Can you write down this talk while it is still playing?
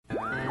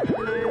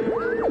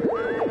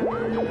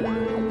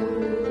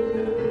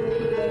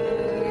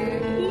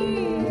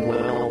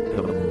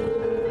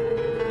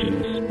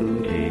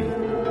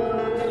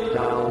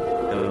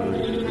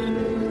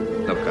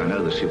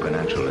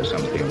supernatural is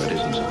something that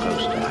isn't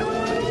supposed to happen,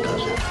 but it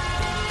does happen.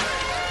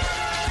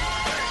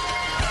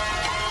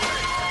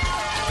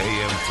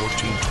 AM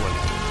 1420,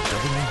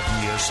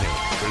 WBSM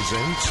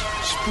presents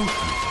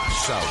Spooky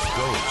South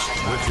Coast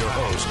with your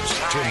hosts,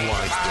 Tim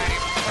Weisberg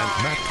and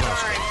Matt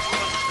Costa.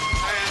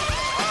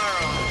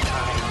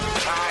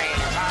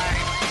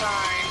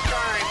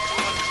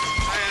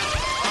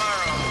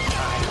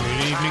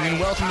 Good evening and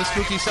welcome to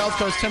Spooky South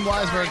Coast. Tim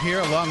Weisberg here,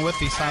 along with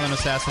the silent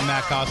assassin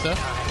Matt Costa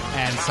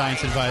and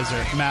science advisor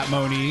Matt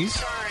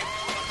Moniz.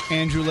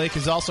 Andrew Lake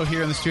is also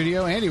here in the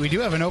studio. Andy, we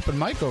do have an open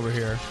mic over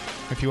here.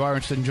 If you are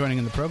interested in joining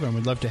in the program,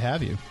 we'd love to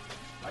have you.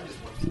 I just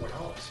won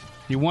 $4.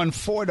 You won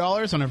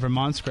 $4 on a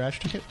Vermont scratch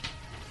ticket?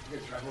 I'm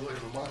going to drive all the way to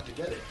Vermont to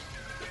get it.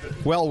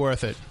 Well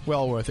worth it.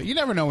 Well worth it. You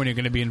never know when you're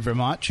going to be in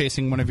Vermont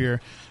chasing one of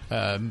your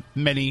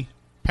many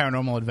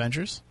paranormal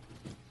adventures.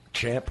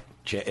 Champ.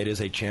 It is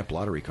a Champ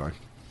lottery card.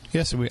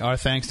 Yes, our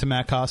thanks to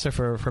Matt Costa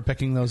for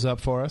picking those up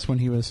for us when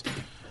he was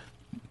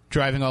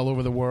driving all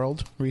over the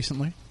world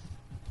recently.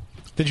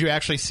 Did you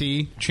actually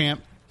see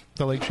Champ,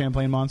 the Lake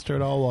Champlain monster,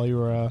 at all while you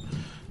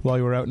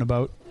were out and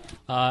about?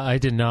 I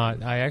did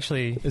not. I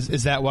actually...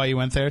 Is that why you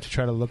went there, to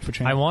try to look for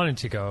Champ? I wanted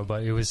to go,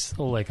 but it was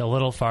like a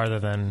little farther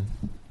than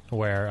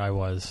where I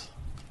was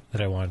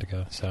that I wanted to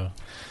go. So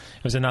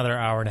it was another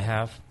hour and a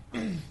half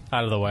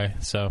out of the way.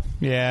 So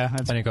yeah, I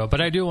didn't go. But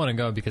I do want to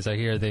go because I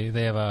hear they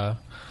have a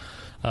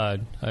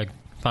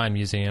fine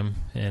museum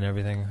and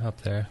everything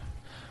up there.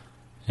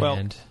 Well,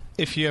 and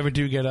if you ever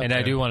do get up and there.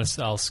 I do want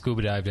to, I'll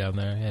scuba dive down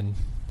there and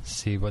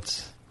see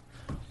what's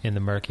in the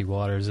murky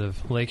waters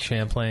of Lake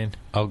Champlain.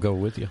 I'll go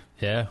with you.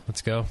 Yeah,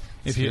 let's go.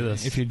 Let's do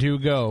this. If you do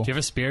go, do you have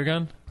a spear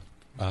gun?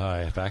 I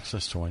have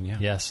access to one. Yeah.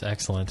 Yes,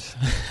 excellent.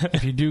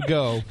 If you do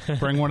go,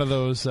 bring one of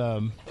those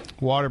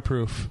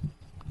waterproof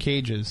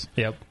cages.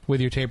 Yep.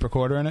 With your tape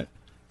recorder in it.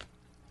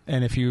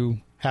 And if you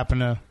happen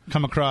to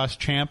come across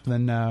Champ,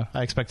 then I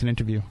expect an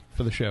interview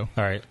for the show.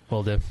 All right,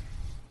 will do.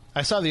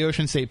 I saw the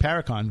Ocean State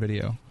Paracon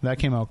video. That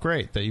came out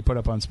great, that you put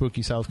up on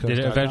SpookySouthCoast.com. Did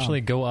it eventually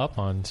go up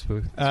on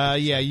Spook? Yeah,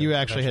 you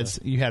actually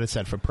had it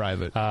set for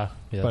private. Yes.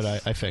 But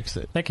I fixed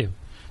it. Thank you.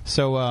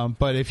 So,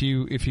 but if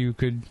you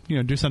could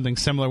do something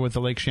similar with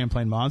the Lake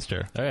Champlain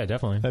monster, oh yeah,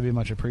 definitely, that'd be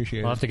much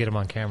appreciated. I'll have to get him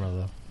on camera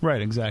though.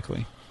 Right,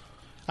 exactly.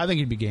 I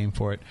think you'd be game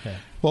for it. Yeah.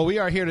 Well, we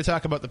are here to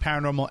talk about the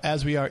paranormal,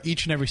 as we are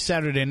each and every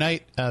Saturday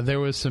night. There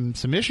was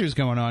some issues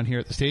going on here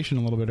at the station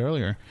a little bit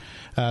earlier,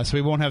 so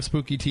we won't have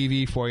Spooky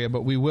TV for you,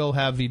 but we will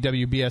have the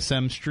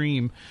WBSM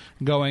stream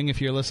going. If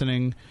you're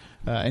listening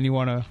and you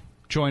want to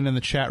join in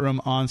the chat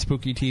room on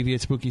Spooky TV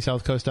at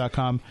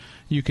SpookySouthCoast.com,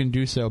 you can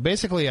do so.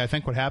 Basically, I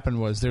think what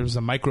happened was there was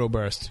a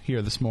microburst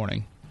here this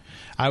morning.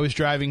 I was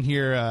driving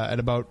here at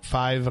about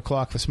 5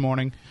 o'clock this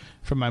morning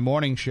from my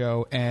morning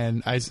show,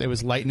 and it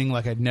was lightning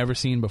like I'd never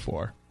seen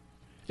before.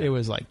 It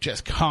was like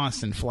just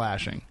constant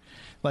flashing.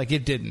 Like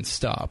it didn't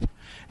stop.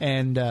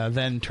 And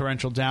then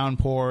torrential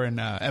downpour, and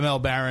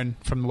ML Barron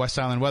from the West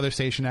Island Weather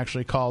Station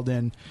actually called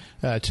in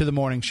to the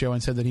morning show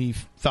and said that he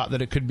thought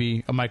that it could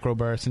be a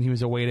microburst, and he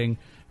was awaiting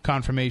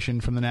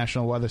confirmation from the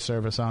National Weather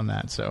Service on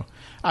that. So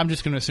I'm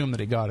just going to assume that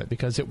he got it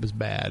because it was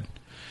bad.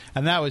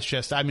 And that was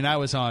just, I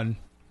was on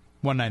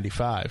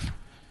 195.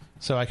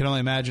 So I can only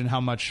imagine how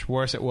much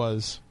worse it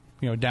was,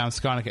 down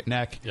Sconnecut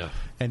Neck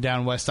and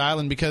down West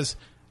Island, because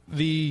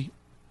the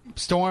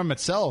storm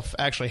itself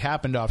actually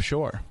happened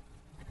offshore,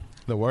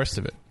 the worst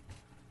of it.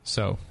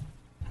 So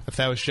if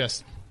that was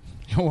just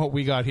what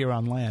we got here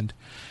on land,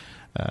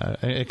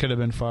 it could have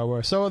been far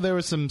worse. So there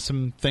was some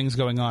things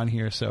going on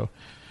here, so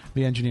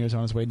the engineer's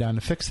on his way down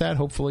to fix that.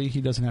 Hopefully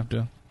he doesn't have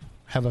to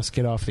have us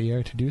get off the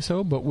air to do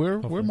so, but we're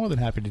more than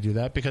happy to do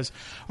that, because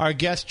our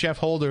guest, Geoff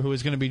Holder, who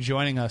is going to be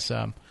joining us,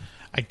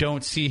 I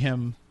don't see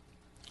him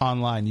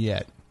online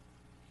yet.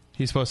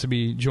 He's supposed to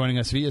be joining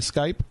us via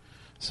Skype,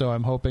 so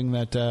I'm hoping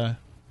that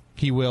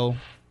he will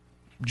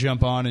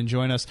jump on and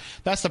join us.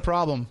 That's the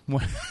problem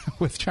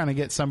with trying to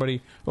get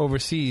somebody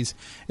overseas,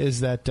 is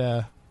that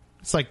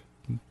it's like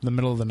the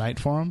middle of the night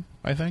for him,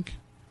 I think.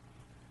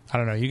 I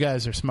don't know. You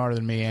guys are smarter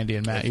than me, Andy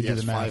and Matt. You do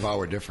the math.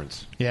 5-hour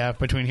difference. Yeah,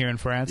 between here and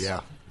France?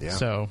 Yeah.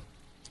 So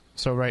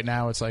right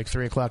now it's like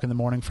 3 o'clock in the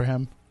morning for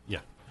him? Yeah.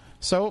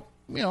 So,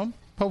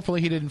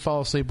 hopefully he didn't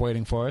fall asleep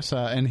waiting for us,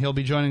 and he'll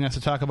be joining us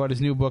to talk about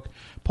his new book,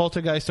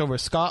 Poltergeist over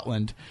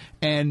Scotland.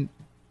 And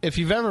if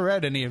you've ever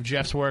read any of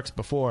Geoff's works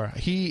before,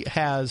 he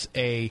has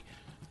a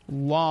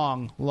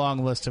long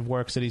list of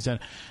works that he's done,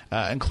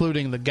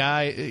 including the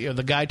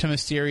Guide to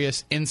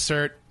Mysterious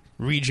Insert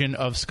Region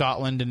of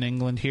Scotland and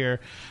England here.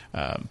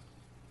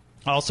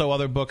 Also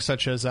other books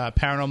such as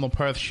Paranormal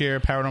Perthshire,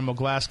 Paranormal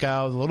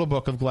Glasgow, The Little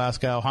Book of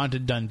Glasgow,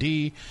 Haunted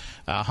Dundee,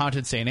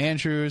 Haunted St.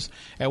 Andrews.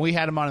 And we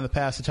had him on in the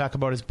past to talk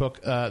about his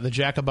book, The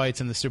Jacobites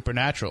and the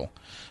Supernatural.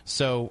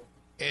 So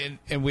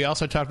And we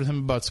also talked with him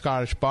about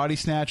Scottish body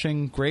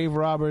snatching, grave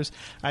robbers.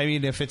 I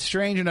mean, if it's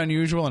strange and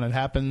unusual and it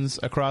happens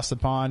across the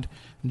pond,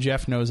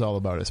 Geoff knows all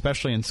about it,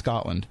 especially in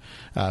Scotland.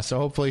 So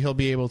hopefully he'll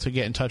be able to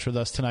get in touch with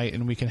us tonight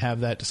and we can have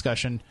that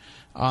discussion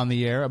on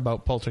the air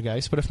about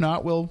Poltergeist. But if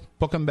not, we'll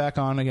book him back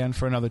on again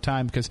for another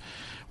time because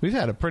we've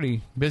had a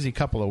pretty busy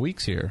couple of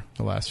weeks here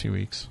the last few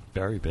weeks.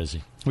 Very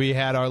busy. We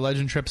had our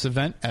Legend Trips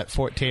event at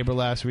Fort Tabor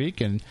last week,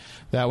 and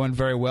that went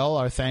very well.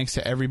 Our thanks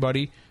to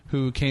everybody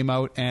who came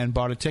out and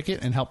bought a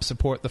ticket and helped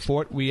support the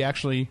fort. We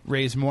actually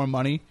raised more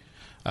money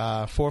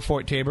for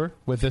Fort Tabor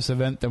with this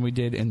event than we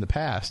did in the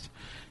past.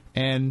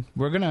 And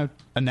we're going to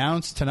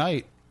announce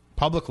tonight,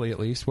 publicly at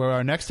least, where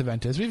our next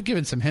event is. We've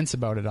given some hints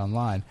about it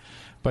online,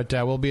 but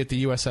we'll be at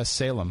the USS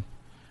Salem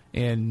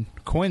in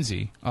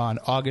Quincy on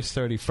August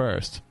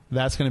 31st.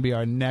 That's going to be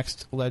our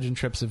next Legend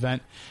Trips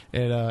event.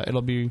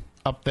 It'll be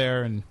up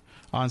there and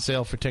on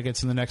sale for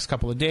tickets in the next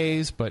couple of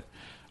days, but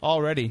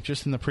already,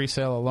 just in the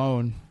pre-sale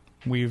alone,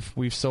 we've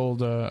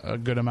sold a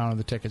good amount of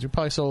the tickets. We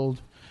probably sold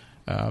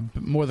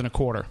more than a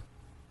quarter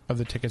of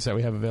the tickets that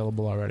we have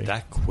available already.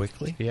 That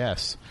quickly?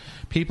 Yes.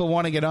 People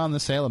want to get on the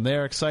Salem.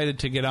 They're excited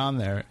to get on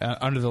there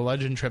under the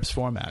Legend Trips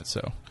format,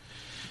 so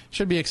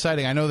should be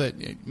exciting. I know that,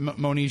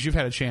 Moniz, you've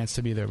had a chance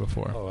to be there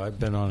before. Oh, I've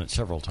been on it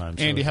several times.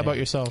 Andy, how about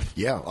yourself?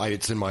 Yeah,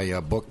 it's in my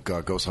book,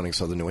 Ghost Hunting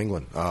Southern New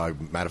England.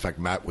 Matter of fact,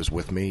 Matt was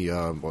with me.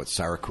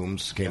 Sarah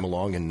Coombs came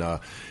along, and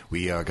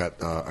we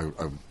got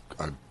a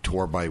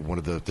tour by one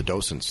of the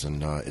docents,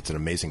 and it's an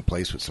amazing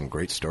place with some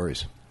great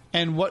stories.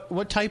 And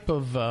what type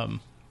of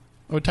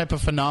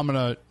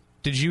phenomena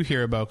did you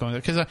hear about going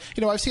there? Because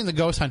I've seen the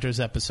Ghost Hunters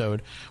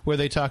episode where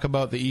they talk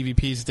about the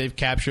EVPs that they've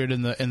captured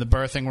in the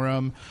birthing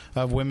room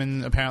of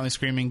women apparently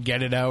screaming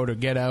 "Get it out" or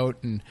 "Get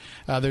out," and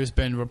there's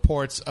been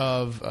reports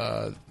of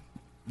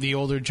the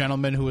older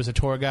gentleman who was a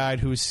tour guide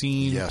who's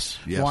seen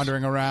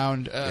wandering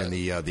around, and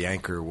the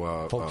anchor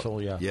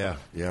Foxhole,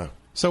 yeah.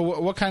 So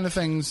what kind of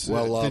things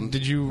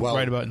did you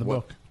write about in the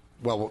book?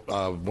 Well,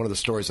 one of the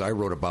stories I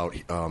wrote about,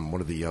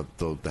 one of the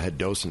head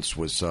docents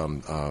was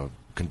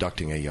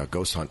conducting a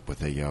ghost hunt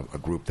with a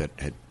group that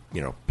had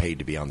paid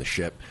to be on the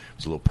ship. It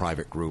was a little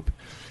private group,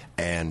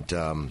 and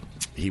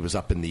he was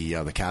up in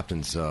the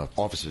captain's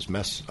officer's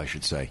mess, I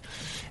should say,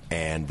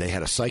 and they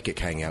had a psychic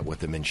hang out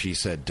with him, and she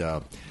said,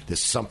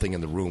 "There's something in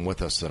the room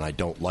with us, and I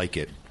don't like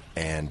it."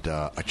 And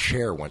a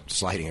chair went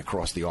sliding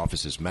across the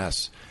officer's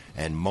mess.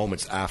 And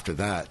moments after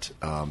that,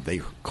 they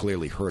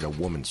clearly heard a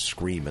woman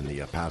scream in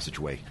the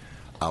passageway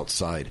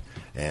outside.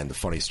 And the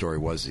funny story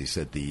was, he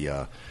said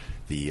the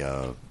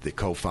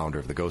co-founder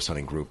of the ghost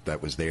hunting group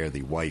that was there,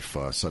 the wife,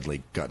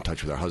 suddenly got in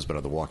touch with her husband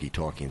on the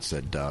walkie-talkie and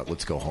said,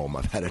 "Let's go home.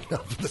 I've had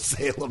enough of the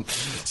Salem."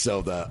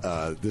 So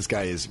this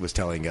guy was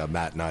telling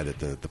Matt and I that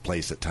the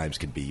place at times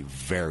can be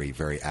very,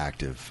 very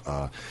active.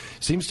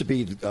 Seems to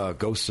be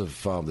ghosts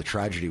of the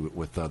tragedy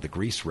with the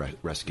Greece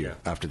rescue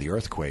after the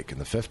earthquake in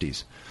the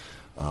 50s.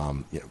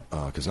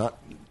 Because not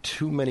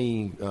too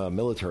many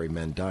military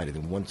men died. I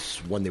think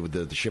once when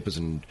the ship was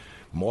in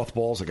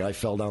mothballs, a guy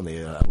fell down the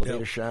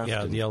elevator shaft.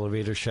 Yeah, the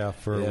elevator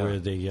shaft where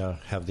they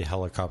have the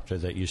helicopter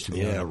that used to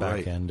be on the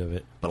back end of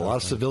it. But a lot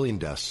of civilian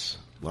deaths.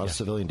 A lot of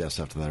civilian deaths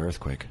after that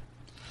earthquake.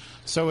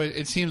 So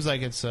it seems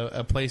like it's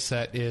a place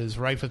that is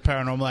rife with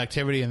paranormal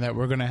activity and that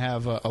we're going to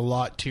have a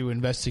lot to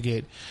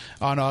investigate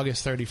on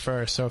August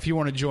 31st. So if you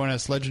want to join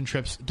us,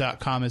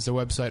 legendtrips.com is the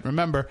website.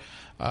 Remember,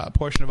 a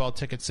portion of all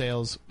ticket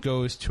sales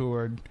goes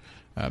toward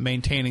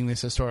maintaining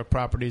these historic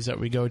properties that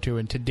we go to,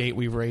 and to date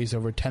we've raised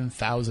over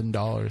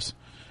 $10,000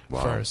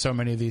 for so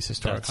many of these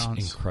historic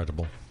haunts. That's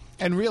incredible.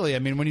 And really, I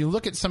mean, when you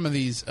look at some of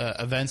these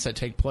events that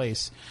take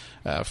place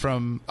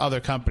from other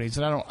companies,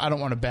 and I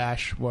don't want to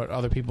bash what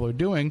other people are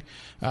doing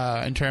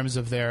in terms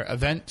of their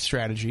event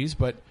strategies,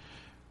 but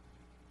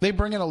they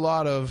bring in a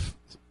lot of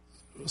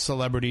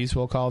celebrities,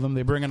 we'll call them.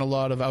 They bring in a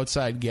lot of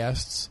outside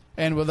guests.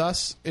 And with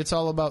us, it's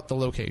all about the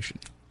location.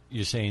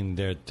 You're saying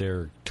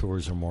their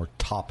tours are more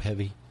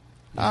top-heavy?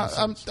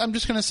 I'm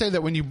just going to say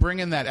that when you bring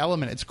in that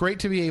element, it's great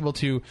to be able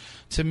to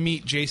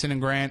meet Jason and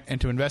Grant and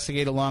to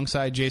investigate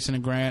alongside Jason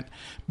and Grant.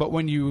 But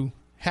when you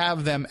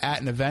have them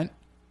at an event,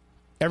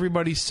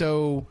 everybody's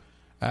so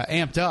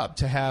amped up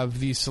to have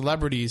these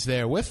celebrities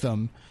there with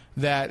them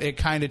that it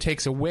kind of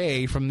takes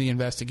away from the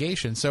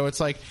investigation. So it's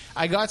like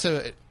I got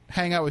to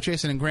hang out with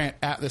Jason and Grant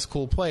at this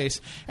cool place,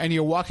 and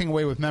you're walking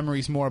away with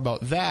memories more about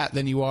that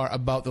than you are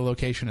about the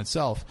location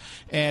itself.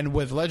 And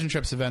with Legend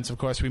Trips events, of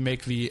course, we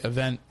make the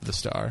event the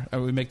star,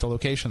 or we make the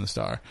location the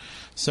star.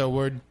 So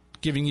we're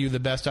giving you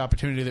the best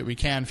opportunity that we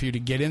can for you to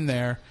get in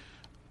there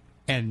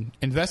and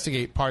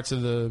investigate parts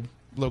of the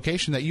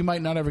location that you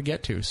might not ever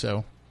get to.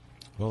 So,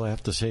 well, I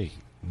have to say,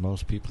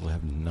 most people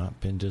have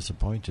not been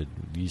disappointed.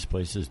 These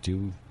places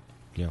do,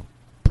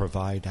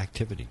 provide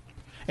activity.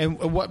 And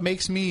what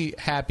makes me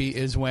happy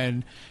is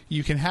when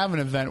you can have an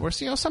event where,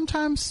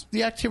 sometimes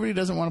the activity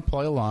doesn't want to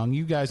play along.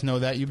 You guys know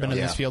that. You've been in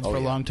this field for a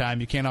long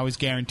time. You can't always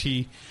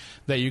guarantee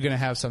that you're going to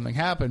have something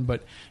happen.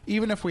 But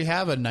even if we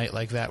have a night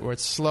like that where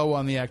it's slow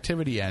on the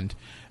activity end,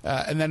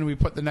 and then we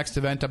put the next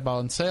event up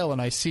on sale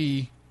and I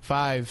see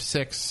 5,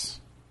 6,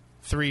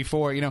 3,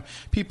 4.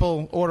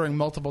 People ordering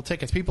multiple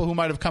tickets. People who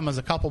might have come as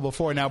a couple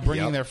before now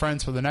bringing their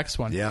friends for the next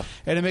one. Yeah.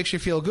 And it makes you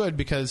feel good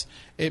because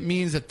it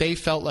means that they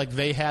felt like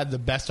they had the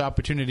best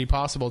opportunity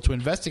possible to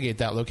investigate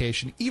that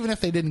location, even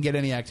if they didn't get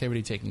any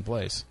activity taking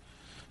place.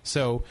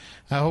 So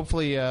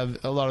hopefully a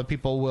lot of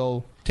people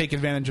will take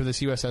advantage of this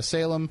USS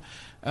Salem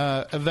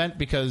event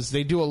because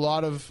they do a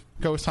lot of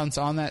ghost hunts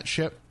on that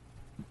ship.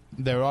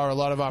 There are a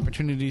lot of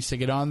opportunities to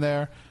get on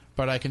there,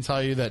 but I can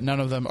tell you that none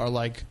of them are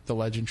like the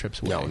Legend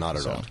Trips way. No, not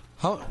at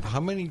all. How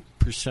many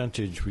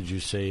percentage would you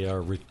say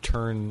are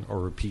return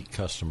or repeat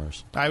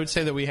customers? I would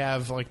say that we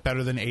have like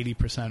better than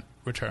 80%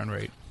 return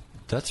rate.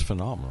 That's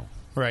phenomenal.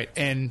 Right,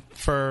 and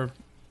for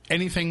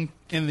anything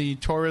in the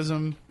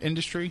tourism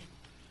industry,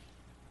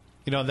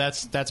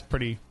 that's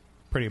pretty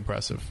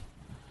impressive.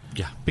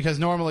 Yeah. Because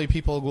normally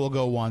people will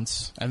go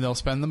once and they'll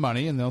spend the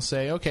money and they'll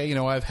say, okay,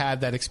 I've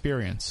had that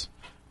experience.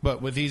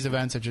 But with these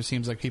events, it just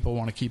seems like people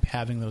want to keep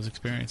having those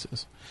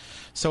experiences.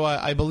 So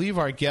I believe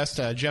our guest,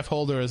 Geoff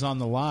Holder, is on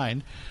the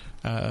line.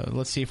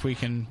 Let's see if we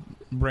can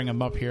bring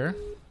him up here.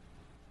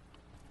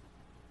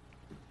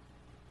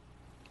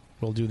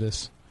 We'll do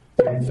this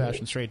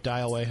old-fashioned straight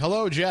dial way.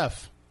 Hello,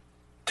 Geoff.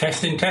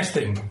 Testing.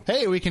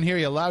 Hey, we can hear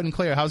you loud and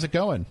clear. How's it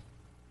going?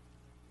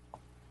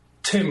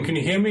 Tim, can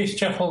you hear me? It's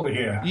Geoff Holder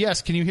here.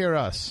 Yes, can you hear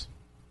us?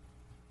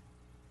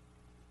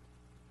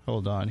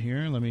 Hold on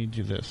here. Let me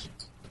do this.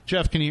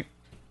 Geoff, can you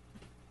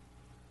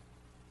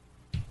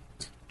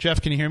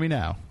hear me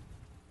now?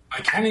 I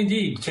can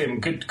indeed,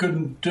 Tim.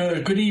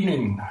 Good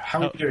evening.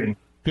 How are you doing?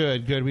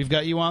 Good. We've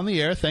got you on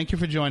the air. Thank you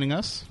for joining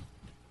us.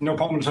 No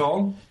problem at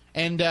all.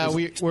 And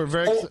we're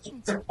very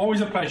always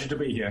a pleasure to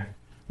be here.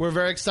 We're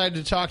very excited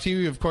to talk to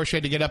you. Of course, you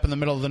had to get up in the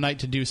middle of the night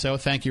to do so.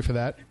 Thank you for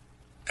that.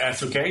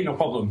 That's okay. No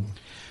problem.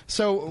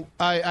 So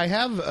I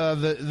have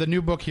the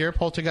new book here,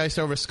 Poltergeist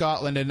Over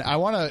Scotland, and I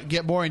want to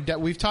get more in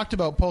depth. We've talked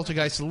about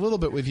Poltergeist a little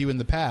bit with you in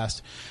the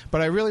past, but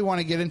I really want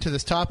to get into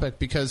this topic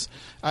because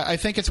I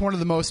think it's one of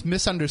the most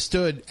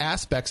misunderstood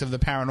aspects of the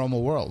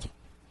paranormal world.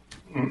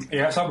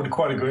 Yes, I would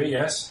quite agree,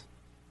 yes.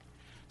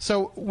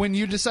 So when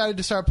you decided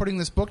to start putting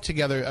this book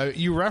together,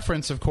 you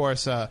reference, of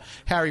course,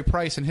 Harry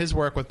Price and his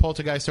work with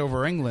Poltergeist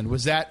Over England.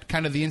 Was that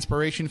kind of the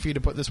inspiration for you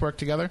to put this work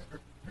together?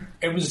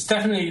 It was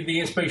definitely the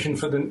inspiration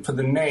for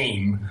the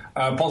name.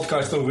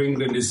 Poltergeist Over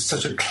England is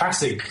such a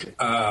classic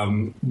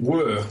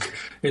work.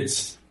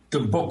 It's the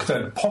book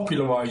that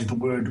popularised the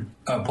word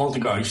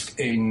poltergeist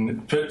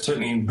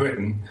certainly in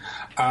Britain,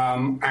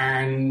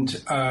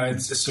 and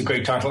it's a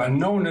great title. And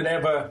no one had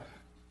ever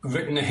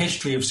written a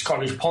history of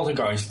Scottish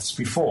poltergeists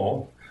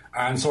before,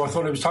 and so I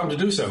thought it was time to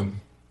do so.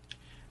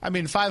 I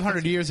mean,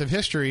 500 years of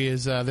history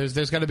is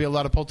there's got to be a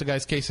lot of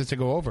poltergeist cases to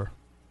go over.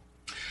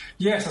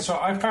 Yes, so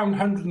I found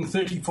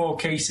 134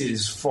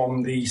 cases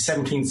from the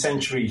 17th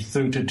century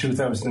through to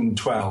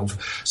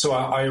 2012. So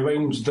I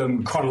arranged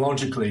them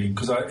chronologically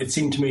because it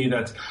seemed to me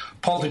that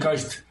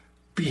poltergeist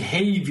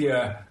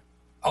behaviour,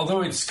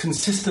 although it's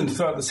consistent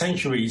throughout the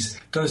centuries,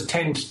 does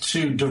tend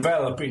to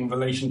develop in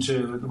relation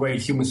to the way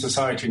human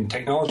society and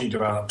technology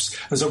develops.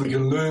 And so we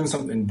can learn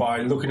something by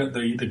looking at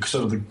the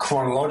sort of the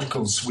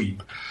chronological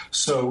sweep.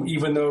 So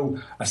even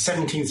though a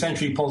 17th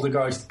century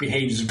poltergeist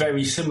behaves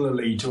very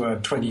similarly to a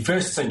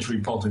 21st century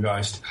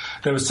poltergeist,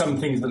 there are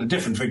some things that are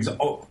different. For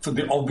example, for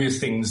the obvious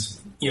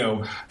things,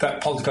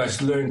 that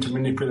poltergeists learn to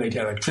manipulate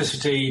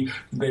electricity,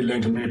 they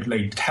learn to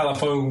manipulate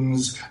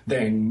telephones,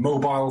 then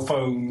mobile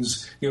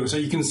phones, so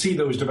you can see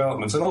those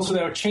developments. And also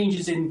there are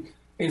changes in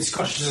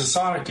Scottish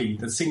society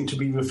that seem to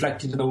be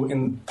reflected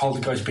in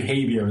poltergeist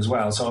behaviour as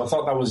well. So I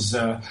thought that was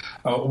a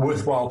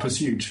worthwhile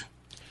pursuit.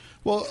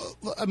 Well,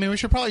 I mean, we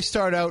should probably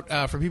start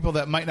out for people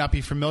that might not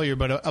be familiar,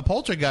 but a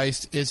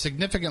poltergeist is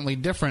significantly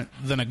different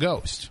than a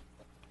ghost.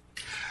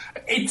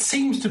 It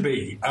seems to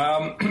be.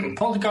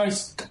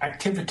 Poltergeist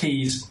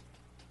activities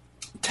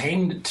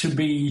tend to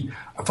be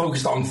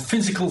focused on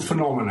physical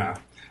phenomena,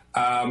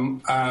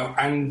 and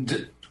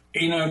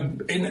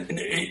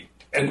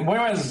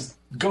whereas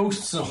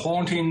ghosts and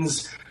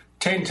hauntings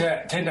tend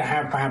to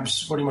have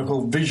perhaps what you might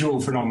call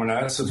visual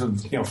phenomena, sort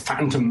of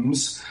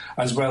phantoms,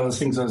 as well as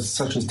things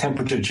such as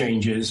temperature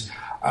changes.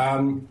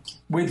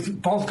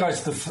 With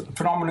poltergeist, the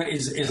phenomena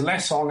is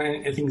less on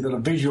things that are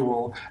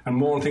visual and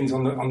more on things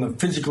on the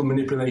physical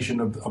manipulation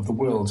of the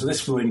world. So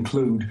this will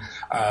include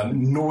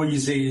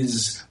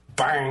noises,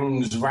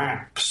 bangs,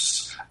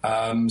 raps,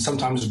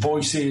 sometimes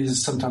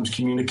voices, sometimes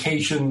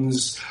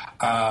communications.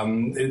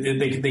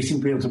 They seem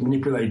to be able to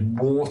manipulate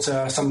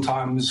water,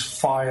 sometimes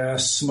fire,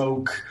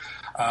 smoke.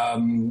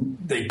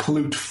 They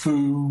pollute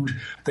food.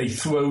 They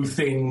throw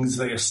things.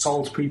 They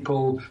assault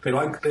people. They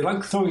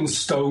like throwing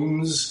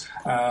stones.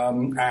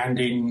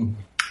 And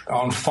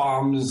on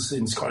farms,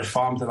 in Scottish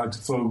farms, they like to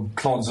throw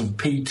clods of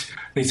peat.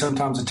 They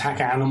sometimes attack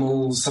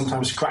animals.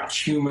 Sometimes scratch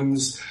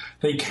humans.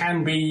 They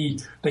can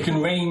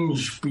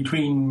range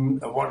between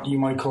what you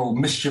might call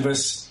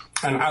mischievous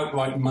and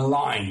outright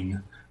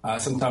malign.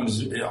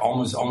 Sometimes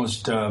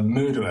almost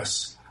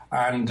murderous.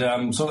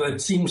 And so it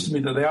seems to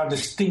me that they are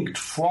distinct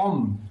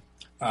from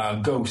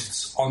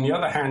ghosts. On the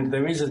other hand,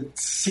 there is a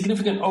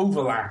significant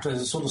overlap.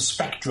 There's a sort of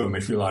spectrum,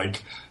 if you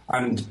like.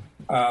 And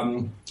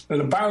in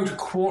about a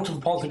quarter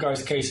of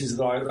poltergeist cases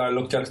that I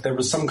looked at, there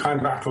was some kind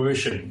of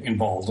apparition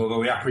involved,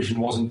 although the apparition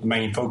wasn't the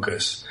main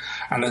focus.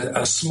 And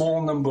a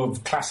small number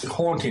of classic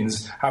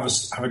hauntings have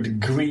a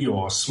degree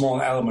or a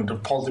small element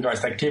of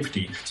poltergeist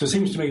activity. So it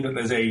seems to me that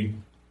there's a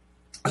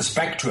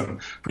spectrum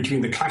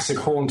between the classic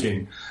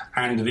haunting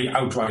and the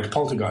outright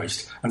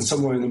poltergeist, and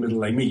somewhere in the middle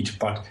they meet.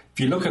 But if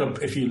you look at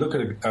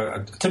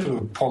a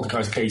typical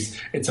poltergeist case,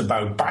 it's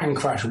about bang,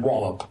 crash,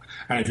 wallop,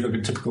 and if you look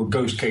at a typical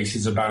ghost case,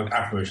 it's about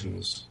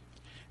apparitions.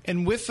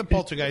 And with the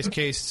poltergeist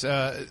case,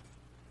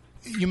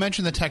 you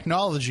mentioned the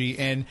technology,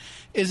 and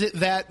is it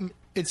that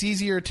it's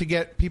easier to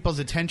get people's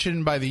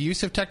attention by the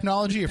use of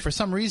technology, or for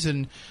some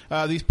reason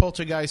these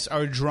poltergeists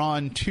are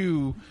drawn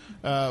to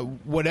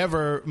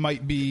whatever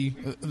might be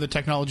the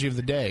technology of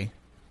the day?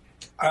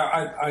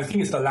 I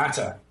think it's the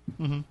latter.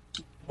 Mm-hmm.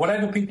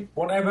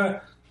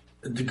 Whatever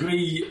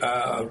degree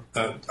of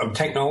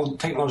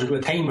technological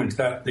attainment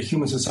that the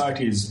human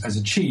society has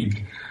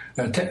achieved,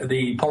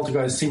 the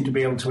poltergeists seem to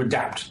be able to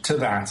adapt to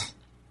that.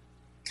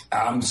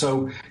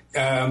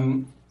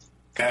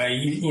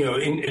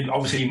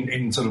 Obviously,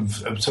 in sort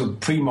of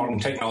pre-modern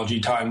technology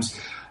times,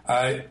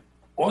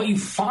 what you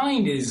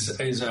find is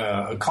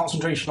a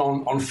concentration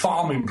on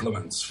farm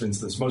implements. For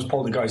instance, most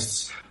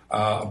poltergeists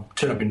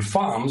turn up in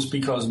farms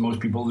because most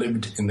people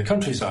lived in the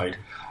countryside,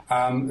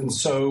 and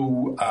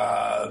so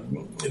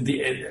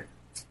the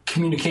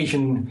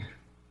communication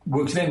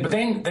works then. But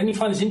then you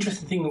find this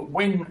interesting thing that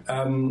when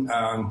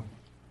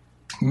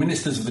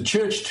ministers of the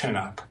church turn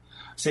up,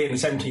 say in the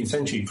 17th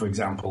century, for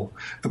example,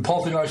 the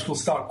poltergeist will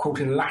start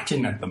quoting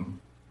Latin at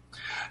them.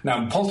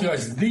 Now,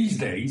 poltergeists these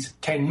days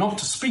tend not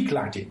to speak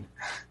Latin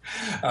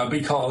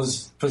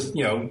because,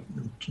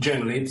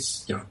 generally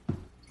it's,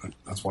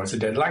 that's why it's a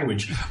dead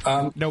language.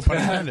 No pun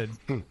intended.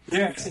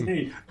 Yes,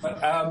 indeed.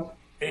 But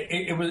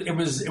it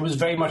was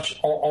very much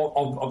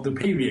of the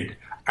period.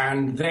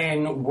 And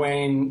then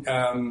when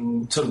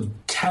sort of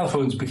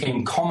telephones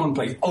became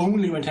commonplace,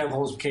 only when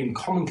telephones became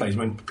commonplace,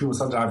 when people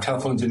started to have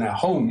telephones in their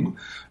home,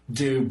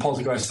 do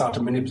poltergeists start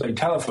to manipulate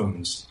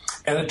telephones.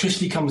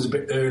 Electricity comes a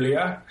bit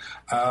earlier,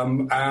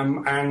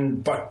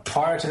 but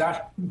prior to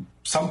that,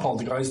 some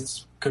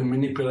poltergeists can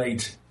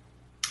manipulate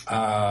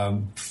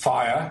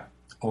fire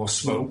or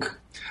smoke.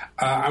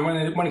 And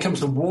when it comes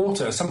to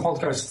water, some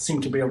poltergeists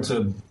seem to be able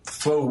to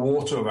throw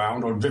water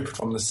around or drip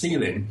from the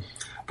ceiling.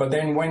 But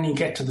then when you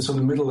get to the sort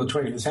of middle of the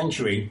 20th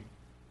century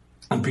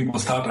and people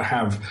start to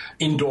have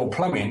indoor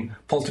plumbing,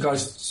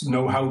 poltergeists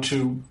know how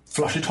to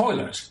flush a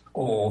toilet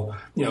or,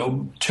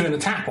 turn a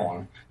tap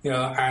on.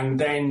 And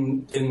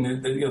then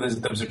there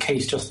was a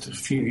case just a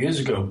few years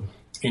ago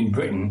in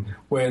Britain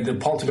where the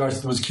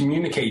poltergeist was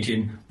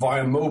communicating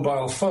via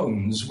mobile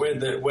phones where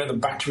the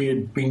battery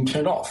had been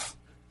turned off.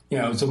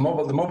 So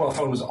the mobile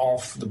phone was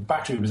off, the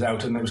battery was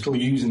out, and they were still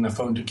using their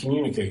phone to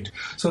communicate.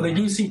 So they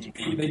do seem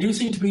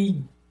to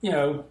be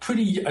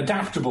pretty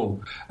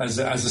adaptable as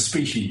a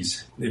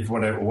species, if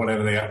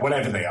whatever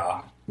they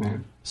are. Yeah.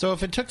 So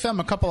if it took them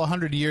a couple of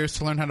 100 years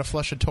to learn how to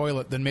flush a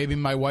toilet, then maybe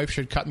my wife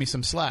should cut me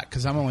some slack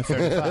because I'm only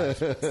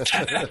 35.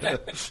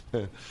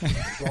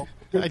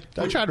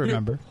 I try to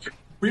remember.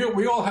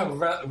 We all have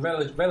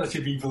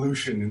relative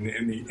evolution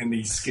in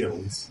these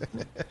skills.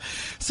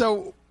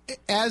 So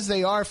as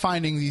they are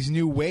finding these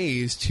new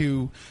ways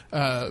to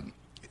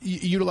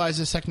utilize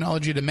this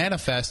technology to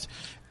manifest,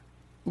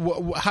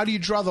 how do you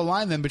draw the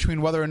line then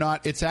between whether or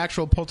not it's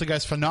actual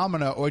poltergeist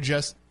phenomena or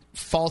just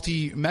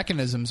faulty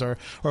mechanisms or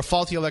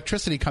faulty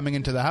electricity coming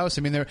into the house?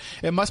 I mean,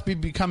 it must be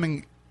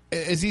becoming,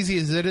 as easy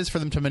as it is for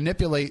them to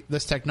manipulate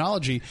this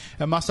technology,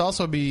 it must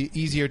also be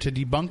easier to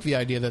debunk the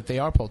idea that they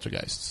are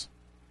poltergeists.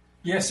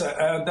 Yes,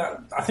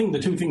 I think the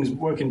two things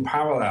work in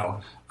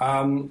parallel.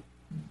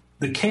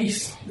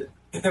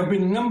 There have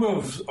been a number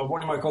of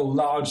what you might call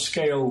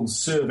large-scale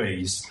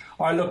surveys.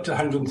 I looked at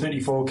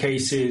 134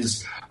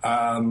 cases.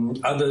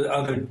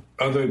 Other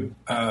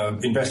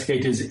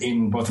investigators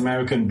in both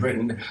America and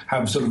Britain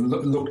have sort of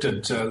looked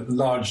at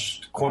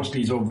large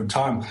quantities over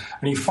time,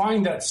 and you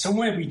find that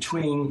somewhere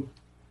between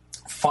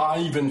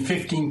 5 and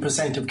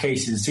 15% of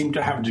cases seem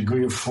to have a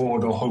degree of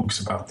fraud or hoax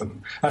about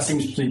them. That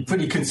seems to be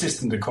pretty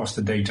consistent across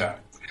the data.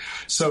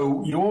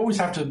 So you always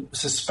have to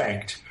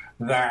suspect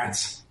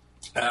that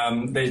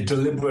there's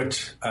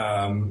deliberate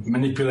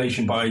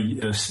manipulation by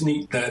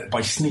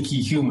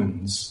sneaky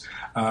humans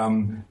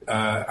at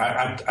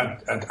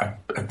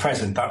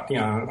present. That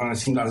and I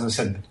think, as I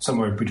said,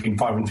 somewhere between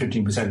 5 and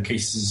 15% of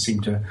cases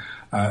seem to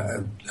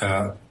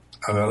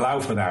allow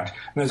for that.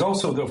 And there's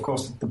also, of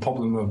course, the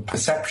problem of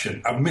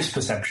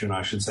misperception,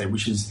 I should say,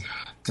 which is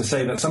to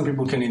say that some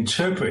people can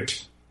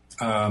interpret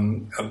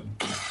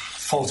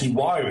faulty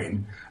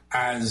wiring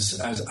as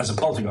a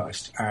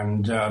poltergeist,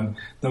 and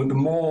the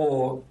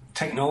more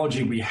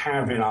technology we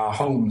have in our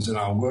homes and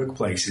our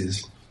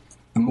workplaces,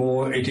 the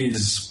more it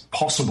is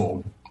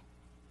possible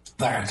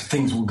that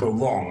things will go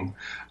wrong.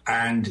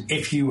 And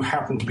if you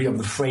happen to be of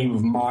the frame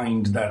of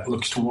mind that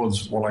looks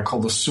towards what I call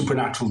the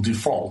supernatural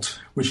default,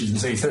 which is to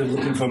say, instead of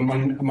looking for a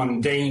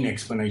mundane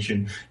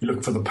explanation, you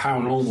look for the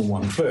paranormal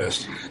one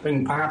first,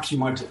 then perhaps you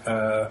might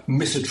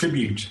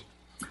misattribute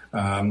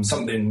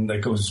something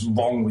that goes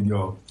wrong with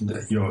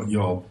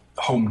your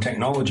home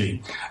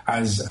technology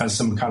as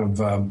some kind of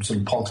sort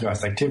of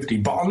poltergeist activity.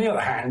 But on the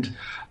other hand,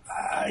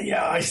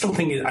 I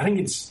think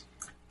it's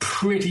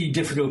pretty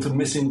difficult to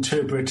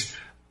misinterpret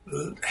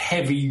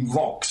heavy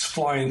rocks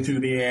flying through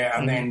the air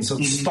and then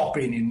sort of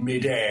stopping in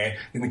midair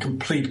in the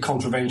complete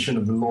contravention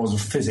of the laws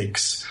of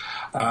physics.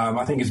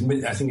 I think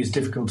it's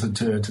difficult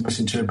to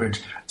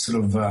misinterpret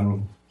sort of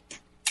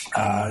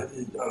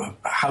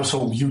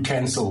household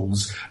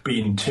utensils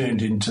being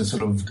turned into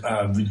sort of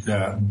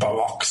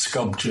baroque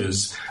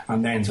sculptures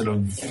and then sort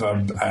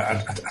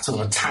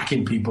of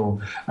attacking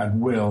people at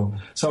will.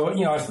 So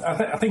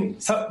I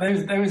think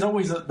there is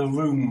always the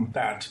room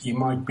that you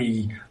might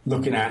be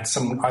looking at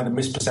some either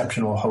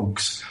misperception or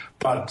hoax,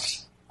 but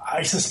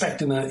I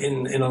suspect in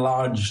a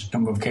large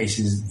number of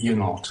cases you're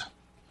not.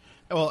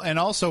 Well, and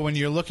also when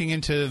you're looking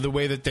into the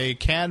way that they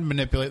can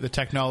manipulate the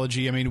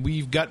technology, I mean,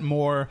 we've got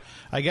more,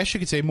 I guess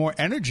you could say, more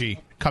energy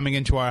coming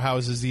into our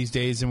houses these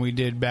days than we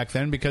did back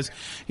then because,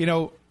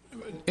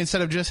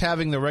 instead of just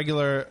having the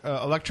regular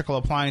electrical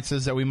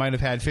appliances that we might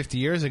have had 50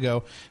 years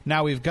ago,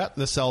 now we've got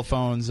the cell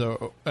phones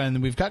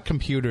and we've got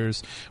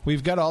computers.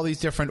 We've got all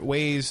these different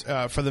ways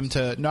for them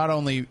to not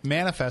only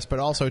manifest but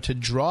also to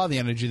draw the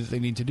energy that they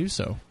need to do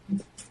so.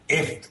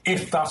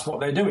 If that's what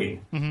they're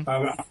doing.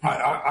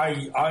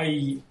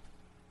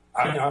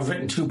 I've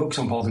written 2 books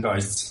on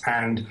poltergeists,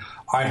 and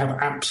I have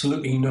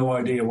absolutely no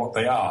idea what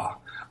they are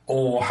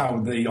or how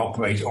they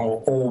operate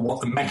or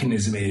what the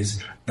mechanism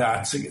is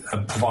that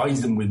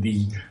provides them with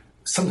the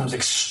sometimes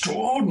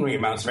extraordinary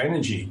amounts of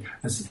energy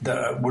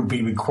that would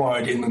be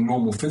required in the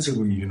normal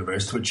physical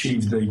universe to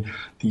achieve the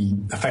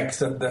effects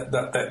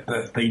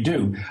that they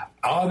do.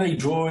 Are they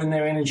drawing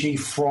their energy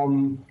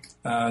from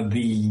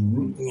the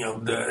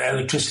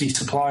electricity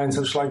supply and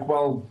such like?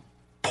 Well,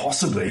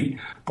 possibly,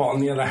 but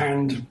on the other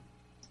hand,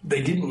 they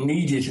didn't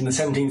need it in the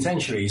 17th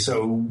century,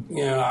 so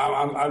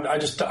I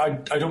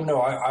don't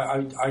know.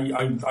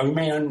 I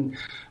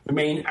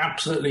remain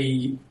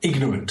absolutely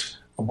ignorant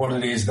of what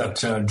it is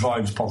that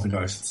drives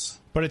poltergeists.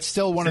 But it's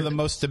still one of the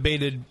most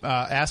debated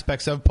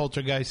aspects of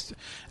poltergeist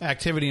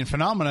activity and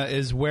phenomena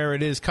is where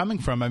it is coming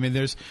from. I mean,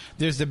 there's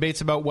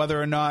debates about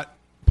whether or not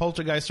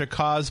poltergeists are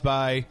caused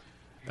by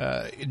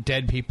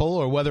dead people,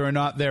 or whether or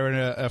not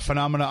they're a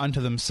phenomena unto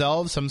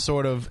themselves, some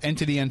sort of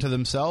entity unto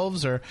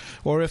themselves, or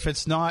if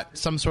it's not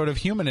some sort of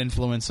human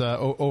influence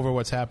over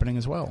what's happening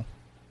as well.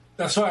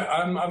 That's right.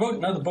 I wrote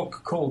another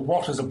book called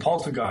What is a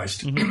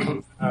Poltergeist?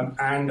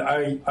 And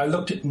I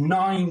looked at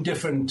 9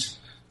 different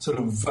sort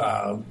of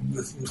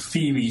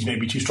theories,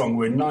 maybe too strong a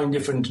word, 9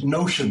 different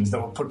notions that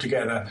were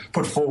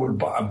put forward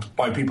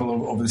by people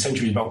over the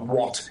centuries about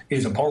what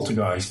is a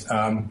poltergeist.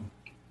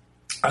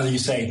 As you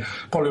say,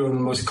 probably one of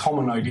the most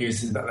common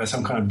ideas is that there's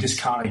some kind of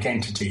discarnate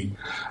entity.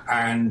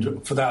 And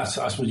for that,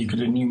 I suppose you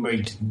could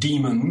enumerate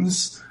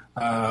demons,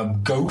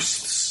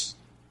 ghosts.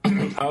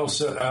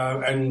 Also,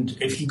 and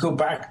if you go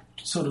back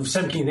sort of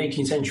 17th,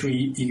 18th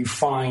century, you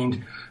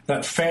find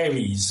that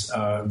fairies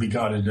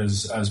regarded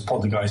as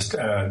poltergeist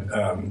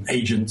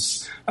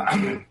agents.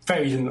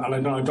 Fairies, and I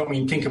don't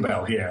mean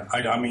Tinkerbell here.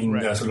 I mean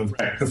sort of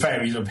the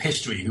fairies of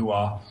history who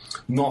are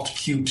not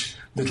cute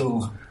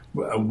little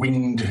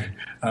winged,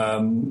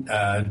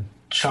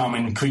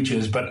 charming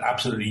creatures, but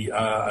absolutely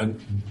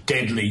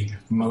deadly,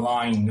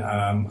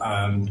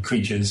 malign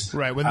creatures.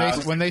 Right.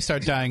 When they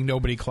start dying,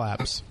 nobody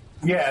claps.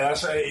 Yeah,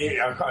 that's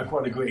I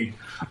quite agree.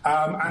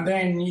 And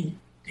then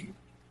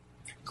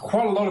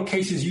quite a lot of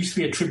cases used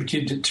to be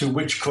attributed to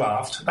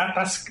witchcraft.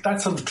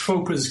 That sort of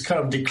trope has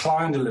kind of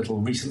declined a little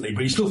recently,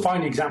 but you still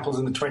find examples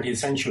in the 20th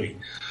century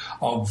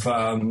of,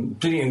 up into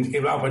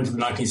the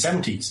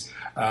 1970s,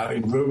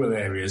 in rural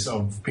areas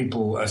of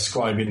people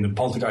ascribing the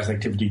poltergeist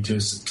activity to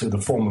the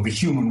form of a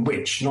human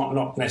witch,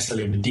 not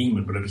necessarily of a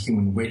demon, but of a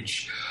human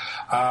witch.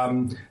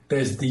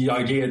 There's the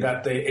idea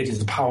that it is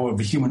the power of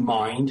the human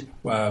mind,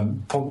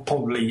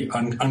 probably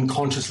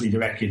unconsciously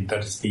directed.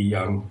 That's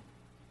the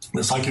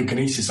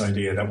psychokinesis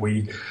idea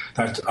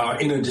that our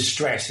inner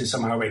distress is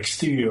somehow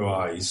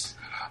exteriorized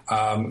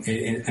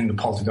in the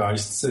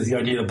poltergeists. There's the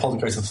idea that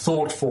poltergeists are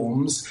thought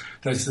forms.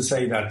 That's to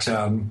say that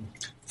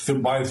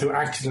through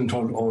accident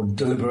or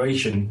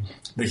deliberation,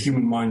 the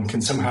human mind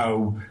can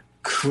somehow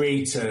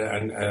create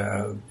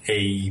a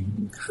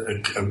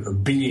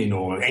being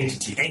or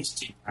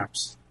entity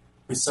perhaps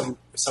with some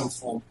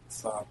form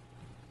of.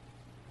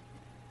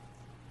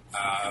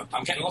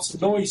 I'm getting lots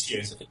of noise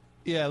here.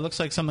 Yeah, it looks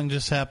like something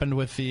just happened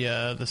with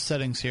the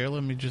settings here.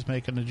 Let me just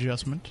make an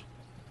adjustment.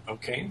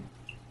 Okay.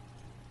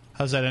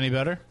 How's that? Any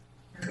better?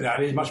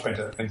 That is much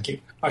better. Thank you.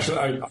 I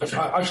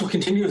shall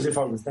continue as if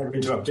I was never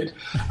interrupted.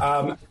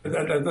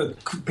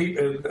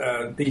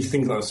 These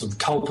things are sort of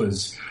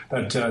tulpas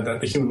that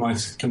the human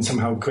mind can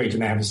somehow create,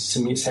 and they have a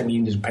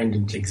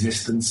semi-independent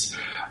existence.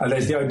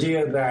 There's the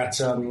idea that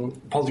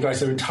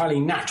poltergeists are entirely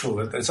natural,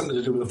 that there's something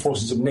to do with the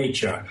forces of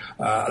nature,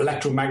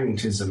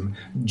 electromagnetism,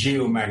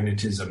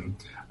 geomagnetism,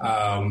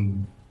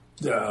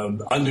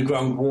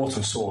 underground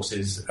water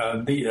sources,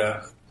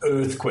 the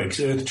earthquakes,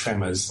 earth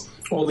tremors.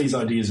 All these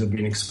ideas have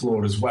been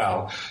explored as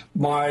well.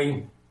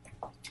 My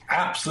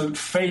absolute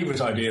favourite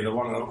idea, the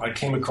one I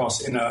came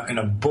across in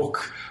a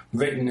book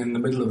written in the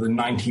middle of the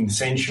 19th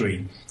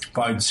century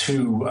by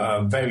two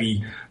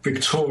very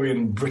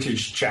Victorian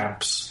British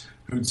chaps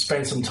who'd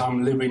spent some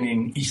time living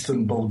in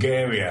eastern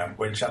Bulgaria,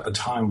 which at the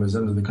time was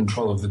under the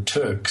control of the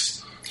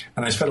Turks.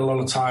 And they spent a lot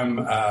of time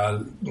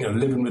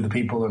living with the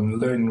people and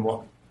learning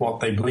what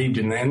they believed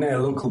in. In their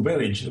local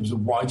village, there was a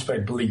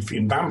widespread belief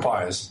in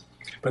vampires.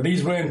 But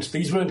these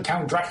weren't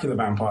Count Dracula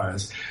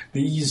vampires.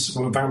 These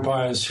were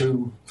vampires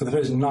who, for the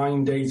first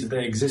 9 days of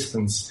their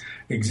existence,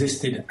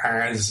 existed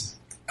as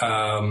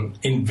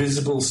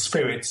invisible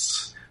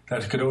spirits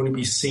that could only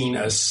be seen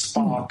as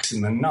sparks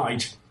in the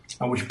night,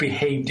 and which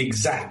behaved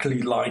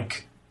exactly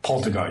like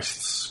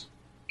poltergeists.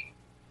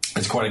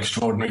 It's quite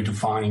extraordinary to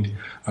find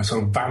a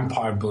sort of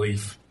vampire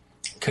belief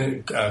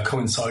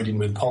coinciding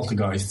with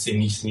poltergeists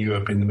in Eastern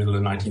Europe in the middle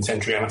of the 19th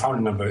century, and I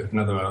found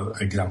another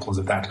examples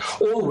of that,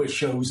 all of which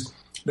shows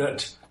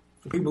that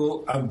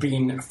people have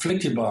been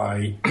afflicted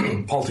by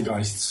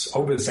poltergeists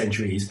over the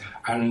centuries,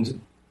 and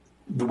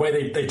the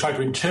way they try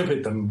to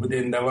interpret them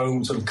within their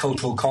own sort of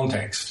cultural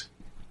context.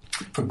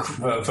 For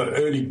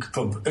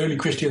early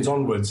Christians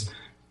onwards,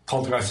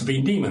 poltergeists have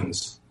been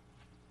demons.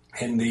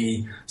 In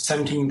the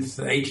 17th,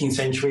 18th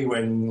century,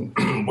 when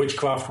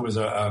witchcraft was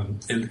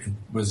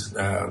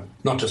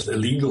not just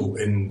illegal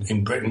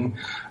in Britain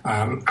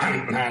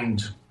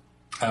and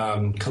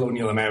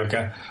colonial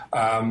America,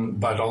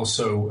 but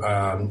also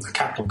a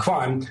capital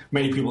crime,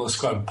 many people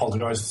ascribe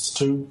poltergeists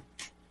to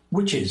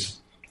witches.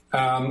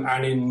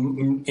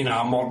 And in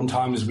our modern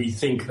times, we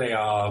think they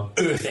are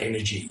earth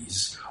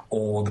energies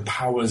or the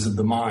powers of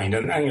the mind.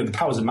 And the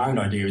powers of the mind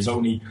idea has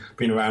only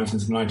been around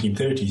since the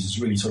 1930s. It's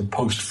really sort of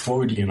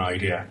post-Freudian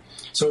idea.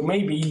 So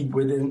maybe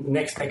within the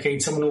next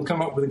decade, someone will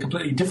come up with a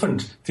completely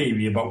different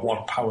theory about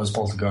what powers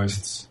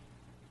poltergeists.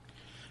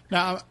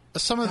 Now,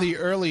 some of the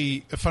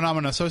early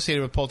phenomena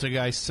associated with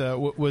poltergeists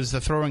was the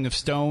throwing of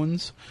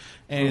stones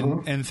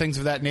and things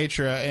of that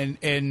nature.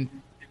 And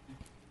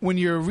when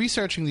you're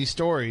researching these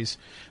stories,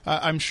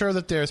 I'm sure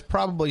that there's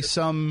probably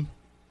some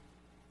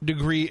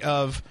degree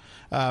of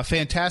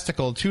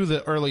fantastical to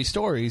the early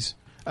stories.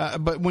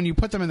 But when you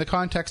put them in the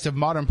context of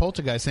modern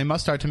poltergeists, they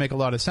must start to make a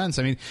lot of sense.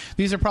 I mean,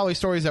 these are probably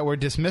stories that were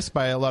dismissed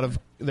by a lot of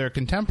their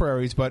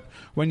contemporaries, but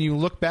when you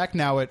look back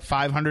now at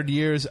 500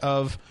 years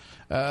of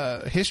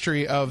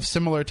history of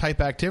similar type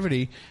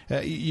activity,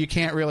 you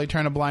can't really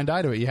turn a blind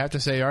eye to it. You have to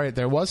say, all right,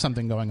 there was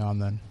something going on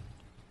then.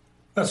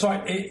 That's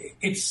right.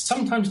 It's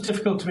sometimes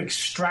difficult to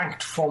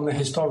extract from the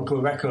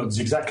historical records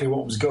exactly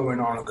what was going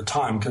on at the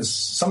time, because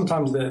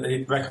sometimes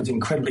the record's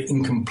incredibly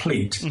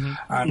incomplete,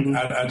 and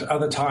at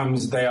other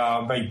times they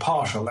are very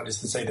partial. That is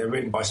to say, they're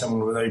written by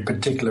someone with a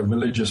particular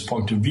religious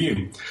point of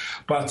view.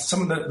 But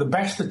some of the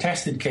best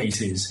attested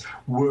cases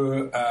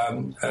were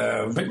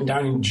written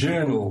down in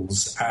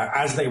journals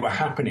as they were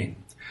happening.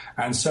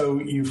 And so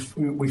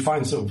we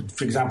find,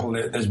 for example,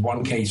 there's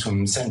one case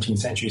from 17th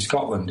century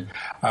Scotland,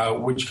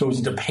 which goes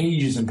into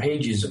pages and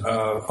pages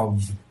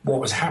of what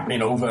was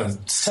happening over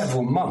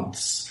several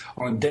months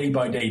on a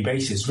day-by-day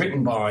basis,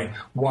 written by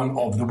one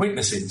of the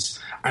witnesses.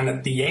 And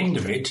at the end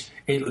of it,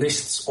 it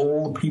lists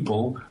all the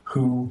people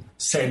who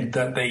said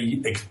that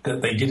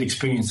they did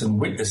experience and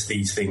witness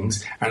these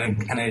things, and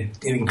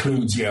it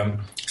includes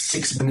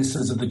 6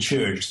 ministers of the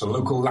church, the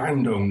local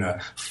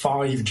landowner,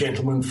 5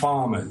 gentlemen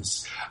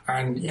farmers,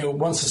 and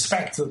one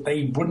suspects that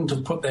they wouldn't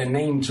have put their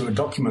name to a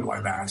document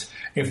like that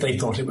if they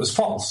thought it was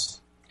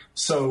false.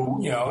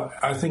 So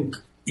I think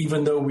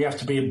even though we have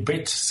to be a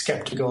bit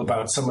skeptical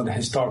about some of the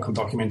historical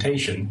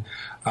documentation,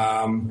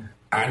 and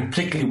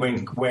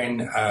particularly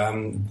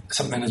when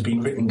something has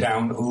been written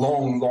down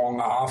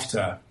long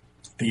after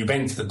the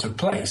events that took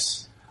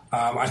place,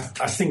 I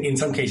think in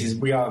some cases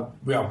we are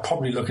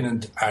probably looking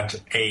at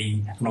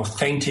an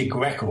authentic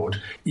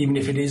record, even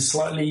if it is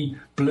slightly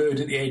blurred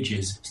at the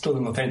edges, still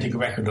an authentic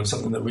record of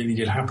something that really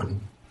did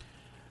happen.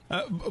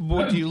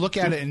 But you look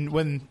at it, and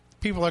when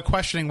people are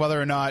questioning whether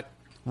or not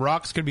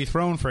rocks could be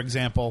thrown, for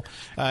example,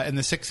 in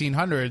the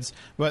 1600s,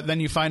 but then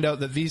you find out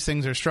that these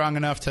things are strong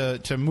enough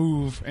to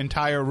move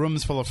entire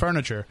rooms full of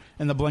furniture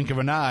in the blink of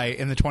an eye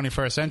in the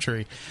 21st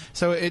century.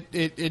 So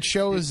it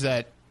shows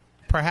that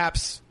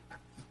perhaps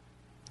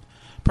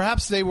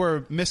they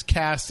were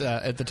miscast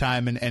at the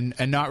time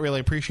and not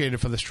really appreciated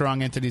for the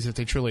strong entities that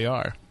they truly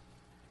are.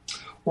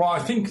 Well, I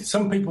think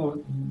some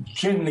people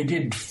generally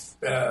did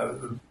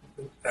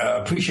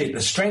appreciate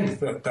the strength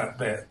that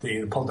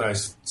the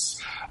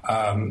poltergeists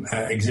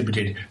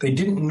exhibited. They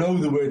didn't know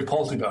the word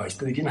poltergeist.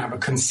 They didn't have a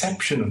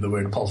conception of the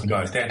word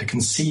poltergeist. They had to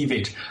conceive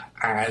it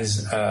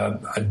as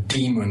a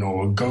demon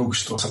or a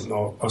ghost or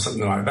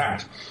something like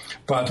that.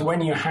 But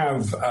when you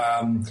have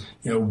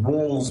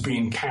walls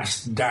being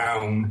cast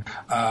down,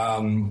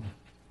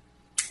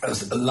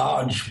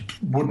 large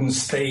wooden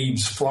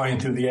staves flying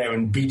through the air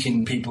and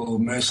beating people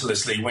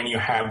mercilessly, when you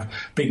have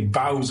big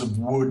boughs of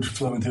wood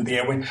flowing through the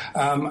air.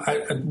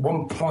 At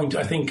one point,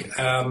 I think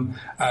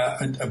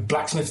a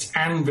blacksmith's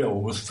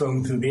anvil was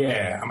thrown through the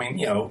air. I mean,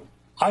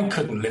 I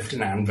couldn't lift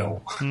an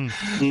anvil, and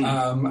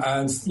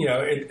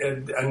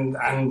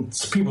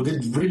people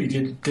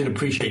did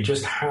appreciate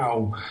just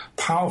how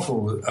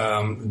powerful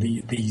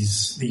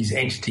these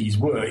entities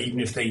were, even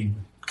if they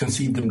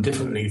conceived them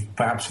differently,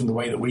 perhaps from the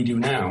way that we do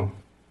now.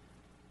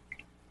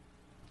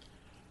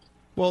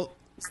 Well,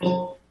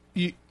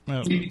 you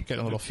getting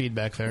a little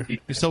feedback there. You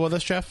still with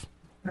us, Geoff?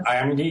 I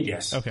am indeed,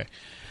 yes. Okay.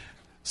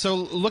 So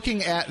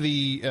looking at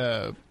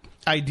the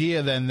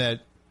idea then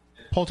that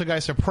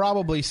poltergeists are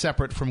probably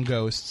separate from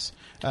ghosts,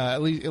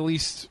 at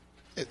least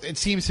it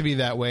seems to be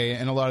that way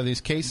in a lot of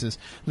these cases,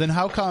 then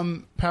how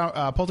come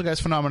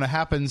poltergeist phenomena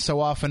happen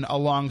so often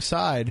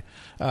alongside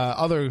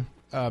other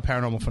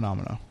paranormal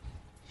phenomena?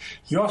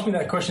 You asked me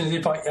that question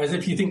as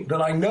if you think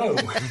that I know.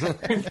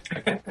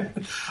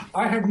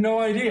 I have no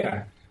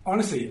idea.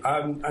 Honestly,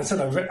 I said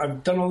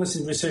I've done all this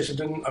research,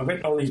 I've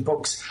written all these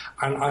books,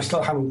 and I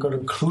still haven't got a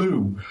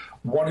clue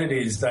what it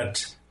is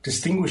that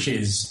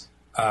distinguishes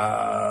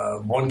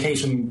one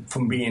case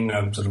from being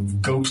a sort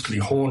of ghostly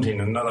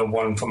haunting, another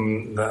one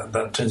from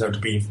that turns out to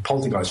be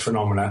poltergeist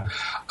phenomena,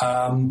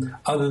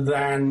 other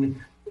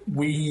than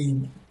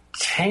we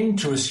tend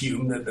to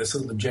assume that the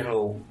sort of the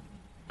general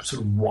sort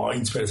of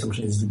widespread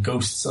assumption is the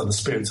ghosts are the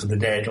spirits of the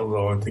dead,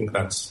 although I think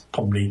that's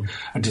probably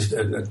a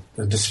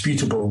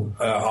disputable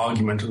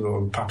argument,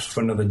 or perhaps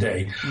for another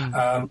day.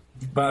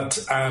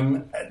 But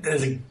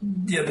there's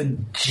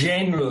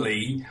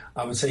generally,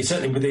 I would say,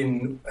 certainly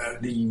within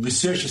the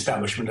research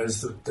establishment,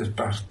 as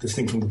perhaps this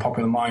thing from the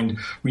popular mind,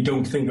 we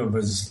don't think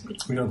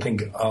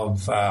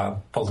of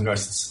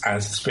poltergeists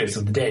as the spirits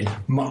of the dead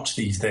much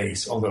these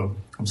days, although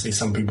obviously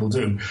some people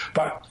do.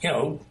 But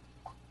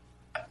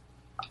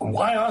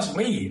why ask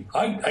me?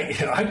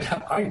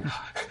 I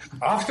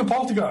ask a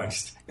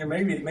poltergeist.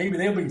 Maybe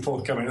they'll be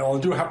forthcoming.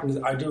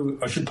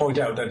 I should point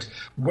out that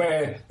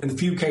where in the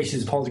few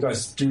cases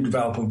poltergeists do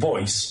develop a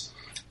voice,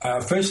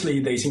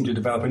 firstly they seem to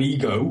develop an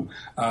ego,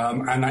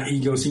 and that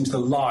ego seems to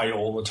lie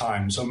all the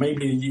time. So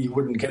maybe you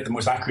wouldn't get the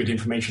most accurate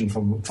information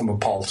from a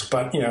pult.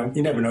 But you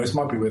never know. It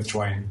might be worth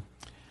trying.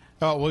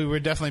 Oh, we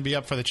would definitely be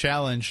up for the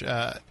challenge.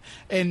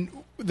 And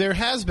there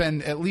has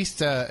been, at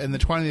least in the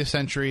 20th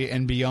century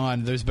and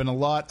beyond, there's been a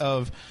lot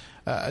of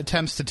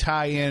attempts to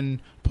tie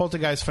in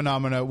poltergeist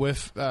phenomena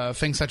with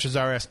things such as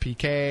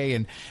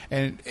RSPK,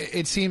 and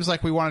it seems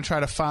like we want to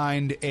try to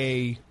find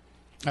a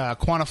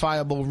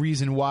quantifiable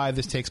reason why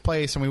this takes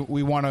place, and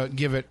we want to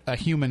give it a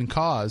human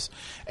cause.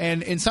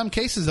 And in some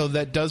cases, though,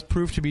 that does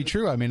prove to be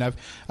true. I mean,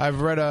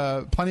 I've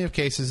read plenty of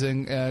cases.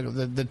 In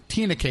the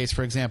Tina case,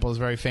 for example, is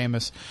very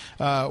famous,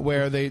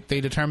 where they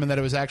determined that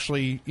it was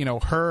actually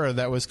her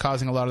that was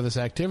causing a lot of this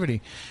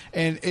activity.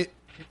 And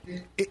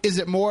is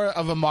it more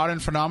of a modern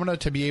phenomena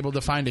to be able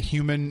to find a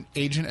human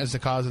agent as the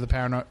cause of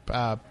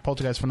the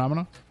poltergeist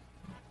phenomena?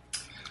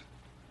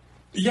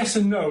 Yes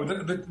and no.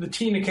 The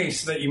Tina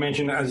case that you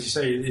mentioned, as you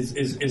say,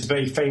 is a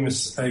very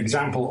famous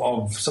example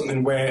of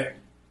something where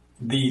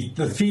the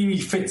theory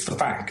fits the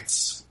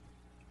facts.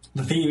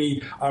 The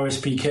theory,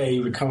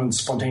 RSPK, recurrent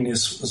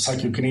spontaneous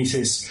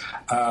psychokinesis,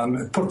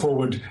 put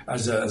forward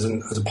as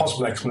a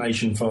possible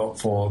explanation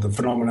for the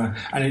phenomena,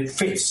 and it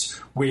fits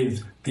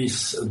with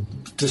this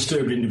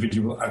disturbed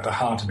individual at the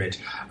heart of it.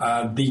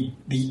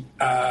 The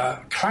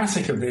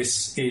classic of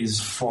this is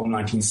from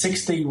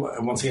 1960,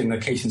 once again the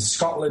case in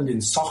Scotland, in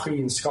Sochi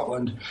in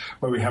Scotland,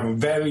 where we have a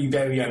very,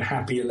 very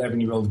unhappy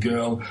 11-year-old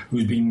girl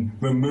who's been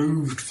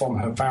removed from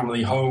her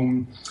family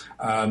home.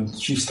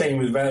 She's staying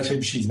with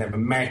relatives she's never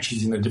met.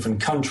 She's in a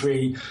different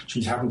country.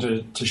 She's having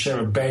to share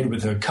a bed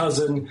with her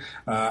cousin.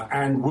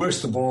 And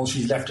worst of all,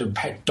 she's left her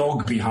pet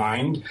dog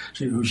behind,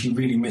 who she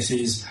really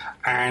misses.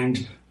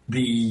 And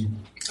the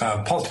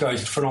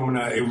poltergeist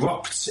phenomena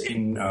erupts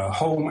in her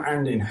home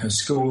and in her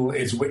school.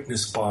 It's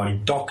witnessed by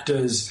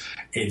doctors.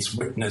 It's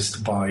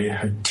witnessed by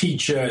her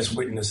teacher. It's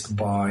witnessed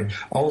by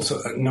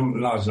also a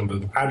large number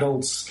of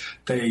adults.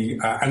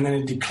 And then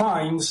it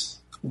declines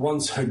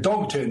once her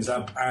dog turns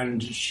up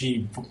and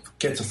she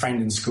gets a friend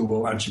in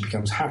school and she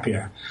becomes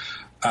happier.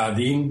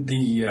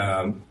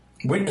 The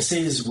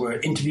witnesses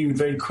were interviewed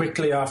very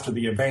quickly after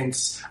the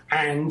events,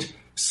 and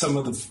some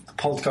of the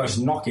poltergeist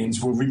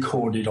knock-ins were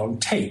recorded on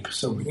tape.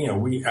 So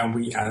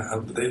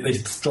they're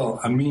still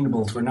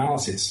amenable to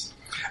analysis.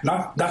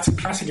 That's a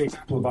classic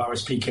example of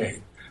RSPK.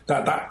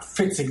 That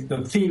fits.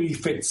 The theory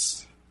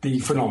fits the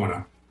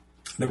phenomena.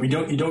 That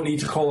you don't need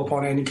to call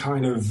upon any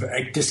kind of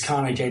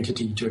discarnate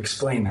entity to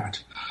explain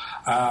that.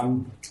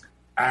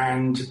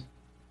 And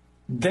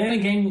Then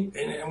again,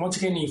 once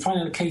again, you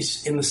find a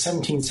case in the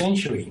 17th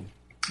century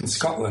in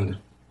Scotland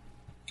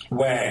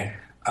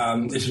where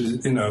this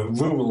was in a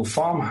rural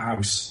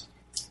farmhouse.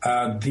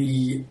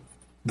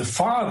 The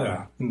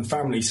father in the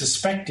family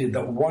suspected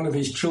that one of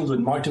his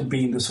children might have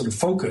been the sort of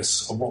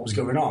focus of what was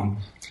going on.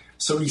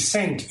 So he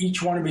sent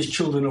each one of his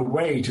children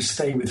away to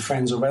stay with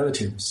friends or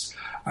relatives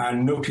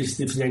and noticed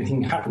if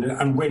anything happened.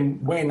 And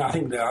when I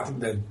think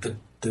the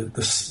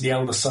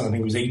eldest son, I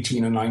think, was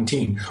 18 or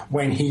 19,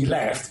 when he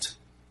left,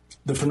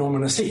 the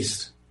phenomena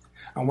ceased.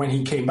 And when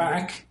he came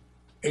back,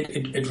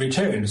 it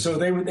returned. So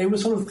they were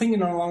sort of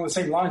thinking along the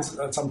same lines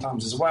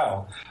sometimes as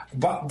well.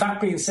 But that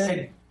being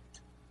said,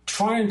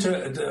 trying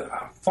to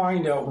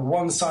find a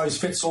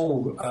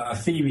one-size-fits-all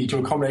theory to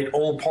accommodate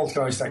all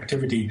poltergeist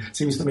activity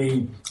seems to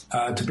me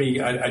to be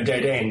a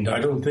dead end. I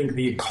don't think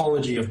the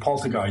ecology of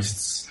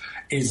poltergeists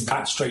is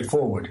that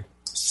straightforward.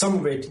 Some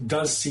of it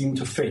does seem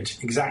to fit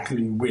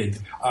exactly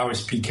with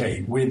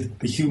RSPK, with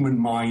the human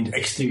mind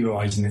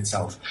exteriorizing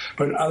itself.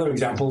 But in other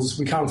examples,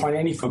 we can't find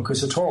any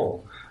focus at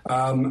all.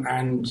 I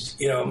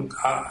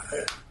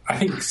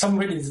think some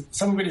of it is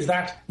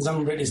that, and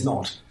some of it is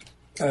not.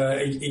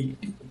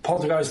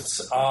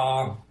 Poltergeists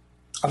are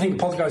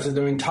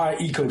their entire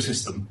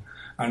ecosystem,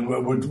 and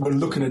we're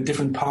looking at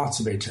different parts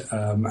of it,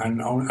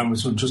 and we're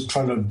sort of just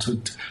trying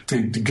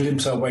to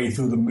glimpse our way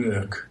through the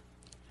murk.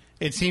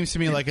 It seems to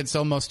me like it's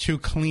almost too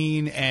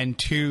clean and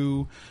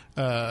too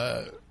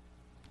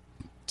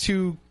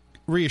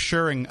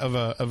reassuring of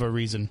a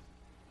reason.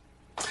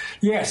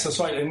 Yes, that's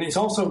right, and it's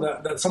also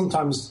that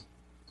sometimes.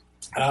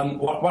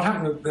 What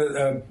happened?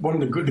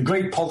 One of the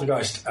great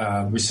poltergeist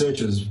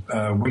researchers,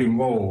 William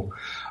Roll,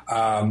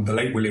 the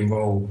late William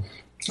Roll,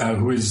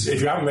 who is, if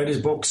you haven't read his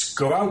books,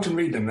 go out and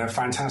read them. They're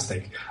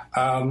fantastic.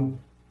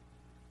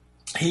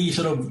 He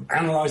sort of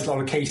analysed a lot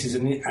of cases,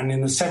 and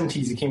in the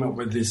 70s he came up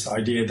with this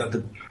idea that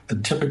the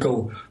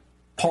typical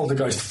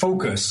poltergeist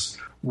focus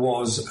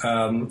was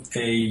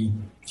a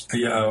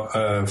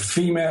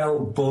female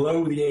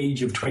below the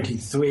age of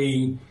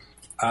 23.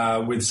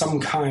 With some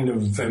kind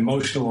of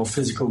emotional or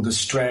physical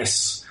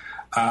distress,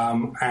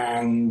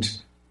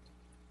 and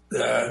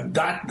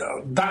that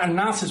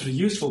analysis was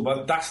useful,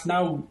 but that's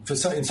now for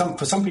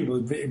some people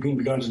being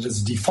regarded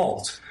as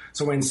default.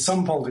 So when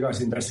some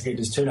poltergeist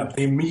investigators turn up,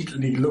 they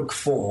immediately look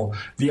for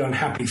the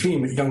unhappy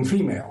young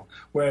female.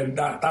 Where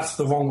that's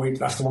the wrong way.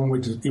 That's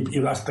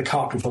the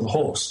cart before the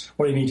horse.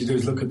 What you need to do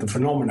is look at the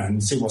phenomena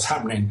and see what's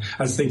happening,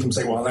 as things from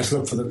say, well, let's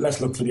look for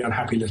the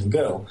unhappy little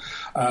girl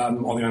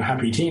or the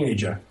unhappy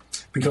teenager.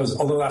 Because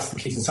although that's the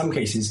case in some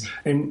cases,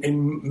 in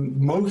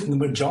the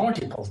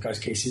majority of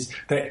poltergeist cases,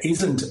 there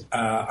isn't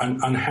an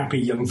unhappy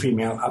young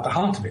female at the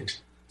heart of it.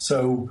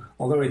 So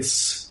although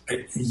it's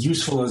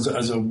useful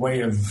as a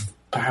way of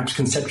perhaps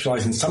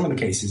conceptualizing some of the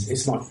cases,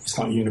 it's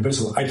not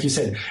universal. Like you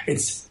said,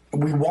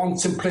 we want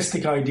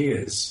simplistic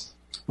ideas.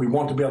 We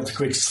want to be able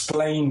to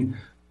explain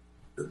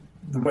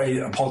the way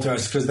a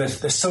poltergeist, because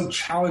they're so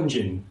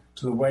challenging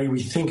to the way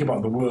we think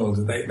about the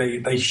world.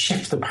 They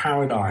shift the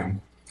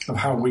paradigm of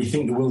how we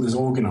think the world is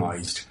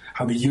organized,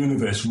 how the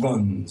universe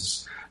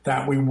runs,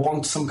 that we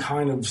want some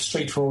kind of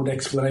straightforward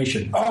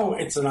explanation. Oh,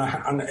 it's an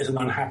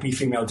unhappy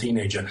female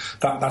teenager.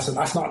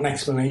 That's not an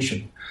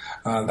explanation.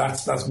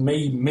 That's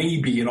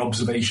maybe an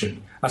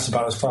observation. That's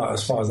about as far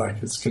as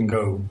that can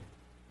go.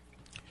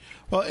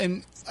 Well,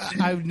 and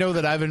I know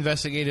that I've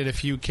investigated a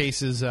few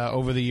cases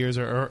over the years,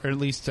 or at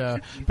least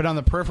been on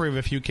the periphery of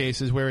a few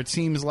cases where it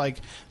seems like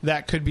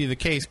that could be the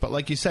case. But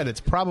like you said, it's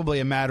probably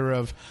a matter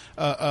of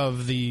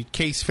the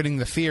case fitting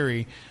the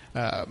theory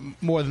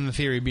more than the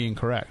theory being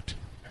correct.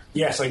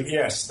 Yes,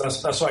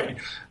 that's right.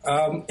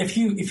 If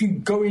you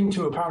go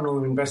into a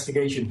paranormal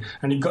investigation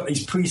and you've got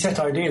these preset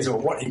ideas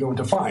of what you're going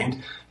to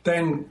find,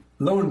 then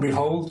lo and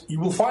behold, you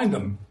will find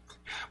them.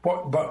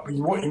 But what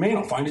you may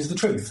not find is the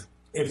truth.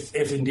 If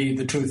indeed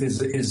the truth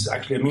is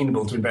actually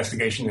amenable to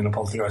investigation in a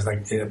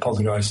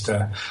poltergeist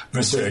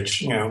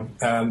research,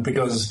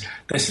 because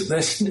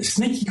they're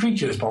sneaky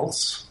creatures,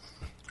 Bolts.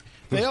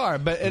 They are,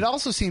 but it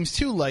also seems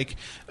too like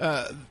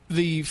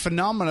the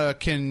phenomena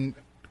can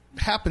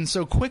happen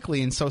so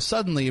quickly and so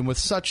suddenly and with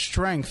such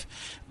strength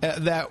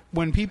that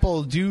when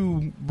people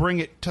do bring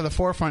it to the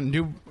forefront and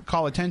do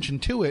call attention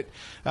to it,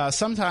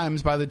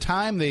 sometimes by the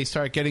time they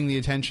start getting the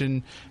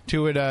attention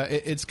to it,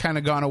 it's kind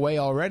of gone away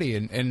already.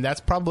 And that's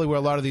probably where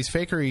a lot of these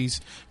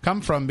fakeries come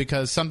from,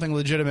 because something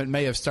legitimate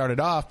may have started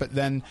off, but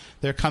then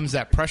there comes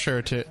that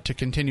pressure to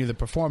continue the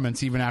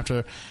performance even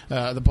after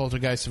the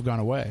poltergeists have gone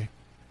away.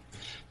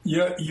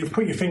 Yeah, you've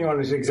put your finger on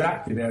it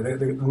exactly there.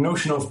 The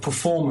notion of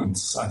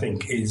performance, I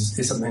think, is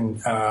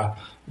something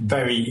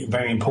very,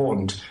 very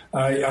important.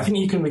 I think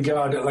you can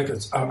regard it like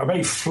a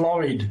very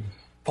florid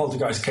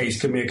poltergeist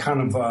case can be a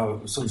kind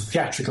of sort of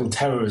theatrical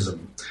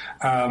terrorism,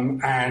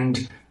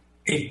 and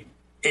it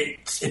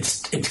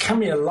can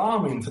be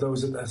alarming for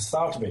those at the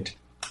start of it.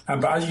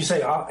 But as you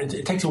say,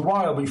 it takes a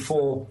while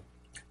before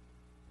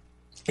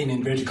in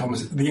inverted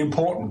commas, the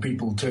important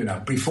people turn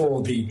up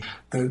before the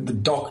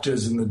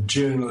doctors and the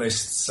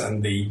journalists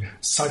and the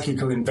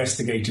psychical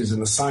investigators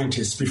and the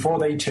scientists, before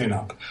they turn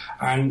up.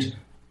 And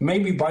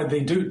maybe by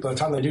the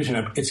time they do turn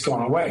up, it's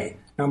gone away.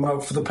 Now,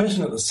 for the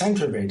person at the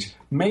centre of it,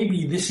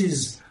 maybe this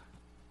is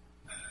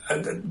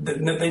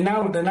they're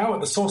now at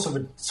the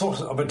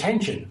source of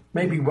attention.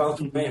 Maybe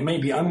welcome,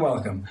 maybe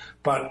unwelcome,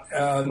 but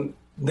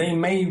they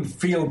may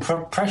feel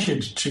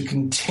pressured to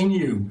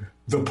continue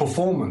the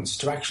performance,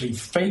 to actually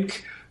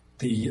fake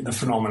the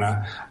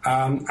phenomena,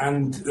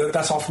 and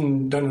that's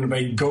often done in a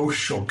very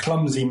gauche or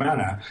clumsy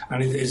manner,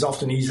 and it is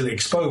often easily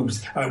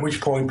exposed, at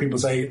which point people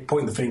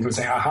point the finger and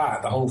say,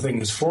 aha, the whole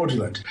thing is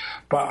fraudulent.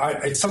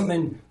 But it's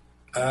something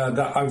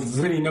that I've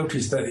really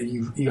noticed, that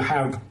you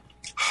have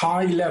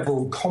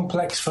high-level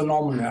complex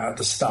phenomena at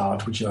the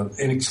start, which are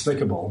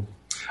inexplicable,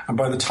 and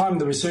by the time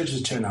the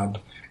researchers turn up,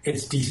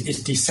 it's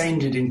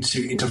descended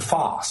into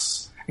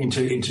farce,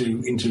 into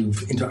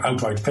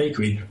outright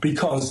fakery,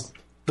 because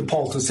the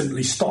polter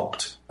simply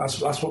stopped. That's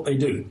what they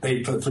do.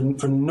 They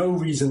for no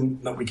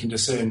reason that we can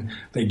discern,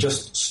 they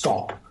just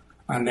stop.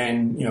 And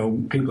then,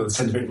 people at the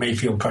centre of it may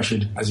feel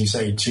pressured, as you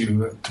say,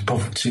 to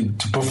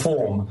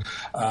perform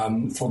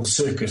for the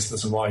circus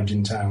that's arrived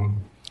in town.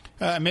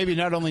 Maybe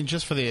not only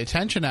just for the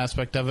attention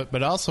aspect of it,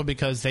 but also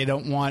because they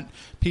don't want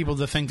people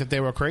to think that they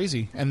were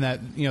crazy, and that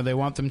they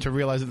want them to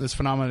realize that this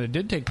phenomenon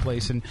did take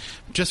place, and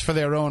just for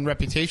their own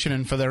reputation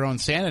and for their own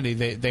sanity,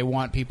 they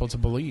want people to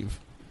believe.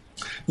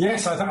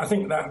 Yes, I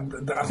think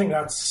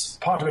that's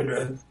part of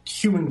it.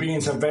 Human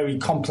beings have very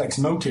complex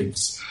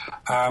motives,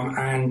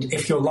 and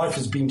if your life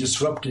has been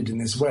disrupted in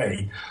this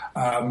way,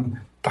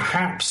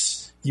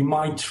 perhaps you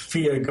might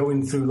fear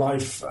going through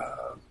life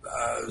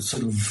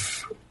sort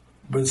of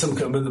with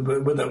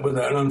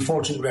an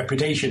unfortunate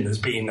reputation as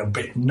being a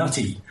bit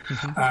nutty,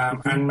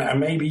 and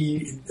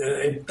maybe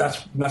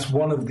that's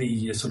one of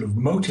the sort of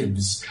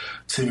motives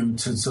to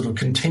sort of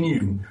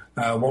continue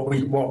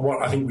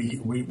what I think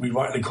we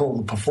rightly call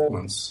the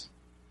performance.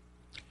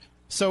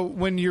 So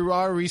when you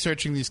are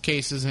researching these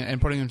cases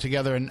and putting them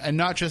together, and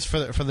not just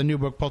for the new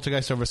book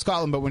Poltergeist over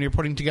Scotland, but when you're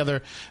putting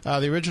together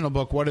the original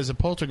book, What is a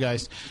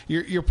Poltergeist,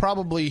 you're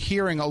probably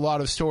hearing a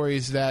lot of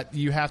stories that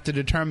you have to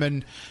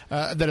determine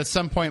that at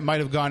some point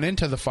might have gone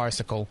into the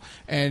farcical,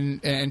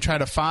 and try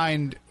to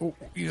find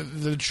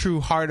the true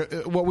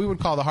heart, what we would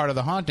call the heart of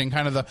the haunting,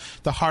 kind of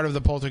the heart of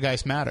the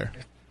poltergeist matter.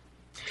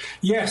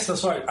 Yes,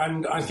 that's right,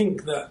 and I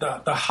think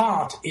that the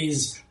heart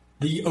is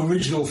the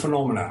original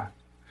phenomena.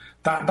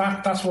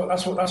 That's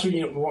what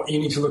you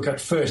need to look at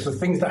first. The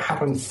things that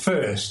happen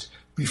first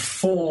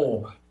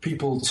before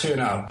people turn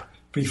up,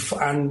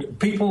 and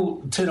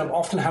people turn up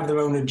often have their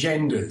own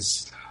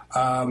agendas.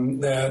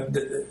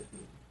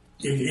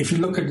 If you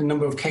look at the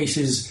number of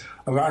cases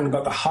around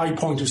about the high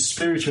point of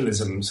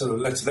spiritualism, so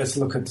let's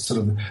look at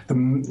sort of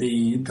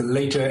the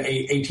later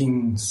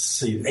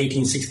 1860s,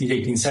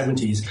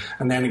 1870s,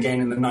 and then again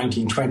in the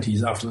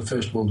 1920s after the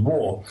First World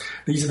War.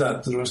 These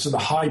are the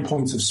high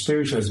points of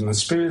spiritualism, and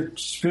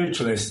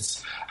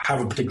spiritualists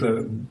have a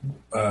particular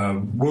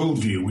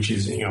worldview, which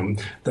is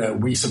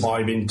that we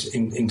survive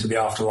into the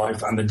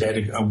afterlife, and the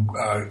dead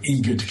are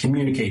eager to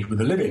communicate with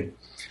the living.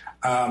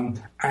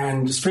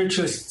 And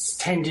spiritualists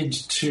tended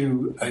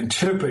to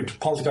interpret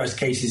poltergeist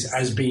cases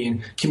as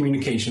being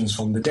communications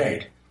from the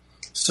dead.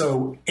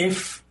 So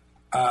if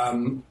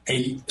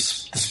the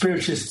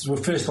spiritualists were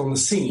first on the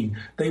scene,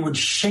 they would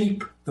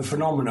shape the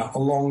phenomena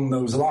along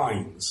those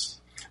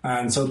lines.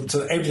 And so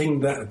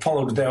everything that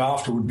followed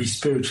thereafter would be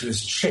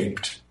spiritualist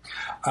shaped.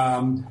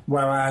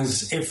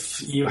 Whereas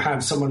if you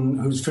have someone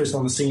who's first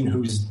on the scene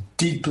who's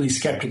deeply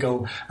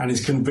skeptical and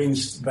is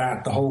convinced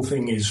that the whole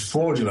thing is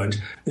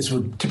fraudulent, this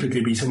would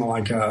typically be someone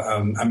like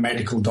a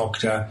medical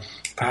doctor,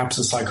 perhaps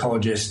a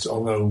psychologist,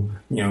 although,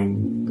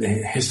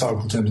 the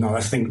historical terms now,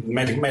 I think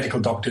medical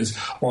doctors,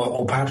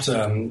 or perhaps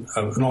an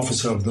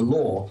officer of the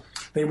law.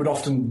 They would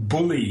often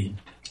bully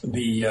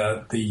the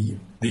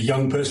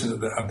young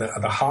person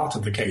at the heart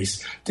of the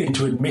case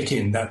into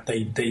admitting that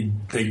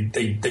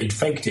they'd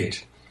faked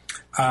it.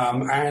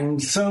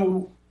 And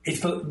so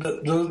it's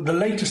the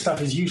later stuff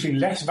is usually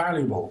less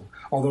valuable,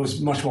 although it's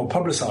much more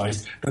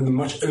publicized than the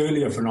much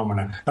earlier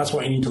phenomena. That's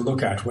what you need to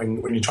look at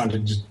when you're trying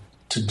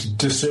to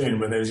discern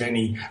whether there's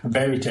any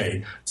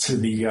verite to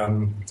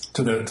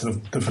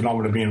the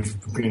phenomena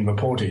being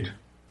reported.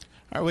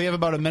 All right, we have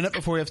about a minute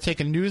before we have to take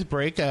a news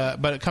break,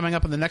 but coming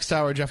up in the next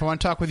hour, Geoff, I want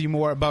to talk with you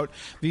more about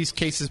these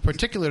cases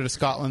particular to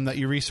Scotland that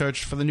you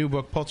researched for the new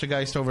book,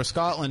 Poltergeist over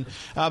Scotland,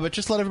 but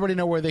just let everybody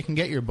know where they can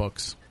get your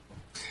books.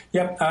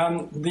 Yep,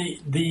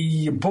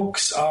 the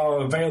books are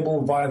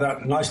available via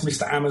that nice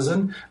Mr.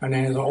 Amazon, and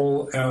then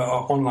all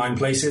online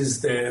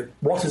places.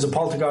 What is a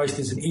Poltergeist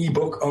is an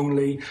e-book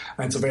only,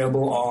 and it's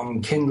available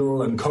on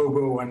Kindle and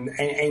Kobo and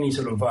any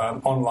sort of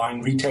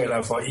online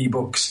retailer for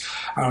e-books.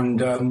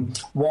 And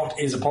What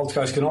is a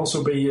Poltergeist can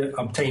also be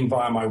obtained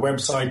via my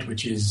website,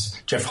 which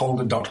is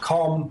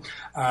geoffholder.com,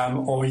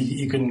 or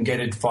you can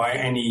get it via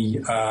any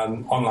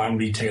online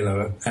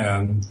retailer,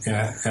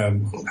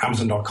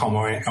 Amazon.com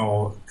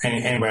or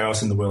anywhere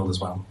else in the world as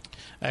well.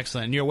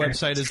 Excellent. And your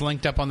website is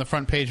linked up on the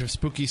front page of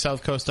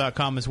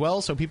SpookySouthCoast.com as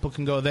well, so people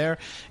can go there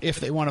if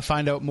they want to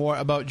find out more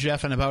about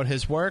Geoff and about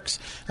his works.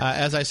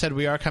 As I said,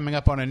 we are coming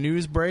up on a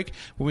news break.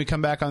 When we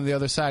come back on the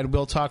other side,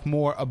 we'll talk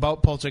more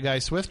about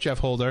Poltergeist with Geoff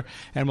Holder,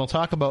 and we'll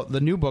talk about the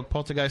new book,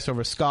 Poltergeist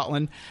Over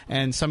Scotland,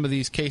 and some of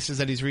these cases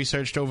that he's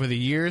researched over the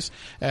years.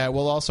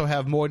 We'll also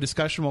have more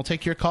discussion. We'll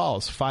take your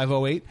calls,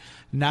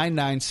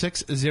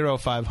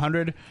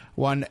 508-996-0500,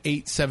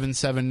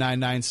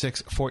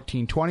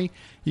 1-877-996-1420.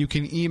 You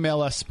can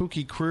email us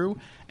spookycrew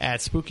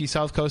at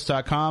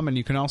SpookySouthCoast.com, and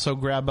you can also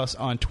grab us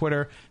on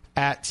Twitter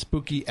at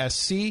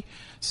SpookySC.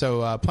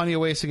 So plenty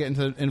of ways to get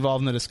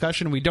involved in the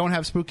discussion. We don't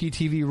have Spooky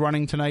TV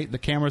running tonight. The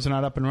cameras are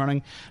not up and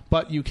running.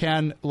 But you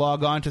can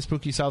log on to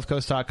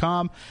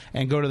SpookySouthCoast.com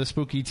and go to the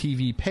Spooky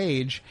TV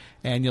page,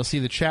 and you'll see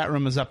the chat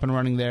room is up and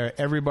running there.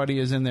 Everybody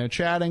is in there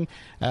chatting,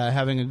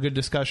 having a good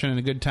discussion and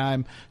a good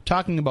time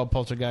talking about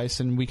Poltergeist.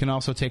 And we can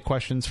also take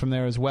questions from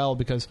there as well,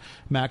 because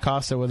Matt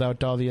Costa,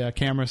 without all the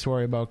cameras to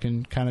worry about,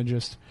 can kind of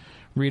just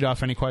read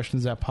off any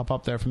questions that pop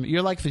up there.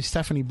 You're like the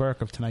Stephanie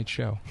Burke of tonight's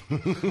show.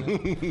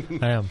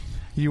 I am.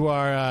 You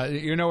are.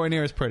 You're nowhere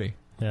near as pretty.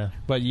 Yeah.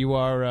 But you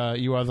are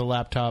the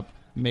laptop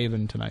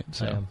maven tonight.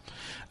 So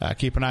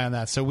keep an eye on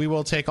that. So we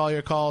will take all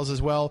your calls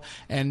as well.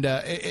 And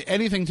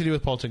anything to do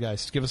with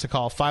Poltergeist, give us a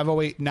call.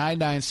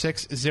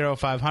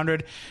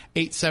 508-996-0500,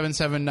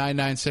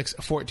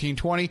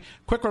 877-996-1420.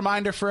 Quick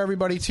reminder for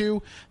everybody,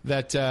 too,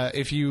 that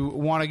if you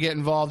want to get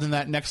involved in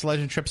that next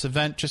Legend Trips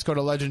event, just go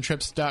to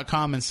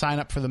legendtrips.com and sign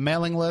up for the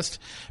mailing list,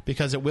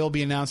 because it will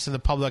be announced to the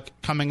public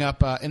coming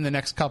up in the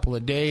next couple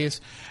of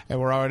days. And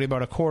we're already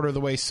about a quarter of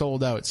the way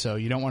sold out, so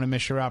you don't want to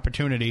miss your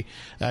opportunity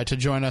to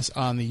join us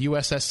on the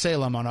USS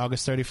Salem on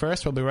August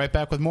 31st. We'll be right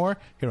back with more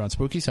here on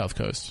Spooky South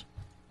Coast.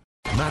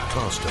 Matt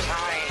Costa.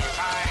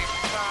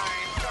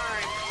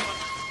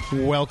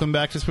 Welcome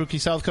back to Spooky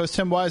South Coast.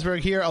 Tim Weisberg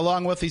here,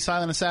 along with the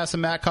silent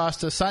assassin Matt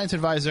Costa, science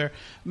advisor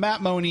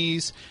Matt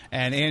Moniz,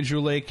 and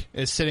Andrew Lake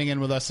is sitting in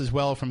with us as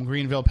well from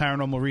Greenville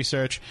Paranormal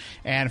Research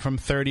and from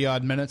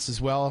 30-odd Minutes as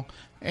well.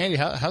 Andy,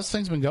 how's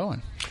things been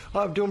going?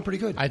 I'm doing pretty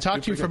good. I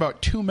talked to you for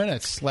about 2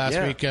 minutes last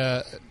week,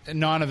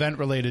 non-event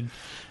related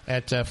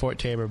at Fort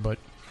Tabor, but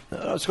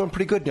it's going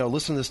pretty good.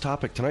 Listen to this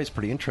topic tonight. It's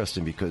pretty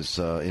interesting because,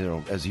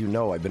 as you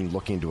know, I've been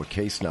looking into a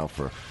case now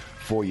for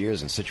 4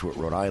 years in Scituate,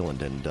 Rhode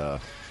Island, and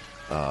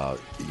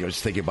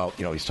just thinking about,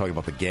 he's talking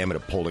about the gamut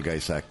of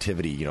poltergeist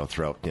activity,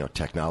 throughout,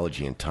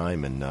 technology and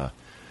time, and the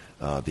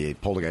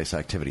poltergeist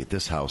activity at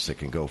this house, it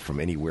can go from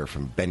anywhere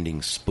from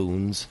bending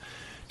spoons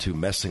to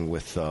messing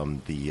with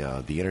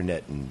the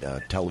internet and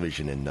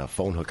television and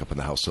phone hookup in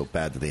the house so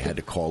bad that they had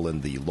to call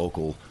in the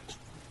local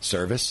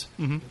service,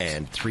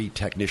 and 3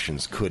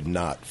 technicians could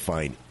not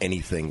find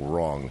anything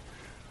wrong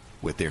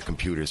with their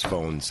computers,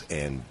 phones,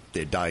 and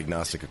their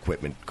diagnostic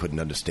equipment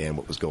couldn't understand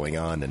what was going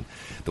on. And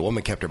the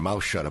woman kept her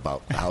mouth shut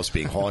about the house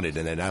being haunted,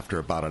 and then after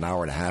about an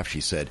hour and a half,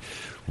 she said,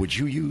 would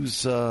you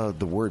use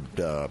the word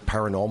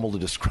paranormal to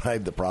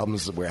describe the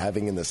problems that we're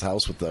having in this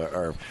house with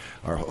our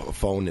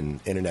phone and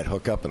internet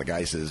hookup? And the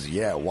guy says,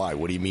 yeah, why?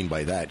 What do you mean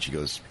by that? She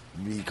goes,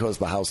 because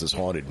the house is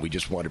haunted. We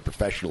just wanted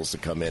professionals to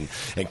come in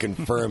and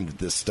confirm that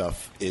this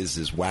stuff is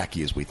as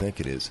wacky as we think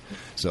it is.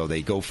 So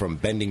they go from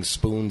bending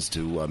spoons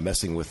to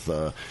messing with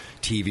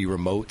TV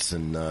remotes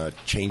and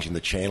changing the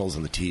channels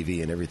on the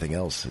TV and everything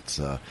else. It's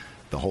the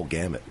whole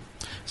gamut.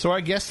 So our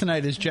guest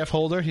tonight is Geoff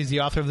Holder. He's the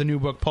author of the new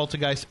book,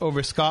 Poltergeist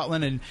Over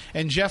Scotland.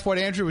 And Geoff, what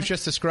Andrew was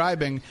just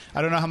describing,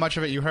 I don't know how much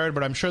of it you heard,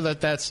 but I'm sure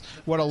that's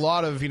what a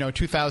lot of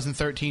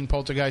 2013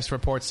 poltergeist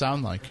reports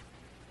sound like.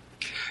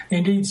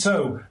 Indeed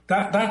so.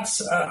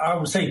 That's, I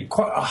would say,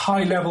 quite a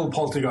high-level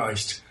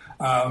poltergeist.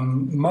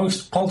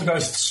 Most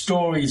poltergeist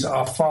stories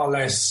are far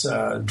less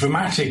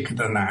dramatic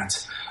than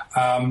that.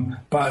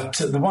 But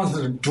the ones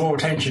that draw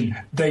attention,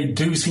 they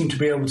do seem to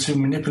be able to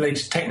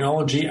manipulate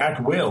technology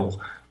at will.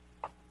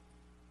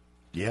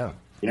 Yeah.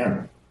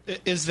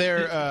 Is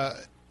there...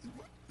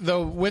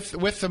 though,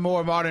 with the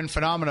more modern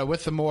phenomena,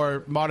 with the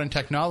more modern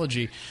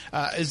technology,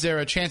 is there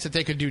a chance that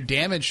they could do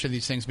damage to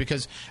these things?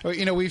 Because,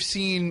 we've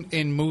seen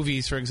in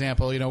movies, for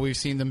example, we've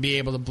seen them be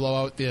able to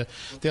blow out the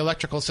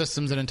electrical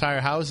systems in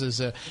entire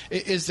houses.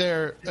 Is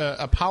there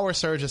a power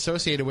surge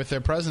associated with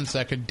their presence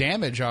that could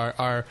damage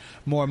our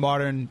more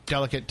modern,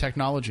 delicate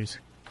technologies?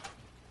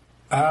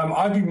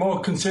 I'd be more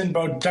concerned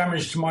about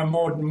damage to my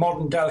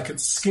modern delicate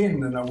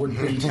skin than I would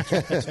be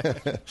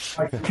to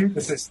my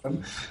computer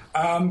system.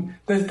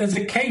 There's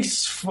a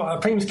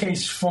famous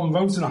case from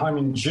Rosenheim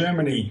in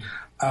Germany,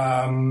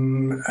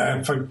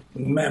 for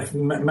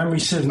memory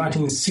serves,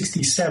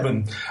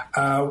 1967,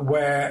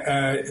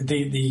 where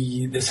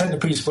the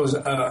centerpiece was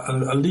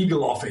a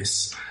legal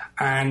office,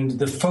 and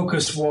the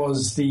focus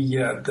was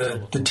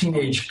the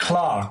teenage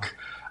clerk,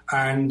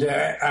 and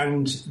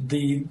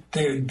the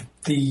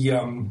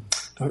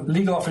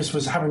legal office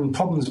was having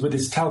problems with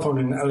its telephone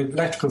and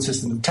electrical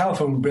system. The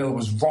telephone bill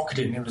was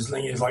rocketing. It was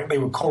like they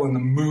were calling the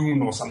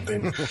moon or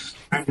something.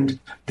 And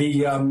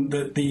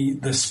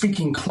the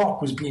speaking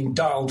clock was being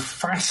dialed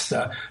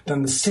faster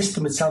than the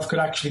system itself could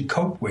actually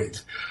cope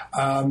with,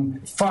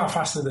 far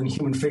faster than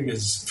human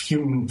fingers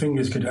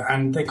could.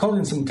 And they called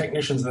in some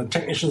technicians, and the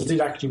technicians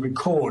did actually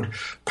record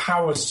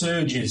power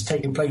surges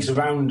taking place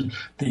around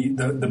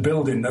the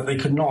building that they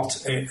could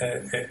not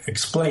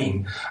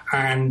explain.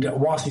 And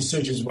whilst these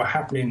surges were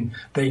happening,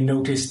 they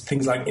noticed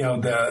things like,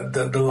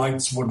 the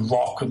lights would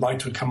rock, the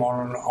lights would come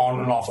on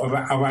and off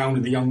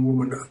around the young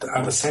woman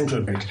at the centre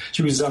of it.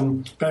 She was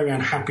very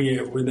unhappy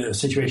with the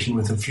situation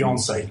with her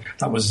fiancé.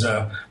 That was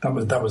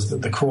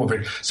the core of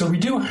it. So we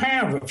do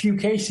have a few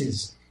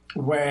cases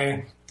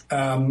where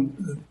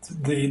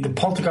the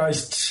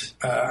poltergeist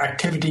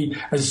activity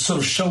has sort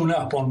of shown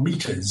up on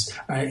meters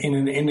in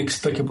an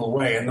inexplicable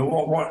way. And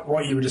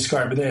what you were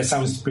describing there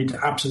sounds to be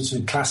the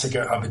absolute classic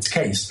of its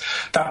case.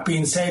 That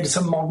being said,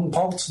 some modern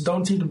polts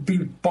don't seem to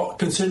be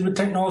concerned with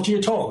technology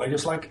at all. They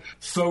just like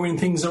throwing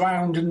things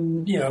around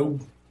and,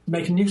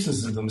 making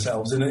nuisances of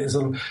themselves in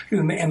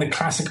a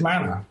classic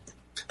manner.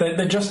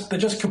 They're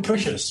just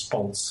capricious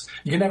polts.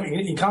 You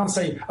can't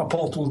say a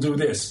polt will do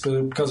this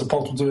because a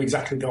polt will do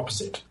exactly the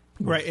opposite.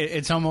 Right,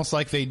 it's almost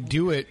like they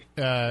do it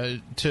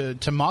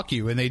to mock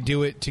you, and they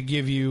do it to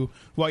give you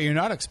what you're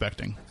not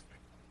expecting.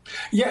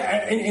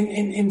 Yeah,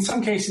 in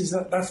some cases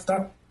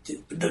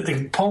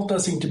the poll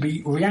does seem to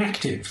be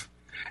reactive.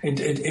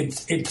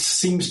 It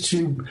seems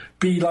to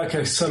be like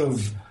a sort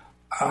of,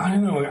 I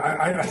don't know.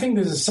 I think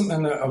there's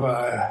something of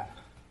a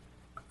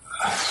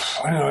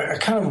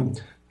kind of.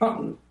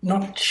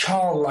 Not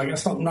childlike,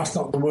 that's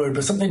not the word,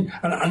 but something,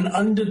 an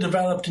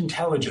underdeveloped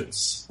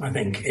intelligence, I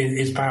think,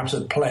 is perhaps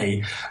at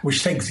play,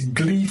 which takes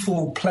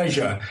gleeful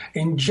pleasure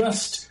in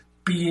just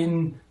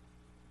being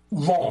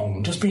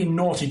wrong, just being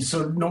naughty.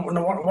 So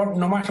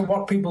no matter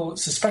what people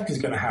suspect is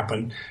going to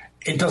happen,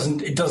 it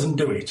doesn't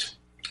do it.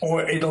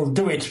 Or it'll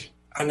do it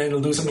and then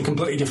it'll do something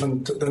completely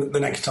different the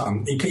next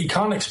time. You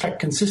can't expect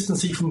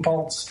consistency from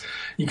polts.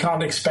 You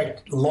can't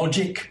expect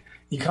logic.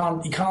 You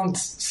can't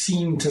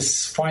seem to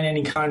find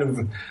any kind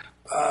of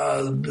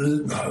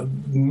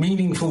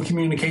meaningful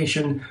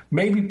communication.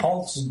 Maybe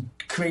polts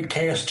create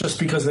chaos just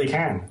because they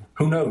can.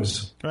 Who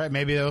knows? Right.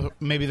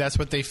 Maybe that's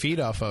what they feed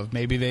off of.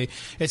 Maybe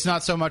it's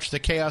not so much the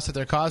chaos that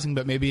they're causing,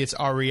 but maybe it's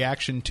our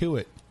reaction to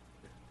it.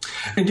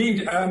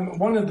 Indeed,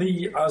 one of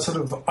the sort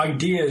of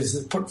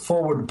ideas put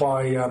forward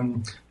by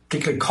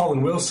particularly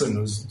Colin Wilson,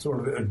 who's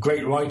sort of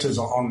great writers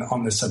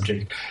on this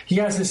subject, he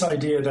has this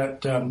idea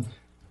that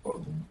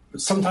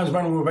sometimes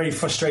when we're very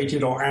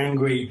frustrated or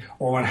angry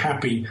or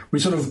unhappy, we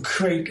sort of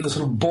create the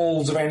sort of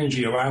balls of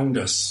energy around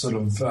us, sort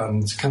of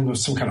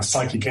some kind of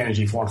psychic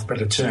energy, for want of a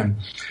better term.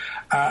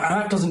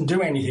 And that doesn't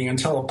do anything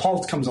until a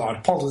polt comes out.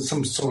 A polt is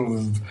some sort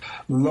of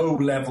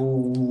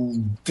low-level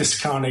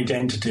discarnate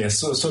entity, a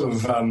sort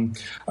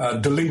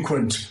of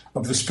delinquent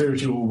of the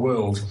spiritual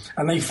world.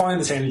 And they find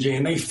this energy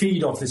and they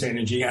feed off this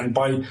energy. And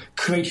by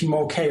creating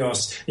more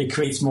chaos, it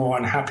creates more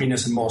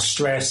unhappiness and more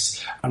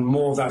stress, and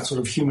more of that sort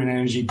of human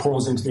energy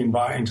pours into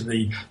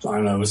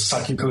the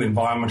psychical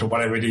environment or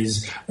whatever it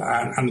is,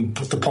 and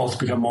the polts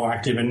become more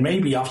active. And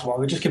maybe after a while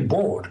they just get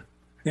bored.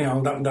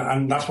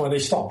 And that's why they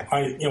stop.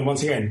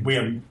 Once again, we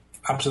have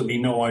absolutely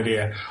no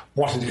idea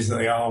what it is that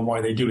they are and why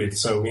they do it.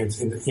 So,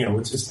 this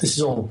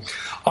is all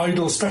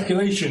idle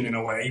speculation in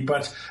a way,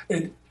 but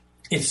it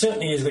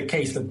certainly is the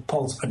case that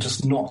polls are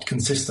just not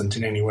consistent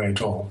in any way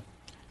at all.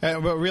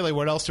 But really,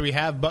 what else do we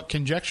have but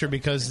conjecture,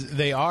 because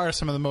they are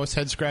some of the most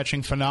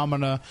head-scratching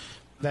phenomena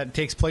that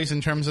takes place in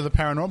terms of the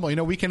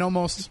paranormal. We can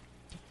almost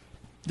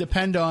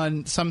depend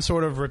on some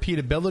sort of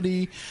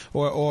repeatability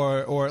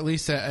or at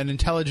least an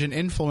intelligent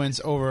influence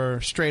over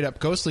straight up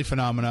ghostly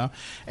phenomena.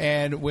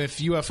 And with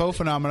UFO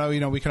phenomena,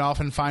 we can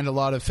often find a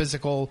lot of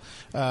physical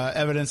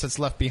evidence that's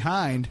left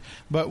behind.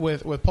 But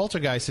with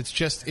poltergeist,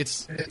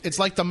 it's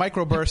like the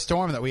microburst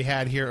storm that we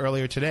had here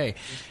earlier today.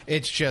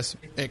 It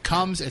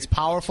comes, it's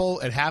powerful,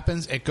 it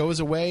happens, it goes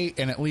away,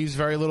 and it leaves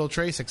very little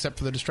trace except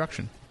for the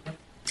destruction.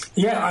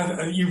 Yeah,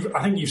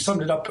 I think you've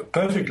summed it up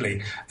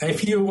perfectly.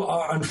 If you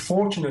are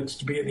unfortunate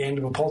to be at the end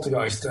of a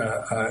poltergeist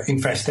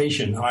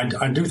infestation,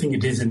 I do think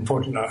it is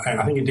unfortunate.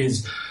 I think it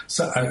is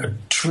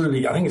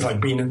truly. I think it's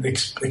like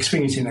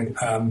experiencing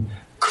a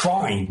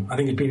crime. I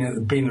think it's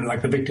being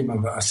like the victim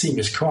of a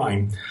serious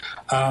crime.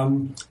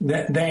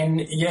 Then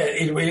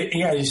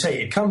as you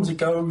say, it comes, it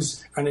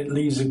goes, and it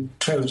leaves a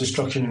trail of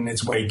destruction in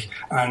its wake.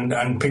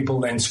 And people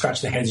then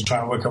scratch their heads and try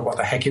and work out what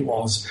the heck it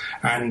was.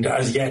 And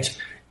as yet,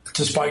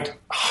 despite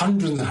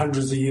hundreds and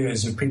hundreds of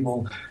years of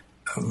people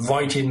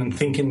writing and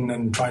thinking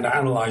and trying to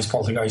analyse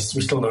poltergeists,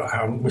 we still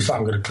haven't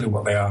got a clue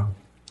what they are.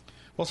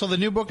 Well, so the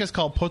new book is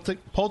called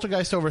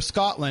Poltergeist Over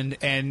Scotland,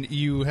 and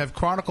you have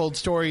chronicled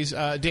stories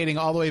dating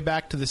all the way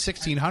back to the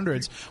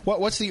 1600s.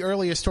 What's the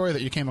earliest story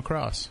that you came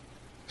across?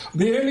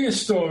 The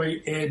earliest story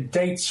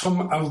dates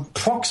from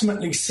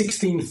approximately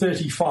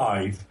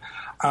 1635.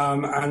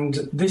 And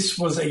this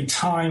was a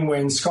time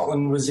when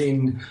Scotland was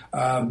in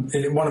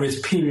one of its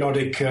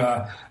periodic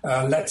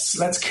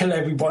let's kill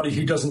everybody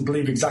who doesn't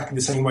believe exactly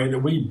the same way that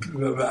we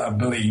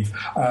believe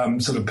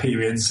sort of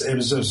periods. It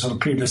was a sort of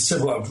period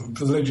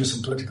of religious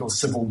and political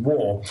civil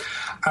war.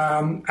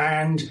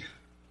 And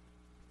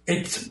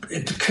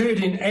it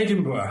occurred in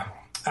Edinburgh,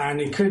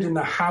 and it occurred in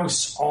the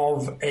house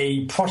of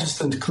a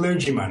Protestant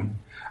clergyman.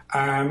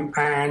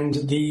 And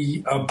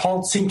the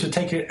Poles seemed to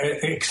take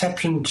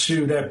exception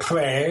to their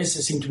prayers.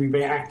 They seemed to be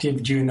very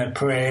active during their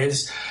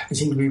prayers. They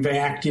seemed to be very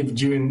active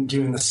during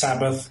the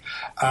Sabbath.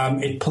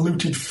 It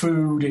polluted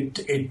food.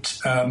 It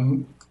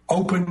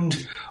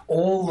opened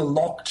all the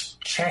locked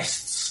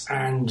chests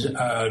and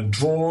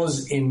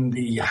drawers in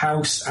the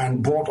house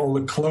and brought all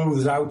the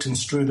clothes out and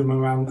strewed them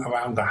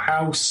around the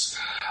house.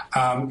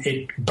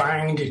 It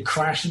banged. It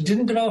crashed. It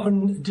didn't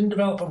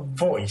develop a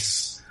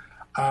voice,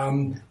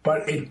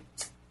 but it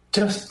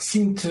just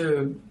seemed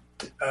to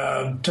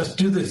just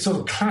do the sort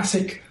of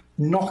classic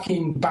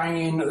knocking,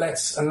 banging,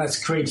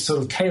 let's create sort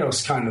of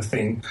chaos kind of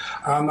thing.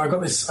 I've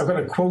got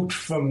a quote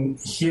from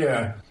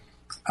here.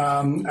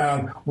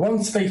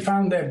 Once they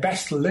found their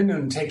best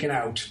linen taken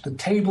out, the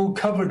table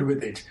covered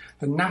with it,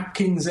 the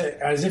napkins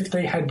as if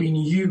they had been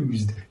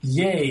used,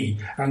 yea,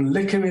 and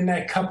liquor in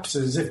their cups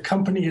as if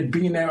company had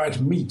been there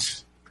at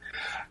meat.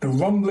 The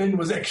rumbling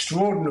was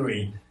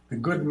extraordinary. The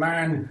good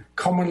man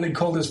commonly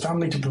called his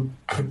family to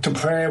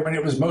prayer when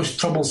it was most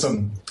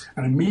troublesome,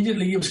 and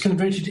immediately it was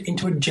converted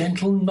into a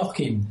gentle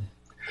knocking,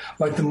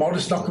 like the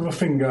modest knock of a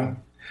finger.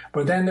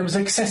 But then there was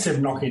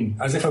excessive knocking,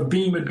 as if a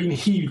beam had been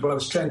heaved by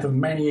the strength of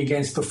many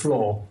against the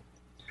floor.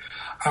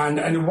 And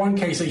in one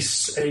case,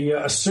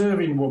 a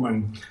serving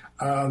woman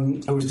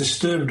who was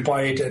disturbed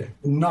by it at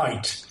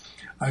night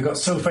got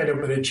so fed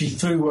up with it, she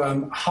threw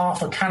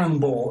half a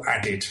cannonball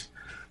at it,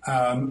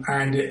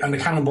 and the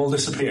cannonball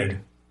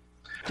disappeared.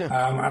 And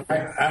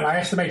I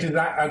estimated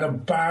that at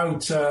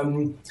about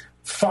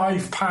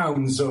 5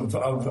 pounds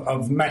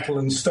of metal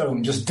and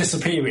stone just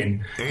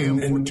disappearing,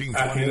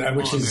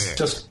 which is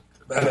just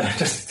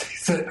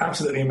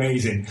absolutely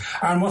amazing.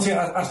 And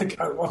I think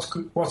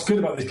what's good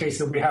about this case is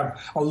that we have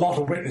a lot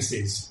of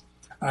witnesses.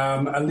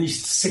 At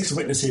least 6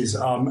 witnesses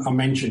are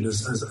mentioned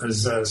as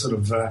sort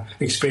of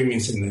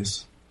experiencing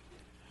this.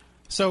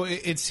 So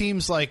it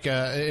seems like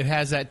it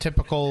has that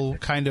typical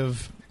kind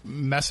of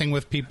messing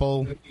with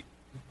people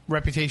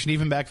reputation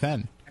even back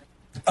then.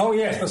 Oh,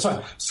 yes, that's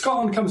right.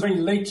 Scotland comes very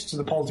late to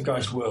the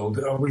poltergeist world.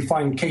 We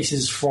find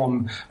cases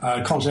from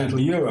continental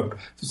Europe,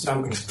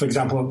 for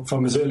example,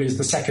 from as early as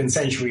the 2nd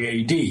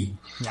century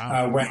AD,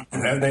 wow.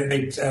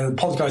 When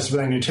poltergeists were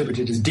then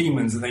interpreted as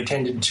demons, and they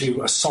tended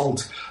to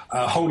assault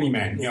holy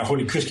men,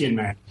 holy Christian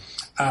men.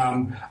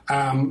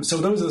 So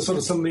those are sort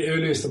of some of the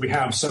earliest that we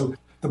have. So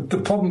the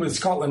problem with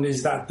Scotland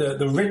is that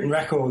the written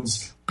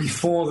records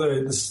before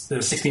the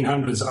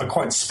 1600s are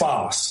quite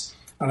sparse.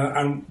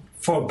 And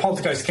for a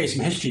poltergeist case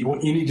in history,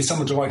 what you need is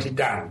someone to write it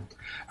down.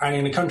 And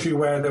in a country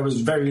where there was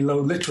very low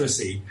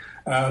literacy,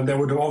 there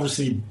would have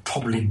obviously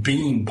probably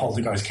been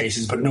poltergeist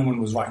cases, but no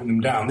one was writing them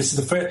down. This is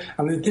the first,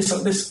 and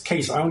this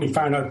case I only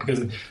found out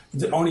because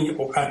only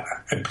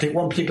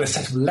one particular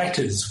set of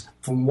letters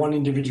from one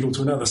individual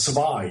to another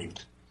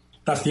survived.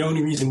 That's the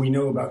only reason we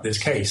know about this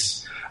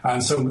case.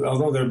 And so,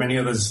 although there are many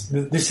others,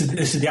 this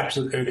is the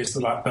absolute earliest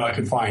that I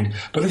could find.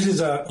 But this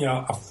is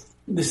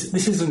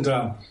This isn't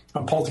a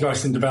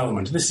poltergeist in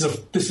development. This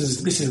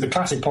is the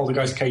classic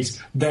poltergeist case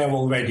there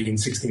already in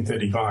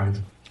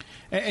 1635.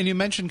 And you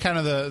mentioned kind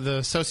of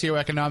the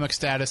socioeconomic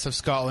status of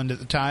Scotland at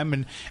the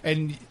time,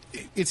 and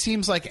it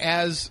seems like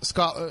as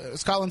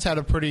Scotland's had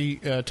a pretty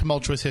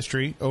tumultuous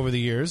history over the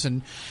years,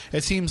 and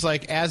it seems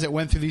like as it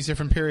went through these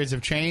different periods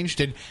of change,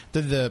 did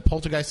the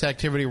poltergeist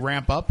activity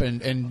ramp up,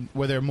 and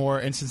were there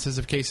more instances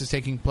of cases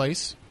taking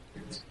place?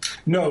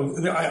 No,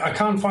 I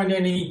can't find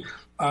any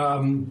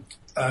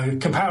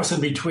comparison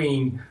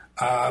between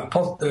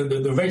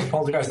the rate of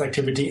poltergeist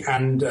activity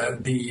and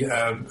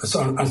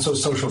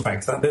social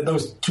effects.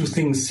 Those two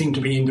things seem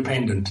to be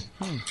independent.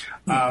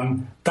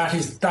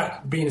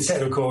 That being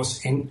said, of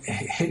course, in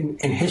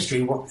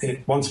history,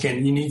 once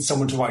again, you need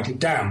someone to write it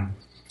down.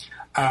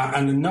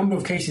 And the number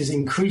of cases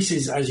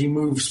increases as you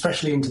move,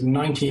 especially into the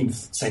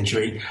 19th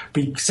century,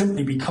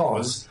 simply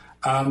because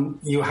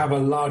you have a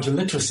larger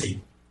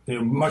literacy.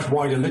 Much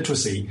wider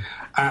literacy.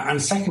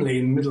 And secondly,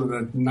 in the middle of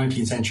the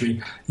 19th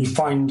century, you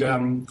find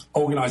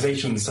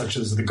organisations such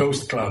as the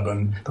Ghost Club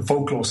and the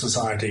Folklore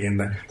Society and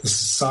the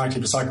Society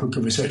for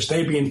Psychical Research.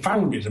 They're being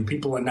founded, and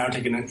people are now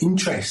taking an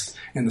interest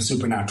in the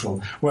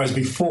supernatural, whereas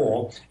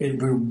before it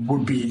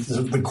would be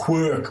the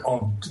quirk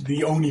of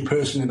the only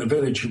person in the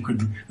village who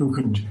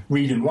could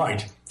read and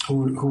write,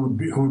 who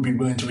would be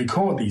willing to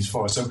record these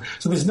for us.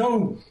 So there's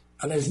no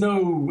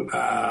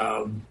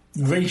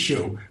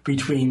ratio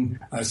between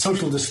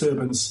social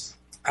disturbance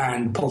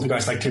and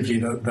poltergeist activity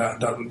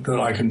that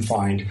I can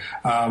find.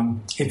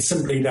 It's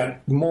simply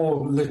that the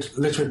more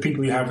literate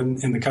people you have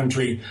in the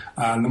country,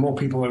 the more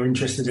people are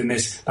interested in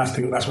this, that's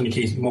when you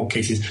get more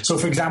cases. So,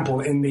 for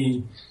example, in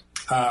the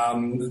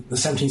the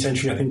 17th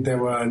century, I think there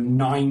were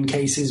 9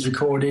 cases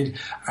recorded,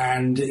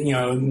 and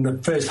in the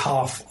first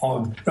half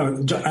of,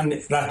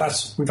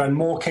 we've had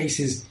more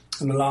cases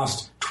in the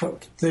last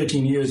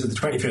 13 years of the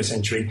 21st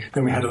century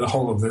than we had of the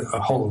whole of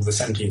the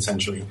 17th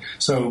century.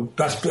 So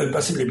that's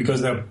simply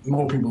because there are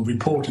more people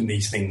reporting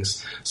these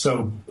things.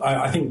 So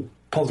I think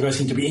poltergeists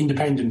seem to be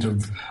independent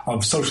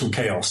of social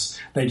chaos.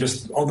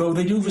 Although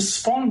they do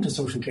respond to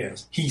social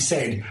chaos, he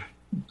said,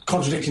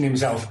 contradicting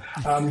himself.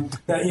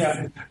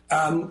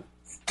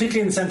 Particularly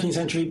in the 17th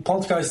century,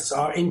 poltergeists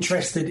are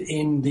interested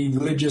in the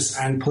religious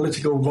and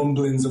political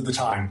rumblings of the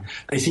time.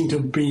 They seem to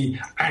be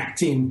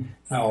acting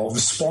or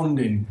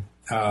responding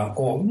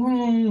or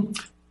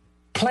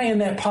playing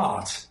their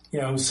part.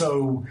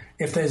 So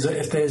if there's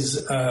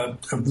a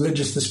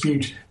religious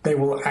dispute,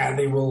 they'll take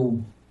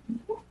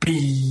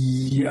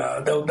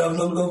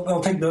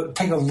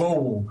a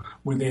role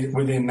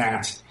within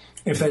that.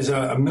 If there's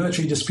a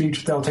military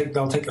dispute, they'll take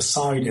a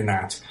side in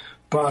that.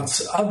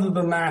 But other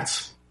than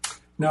that,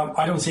 no,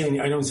 I don't see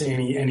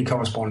any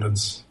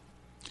correspondence.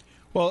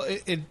 Well,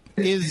 it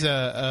is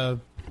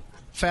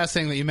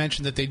fascinating that you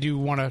mentioned that they do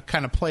want to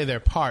kind of play their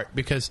part,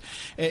 because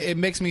it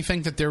makes me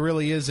think that there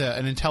really is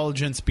an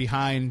intelligence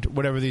behind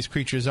whatever these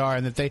creatures are,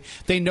 and that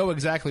they know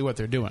exactly what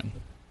they're doing.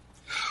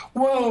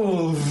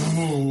 Well,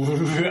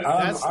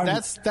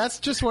 that's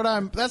just what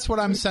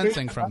I'm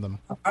sensing from them.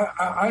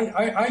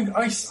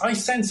 I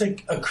sense a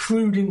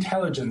crude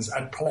intelligence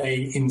at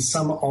play in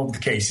some of the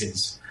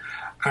cases,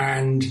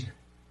 and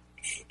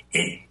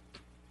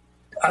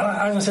as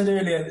I said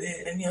earlier,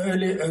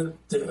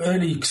 the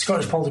early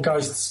Scottish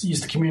poltergeists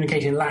used to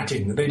communicate in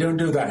Latin. They don't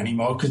do that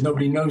anymore because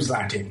nobody knows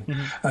Latin.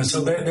 Mm-hmm.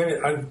 So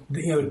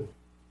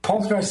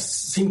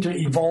poltergeists seem to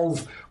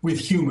evolve with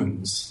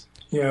humans.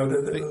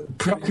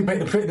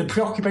 The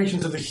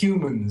preoccupations of the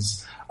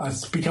humans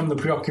become the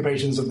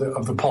preoccupations of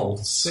the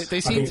pulse.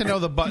 They seem to know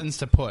the buttons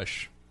to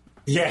push.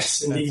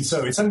 Yes, indeed.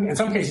 So in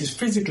some cases,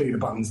 physically the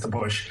buttons to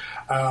push,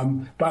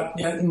 but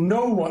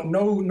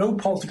no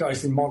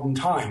poltergeist in modern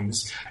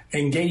times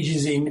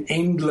engages in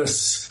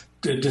endless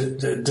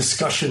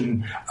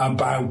discussion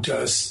about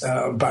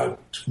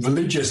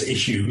religious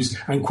issues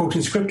and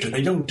quoting scripture.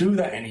 They don't do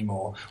that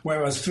anymore.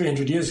 Whereas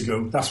 300 years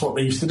ago, that's what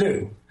they used to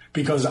do,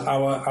 because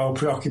our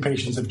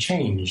preoccupations have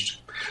changed.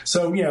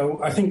 So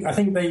I think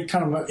they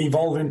kind of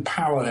evolve in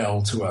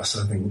parallel to us,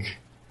 I think.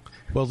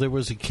 Well, there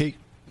was a case.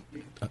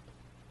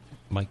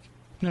 Mike?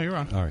 No, you're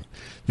on. All right.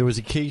 There was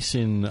a case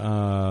in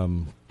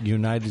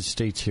United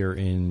States here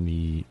in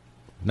the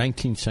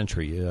 19th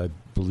century. I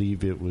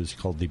believe it was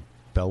called the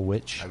Bell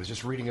Witch. I was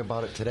just reading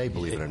about it today,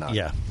 believe it or not.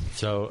 Yeah.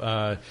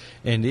 So,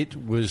 and it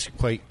was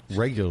quite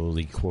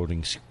regularly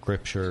quoting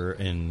scripture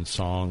and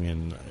song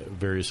and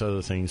various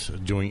other things,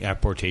 doing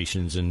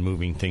apportations and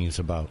moving things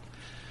about.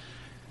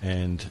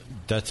 And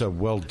that's a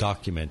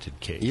well-documented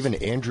case. Even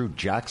Andrew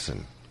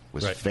Jackson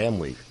was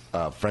family.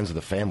 Friends of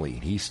the family,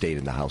 he stayed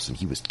in the house, and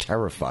he was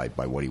terrified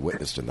by what he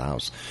witnessed in the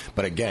house.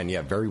 But again,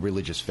 very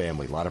religious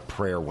family, a lot of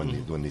prayer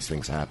when these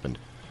things happened.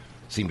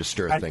 Seemed to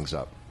stir things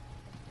up.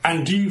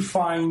 And do you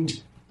find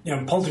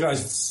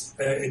poltergeists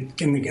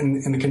in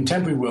the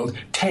contemporary world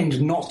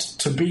tend not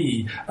to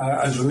be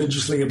as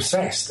religiously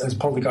obsessed as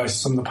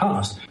poltergeists from the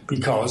past,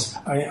 because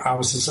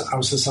our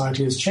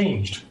society has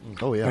changed?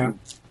 Oh yeah,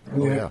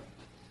 yeah.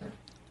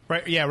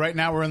 Right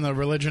now we're in the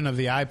religion of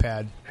the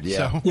iPad.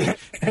 Yeah. So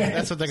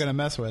that's what they're going to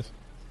mess with.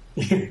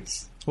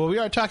 Yes. Well, we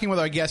are talking with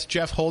our guest,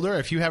 Geoff Holder.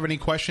 If you have any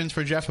questions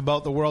for Geoff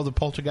about the world of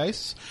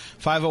poltergeists,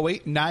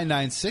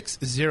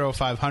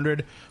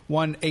 508-996-0500,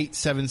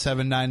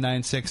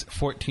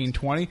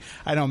 1-877-996-1420.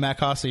 I know, Matt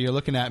Costa, you're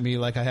looking at me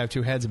like I have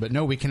two heads, but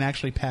no, we can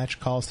actually patch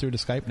calls through to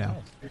Skype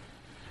now.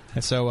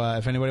 And so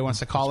if anybody wants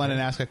to call in and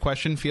ask a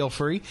question, feel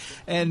free.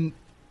 And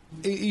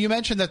you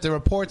mentioned that the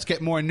reports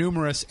get more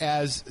numerous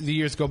as the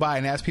years go by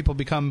and as people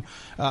become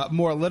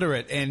more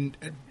literate. And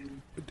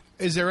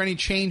is there any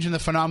change in the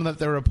phenomena that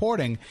they're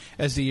reporting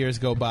as the years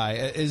go by?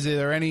 Is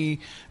there any,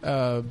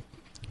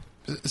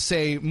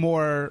 say,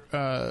 more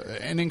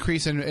an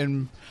increase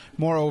in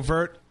more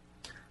overt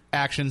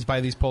actions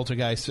by these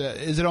poltergeists?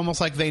 Is it almost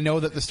like they know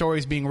that the story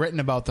is being written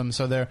about them,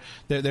 so they're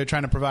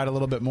trying to provide a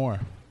little bit more?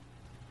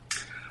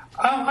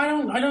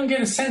 I don't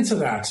get a sense of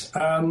that.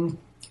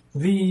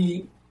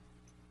 The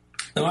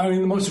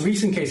most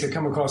recent case I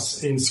come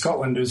across in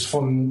Scotland is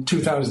from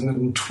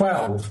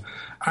 2012,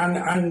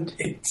 and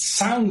it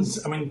sounds.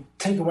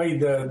 Take away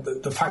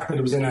the fact that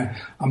it was in a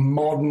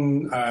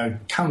modern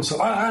council.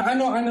 I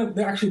know.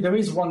 Actually, there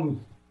is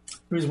one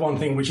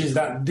thing, which is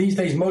that these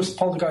days most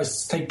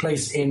poltergeists take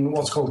place in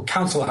what's called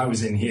council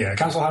housing here.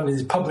 Council housing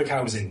is public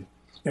housing.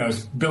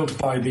 It's built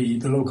by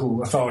the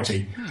local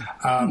authority.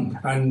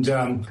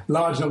 And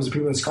large numbers of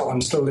people in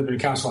Scotland still live in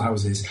council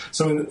houses.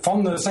 So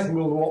from the Second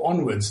World War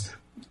onwards,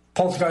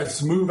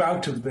 poltergeists move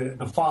out of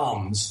the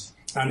farms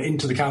and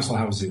into the council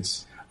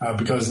houses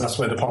because that's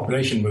where the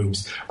population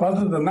moves. But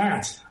other than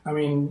that,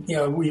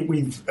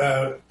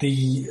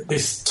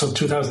 this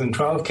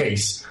 2012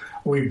 case,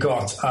 we've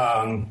got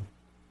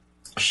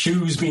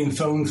shoes being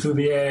thrown through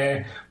the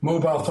air,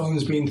 mobile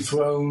phones being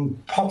thrown,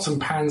 pots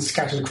and pans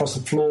scattered across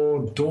the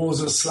floor,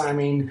 doors are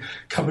slamming,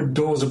 cupboard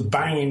doors are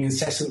banging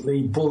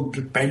incessantly,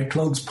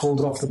 bedclothes pulled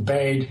off the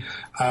bed,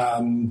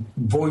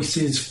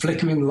 voices,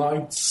 flickering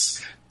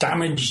lights,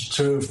 damage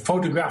to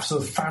photographs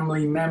of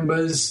family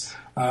members,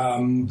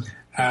 and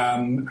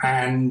then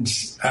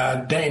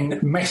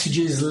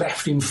messages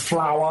left in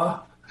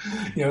flour,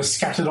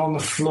 scattered on the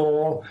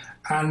floor,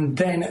 and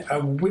then a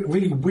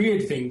really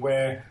weird thing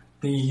where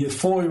the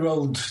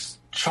 4-year-old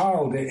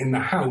child in the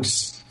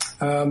house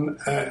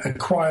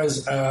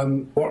acquires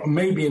what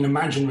may be an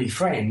imaginary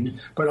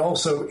friend, but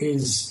also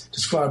is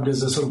described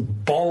as a sort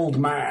of bald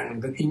man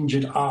with an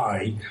injured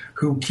eye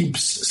who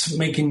keeps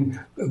making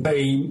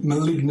very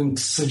malignant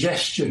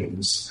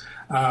suggestions.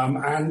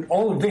 And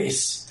all of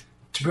this,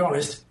 to be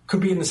honest, could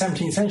be in the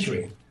 17th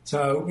century.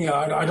 So,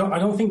 I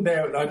don't think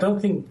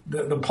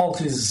the Pult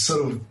is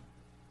sort of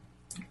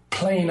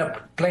playing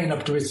up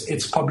to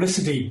its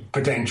publicity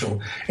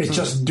potential. It's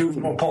just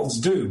doing what Pults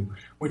do,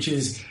 which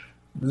is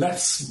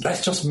let's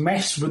just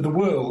mess with the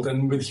world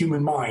and with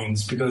human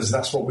minds, because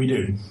that's what we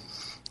do.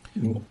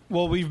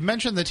 Well, we've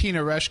mentioned the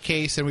Tina Resch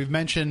case and we've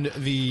mentioned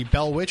the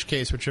Bell Witch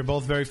case, which are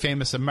both very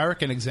famous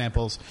American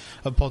examples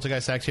of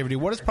poltergeist activity.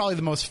 What is probably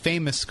the most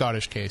famous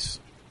Scottish case?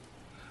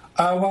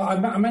 Well,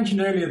 I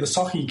mentioned earlier the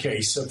Sochi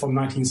case from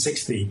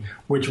 1960,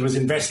 which was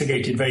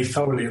investigated very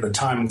thoroughly at the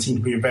time and seemed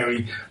to be a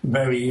very,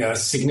 very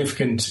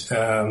significant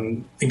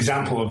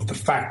example of the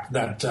fact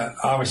that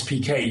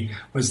RSPK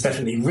was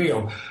definitely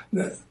real.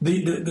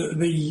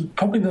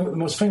 Probably the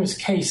most famous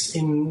case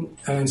in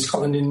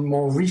Scotland in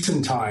more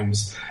recent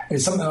times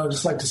is something I'd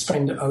just like to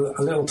spend a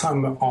little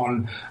time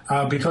on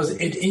because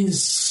it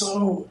is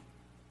so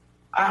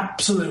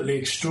absolutely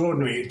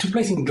extraordinary. It took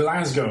place in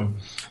Glasgow,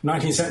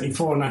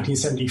 1974 and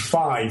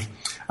 1975,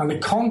 and the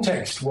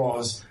context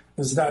was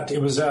that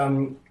it was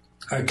a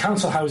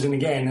council housing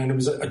again, and it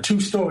was a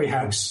 2-story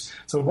house.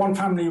 So one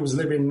family was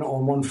living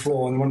on one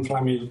floor, and one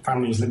family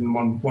was living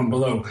one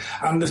below.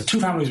 And the two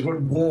families were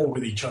at war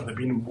with each other,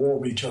 been at war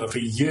with each other for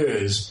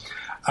years,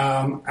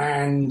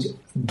 and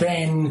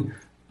then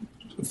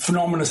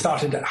phenomena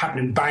started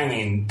happening,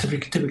 banging.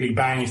 Typically,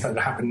 banging started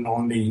happening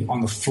on the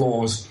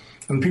floors.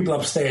 And the people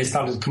upstairs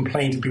started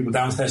complaining to people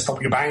downstairs,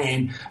 stop your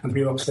banging. And the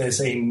people upstairs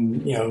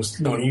saying, no,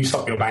 you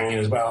stop your banging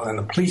as well. And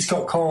the police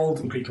got called,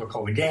 and the police got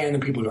called again,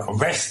 and people got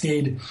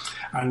arrested.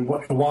 And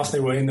whilst they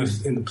were in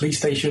the police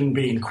station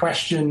being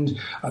questioned,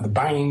 the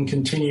banging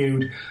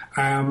continued.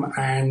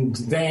 And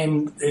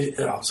then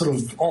sort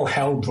of all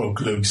hell broke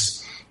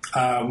loose.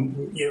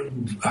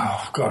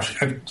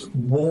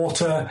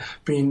 Water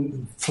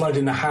being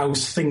flooding the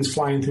house, things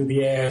flying through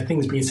the air,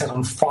 things being set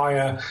on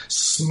fire,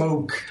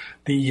 smoke.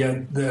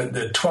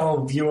 The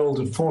 12-year-old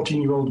and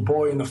 14-year-old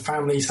boy in the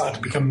family started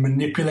to become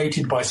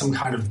manipulated by some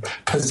kind of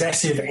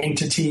possessive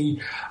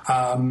entity.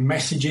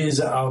 Messages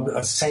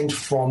are sent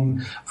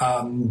from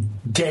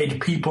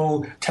dead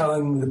people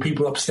telling the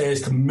people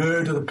upstairs to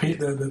murder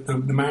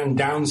the man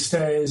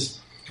downstairs.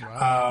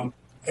 Wow.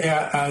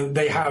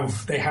 They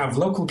have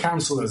local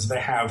councillors, they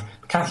have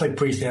Catholic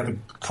priests, they have the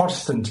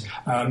Protestant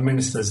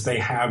ministers, they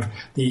have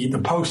the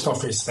post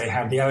office, they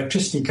have the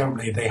electricity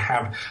company, they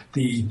have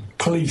the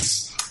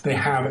police, they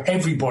have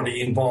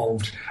everybody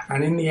involved.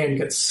 And in the end, it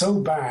gets so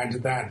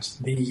bad that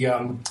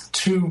the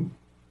two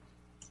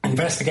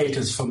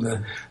investigators from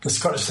the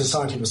Scottish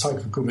Society for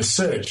Psychical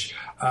Research,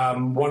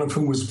 one of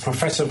whom was a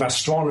professor of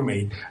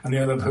astronomy and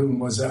the other of whom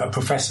was a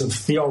professor of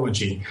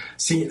theology,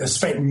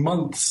 spent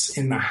months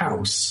in the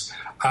house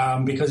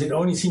because it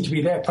only seemed to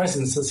be their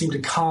presence that seemed to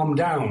calm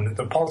down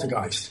the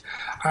poltergeist.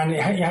 And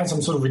it had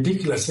some sort of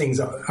ridiculous things.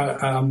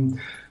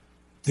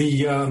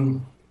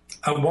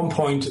 At one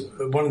point,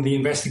 one of the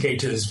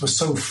investigators was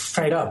so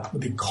fed up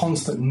with the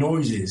constant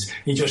noises,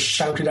 he just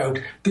shouted out,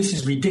 "This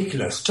is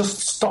ridiculous, just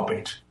stop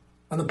it."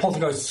 And the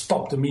poltergeist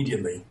stopped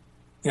immediately.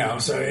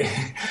 So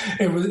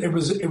it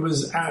was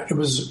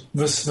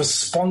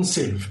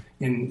responsive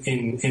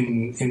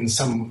in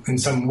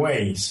some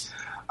ways,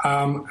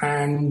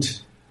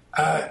 and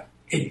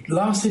it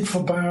lasted for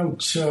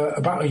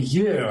about a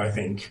year, I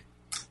think,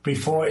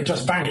 before it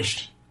just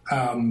vanished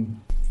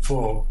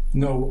for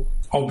no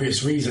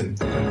obvious reason.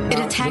 It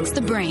attacks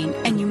the brain,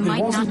 and you might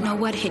not know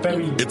what hit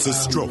you. It's a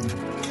stroke,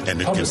 and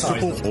it can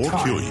cripple or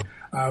kill you.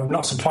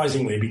 Not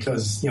surprisingly,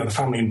 because the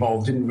family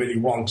involved didn't really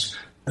want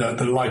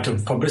the light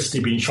of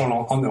publicity being shone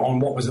on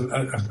what was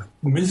a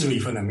misery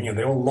for them.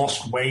 They all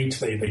lost weight,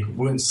 they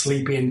weren't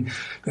sleeping,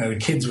 the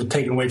kids were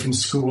taken away from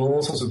school,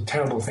 all sorts of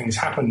terrible things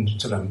happened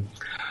to them.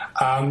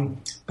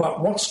 But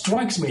what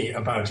strikes me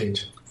about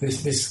it,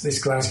 this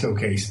Glasgow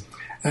case,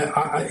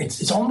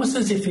 it's almost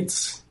as if it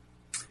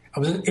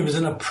was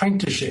an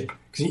apprenticeship.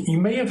 You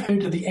may have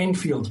heard of the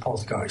Enfield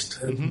poltergeist.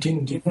 Do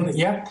you know that?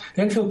 Yeah,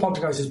 the Enfield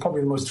poltergeist is probably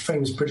the most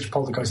famous British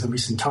poltergeist of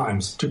recent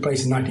times. It took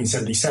place in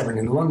 1977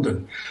 in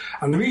London.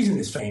 And the reason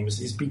it's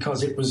famous is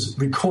because it was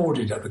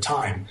recorded at the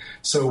time.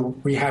 So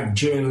we have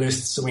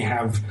journalists and we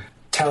have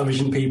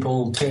television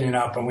people turning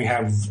up, and we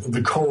have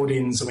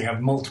recordings, and we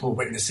have multiple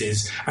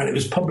witnesses, and it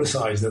was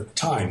publicised at the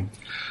time.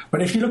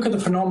 But if you look at the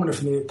phenomena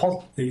from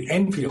the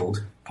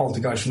Enfield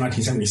poltergeist from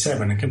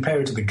 1977 and compare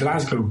it to the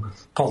Glasgow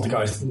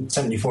poltergeist in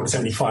 74 to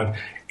 75,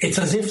 it's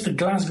as if the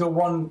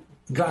Glasgow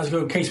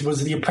case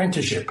was the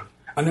apprenticeship,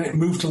 and then it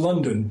moved to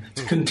London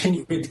to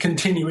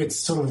continue its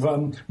sort of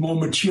more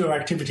mature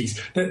activities.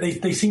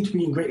 They seem to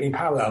be in greatly in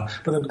parallel,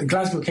 but the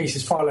Glasgow case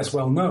is far less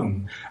well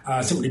known,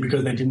 simply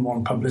because they didn't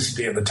want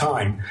publicity at the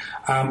time.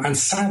 And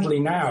sadly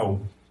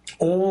now,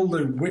 with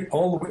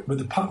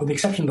the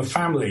exception of the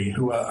family,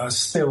 who are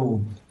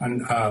still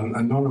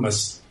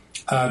anonymous,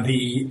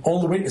 all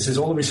the witnesses,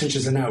 all the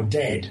researchers are now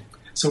dead.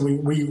 So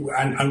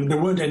and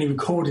there weren't any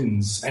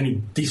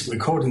decent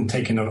recording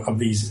taken of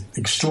these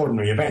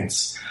extraordinary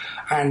events,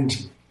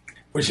 and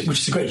which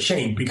is a great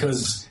shame,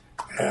 because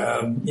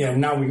now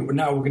we're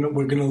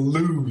going to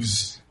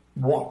lose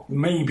what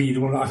may be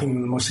one of the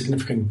most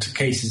significant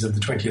cases of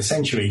the 20th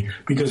century,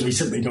 because we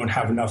simply don't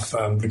have enough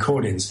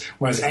recordings.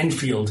 Whereas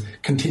Enfield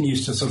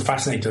continues to sort of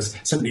fascinate us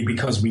simply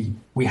because we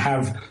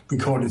have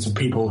recordings of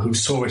people who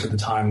saw it at the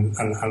time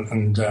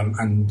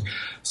and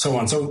so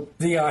on. So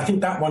I think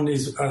that one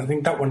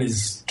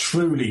is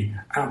truly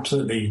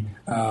absolutely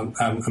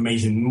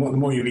amazing. The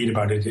more you read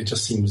about it, it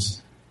just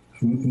seems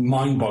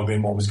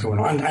mind-boggling what was going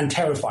on, and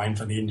terrifying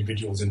for the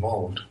individuals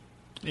involved.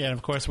 Yeah, and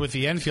of course, with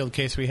the Enfield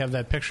case, we have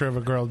that picture of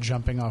a girl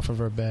jumping off of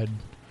her bed.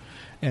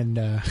 And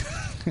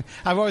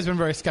I've always been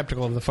very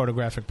skeptical of the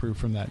photographic proof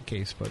from that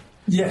case. But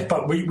yes,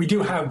 but we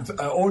do have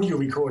audio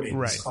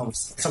recordings of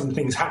some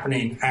things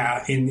happening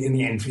in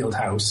the Enfield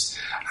house,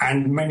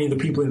 and many of the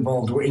people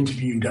involved were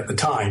interviewed at the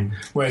time,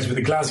 whereas with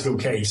the Glasgow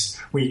case,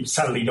 we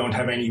sadly don't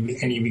have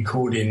any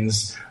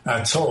recordings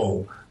at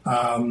all.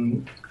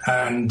 The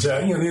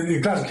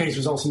Glasgow case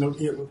was also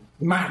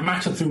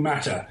matter through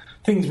matter.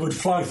 Things would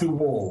fly through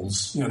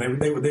walls.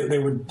 They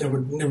would.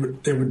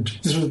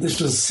 This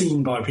was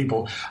seen by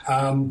people,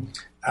 and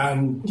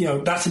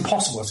that's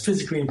impossible. It's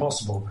physically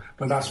impossible.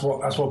 But that's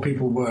what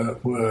people were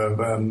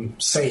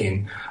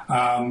saying.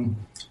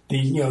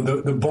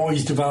 The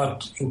boys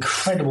developed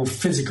incredible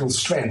physical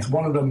strength.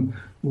 One of them,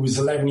 who was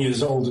 11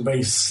 years old, a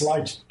very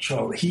slight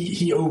child,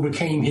 he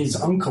overcame his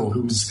uncle,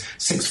 who was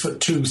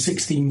 6'2",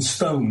 16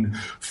 stone,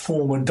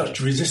 former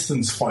Dutch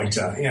resistance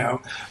fighter.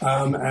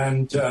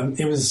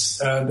 It was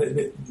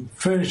the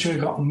furniture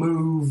got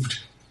moved,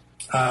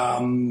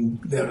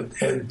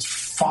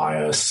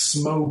 fire,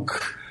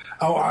 smoke,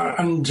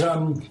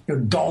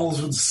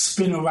 dolls would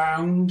spin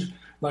around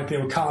like they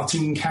were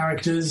cartoon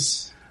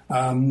characters.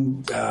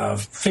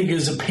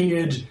 Figures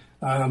appeared.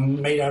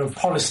 Made out of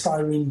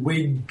polystyrene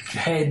wig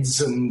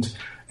heads, and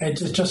it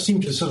just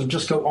seemed to sort of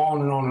just go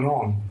on and on and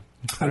on,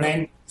 and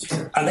then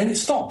it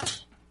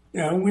stopped.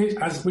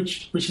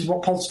 Which is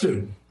what cults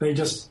do. They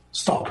just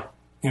stop.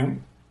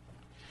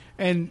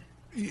 And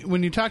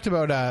when you talked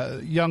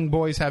about young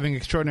boys having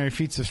extraordinary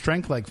feats of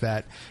strength like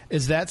that,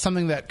 is that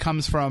something that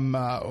comes from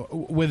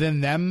within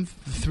them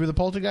through the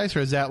poltergeist, or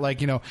is that like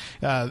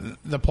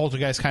the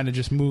poltergeist kind of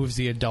just moves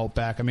the adult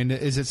back? I mean,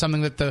 is it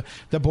something that the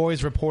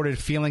boys reported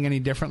feeling any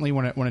differently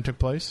when it took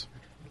place?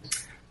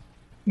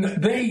 No,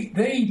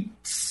 they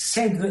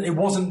said that it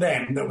wasn't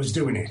them that was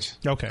doing it.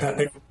 Okay,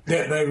 that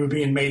they were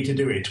being made to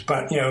do it.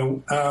 But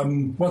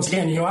once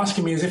again, you're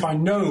asking me as if I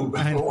know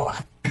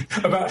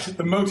about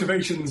the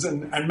motivations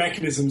and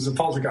mechanisms of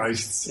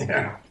poltergeists.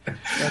 Yeah,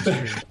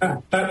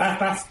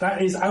 that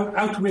is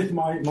out with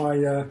my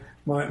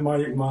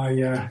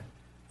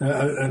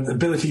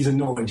abilities and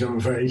knowledge, I'm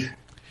afraid.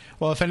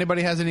 Well, if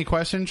anybody has any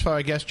questions for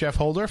our guest, Geoff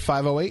Holder,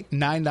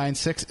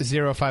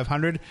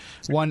 508-996-0500,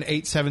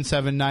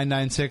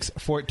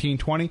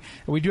 1-877-996-1420.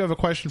 We do have a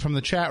question from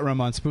the chat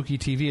room on Spooky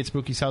TV at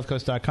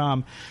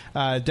SpookySouthCoast.com.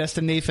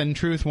 Destin Nathan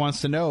Truth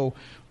wants to know,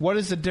 what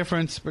is the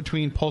difference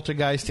between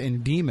poltergeist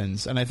and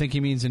demons? And I think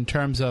he means in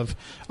terms of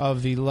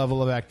the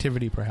level of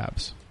activity,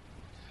 perhaps.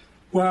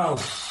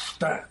 Well,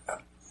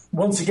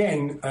 once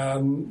again,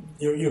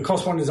 your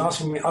correspondent is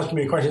asking me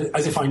a question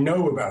as if I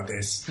know about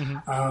this,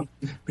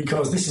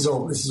 because this is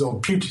all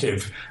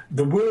putative.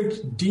 The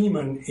word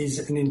demon is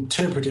an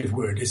interpretive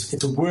word.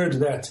 It's a word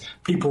that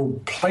people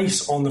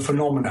place on the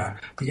phenomena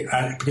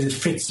because it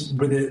fits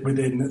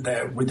within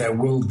their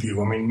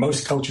worldview. I mean,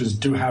 most cultures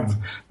do have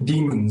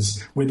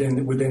demons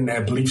within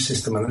their belief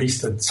system, at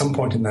least at some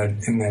point in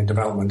their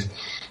development.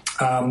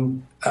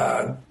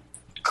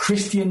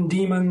 Christian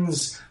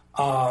demons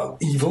are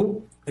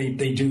evil.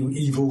 They do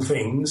evil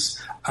things.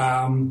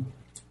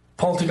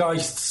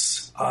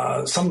 Poltergeists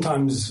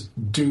sometimes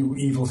do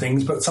evil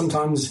things, but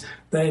sometimes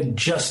they're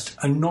just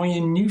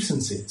annoying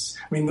nuisances.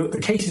 I mean,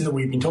 the cases that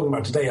we've been talking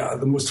about today are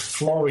the most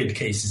florid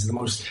cases, the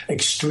most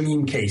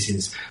extreme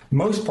cases.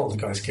 Most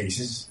poltergeist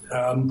cases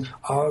are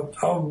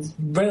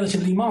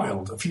relatively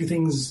mild. A few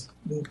things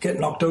get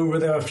knocked over,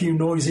 there are a few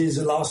noises,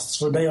 it lasts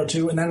for a day or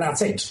two, and then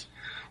that's it.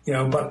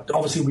 But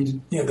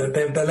obviously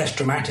they're less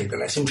dramatic, they're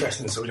less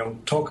interesting, so we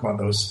don't talk about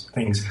those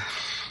things.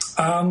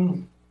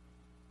 Some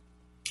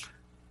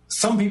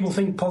people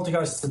think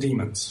poltergeists are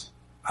demons.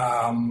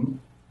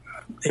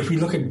 if we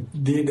look at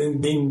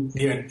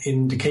the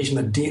indication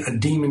that a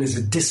demon is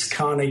a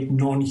discarnate,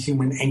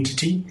 non-human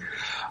entity,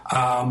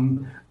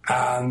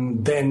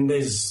 and then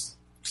there's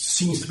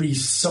seems to be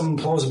some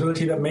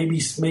plausibility that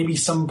maybe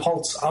some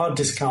cults are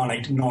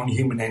discarnate,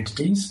 non-human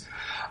entities.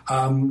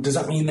 Does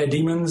that mean they're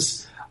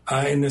demons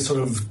in the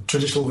sort of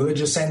traditional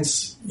religious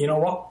sense? You know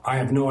what? I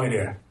have no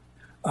idea.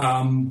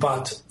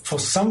 But for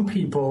some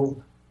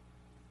people,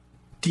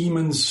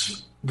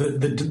 demons,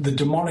 the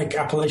demonic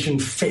appellation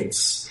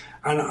fits.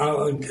 And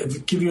I'll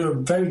give you a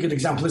very good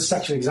example. This is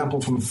actually an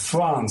example from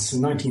France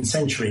in the 19th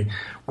century,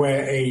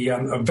 where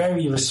a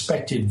very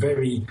respected,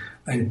 very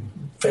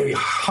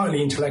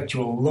highly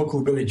intellectual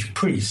local village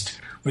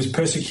priest was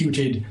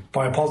persecuted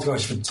by a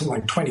poltergeist for something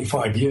like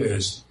 25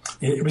 years.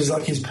 It was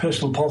like his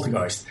personal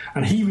poltergeist,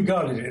 and he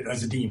regarded it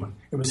as a demon.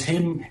 It was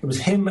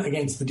him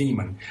against the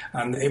demon,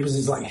 and it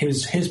was like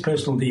his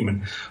personal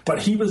demon.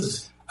 But he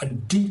was a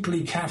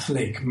deeply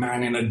Catholic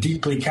man in a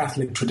deeply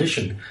Catholic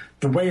tradition.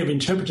 The way of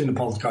interpreting the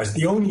poltergeist,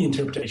 the only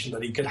interpretation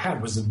that he could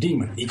have was a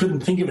demon. He couldn't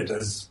think of it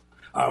as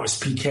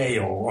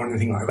RSPK or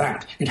anything like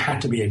that. It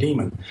had to be a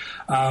demon.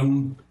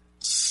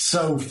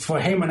 So for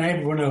him and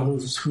everyone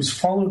else who's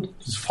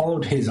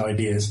followed his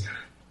ideas,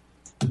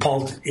 the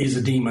pult is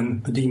a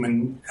demon. The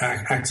demon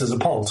acts as a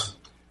pult.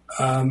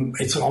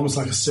 It's almost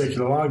like a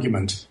circular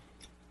argument.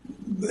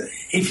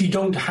 If you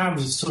don't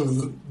have sort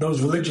of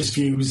those religious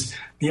views,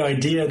 the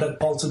idea that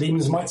cults are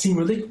demons might seem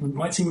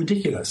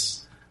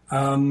ridiculous.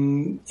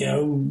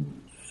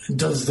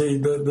 Does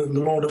the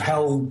Lord of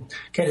Hell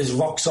get his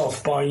rocks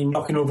off by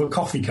knocking over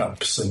coffee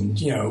cups and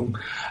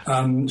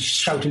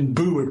shouting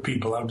boo at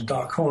people out of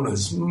dark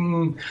corners?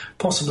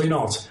 Possibly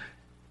not.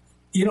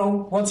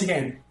 Once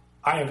again,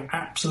 I have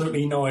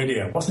absolutely no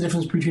idea. What's the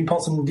difference between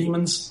cults and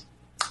demons?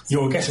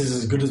 Your guess is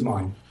as good as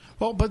mine.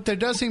 Well, but there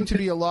does seem to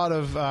be a lot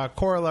of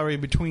corollary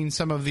between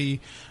some of the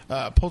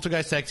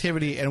poltergeist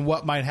activity and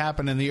what might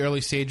happen in the early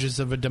stages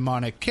of a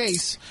demonic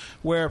case,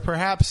 where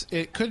perhaps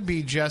it could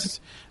be just,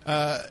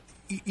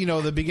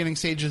 the beginning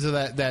stages of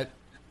that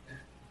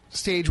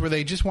stage where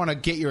they just want to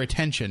get your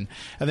attention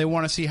and they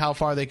want to see how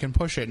far they can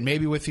push it. And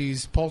maybe with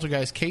these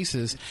poltergeist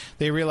cases,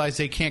 they realize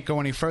they can't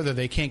go any further.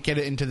 They can't get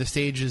it into the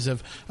stages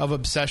of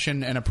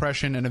obsession and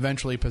oppression and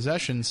eventually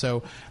possession,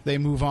 so they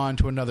move on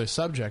to another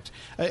subject.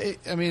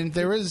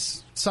 There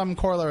is some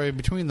corollary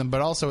between them,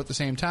 but also at the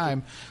same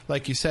time,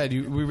 like you said,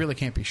 we really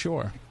can't be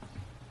sure.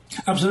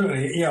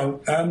 Absolutely.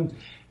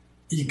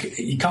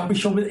 You can't be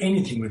sure with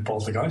anything with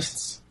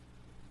poltergeists.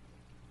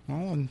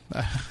 Well,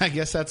 I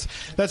guess that's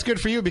good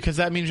for you, because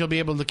that means you'll be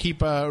able to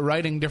keep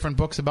writing different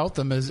books about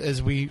them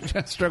as we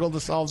struggle to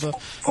solve the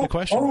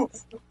question.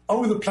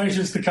 The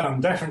pleasures to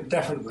come,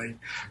 definitely.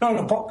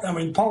 No,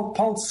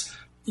 Polts,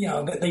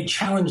 they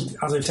challenged,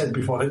 as I've said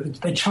before,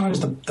 they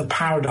challenged the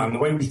paradigm, the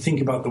way we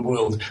think about the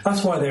world.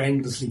 That's why they're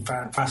endlessly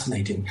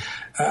fascinating.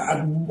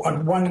 At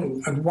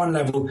one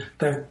level,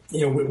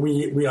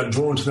 we are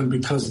drawn to them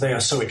because they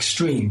are so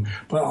extreme.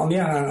 But on the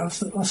other hand,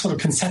 that's a sort of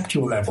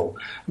conceptual level.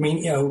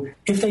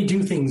 If they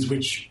do things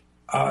which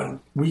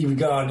we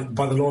regard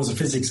by the laws of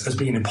physics as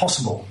being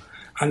impossible,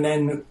 and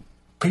then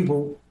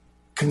people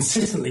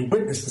consistently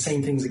witness the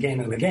same things again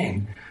and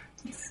again,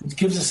 it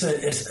gives us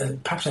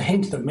perhaps a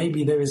hint that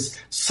maybe there is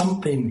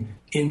something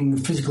in the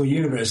physical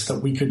universe that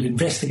we could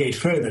investigate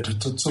further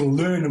to sort of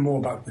learn more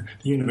about the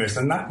universe.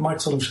 And that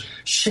might sort of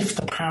shift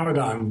the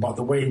paradigm about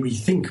the way we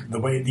think, the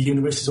way the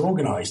universe is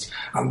organized.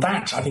 And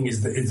that, I think,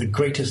 is the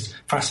greatest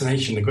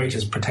fascination, the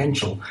greatest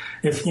potential.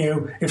 If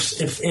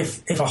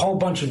a whole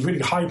bunch of really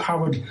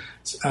high-powered,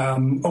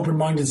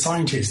 open-minded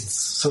scientists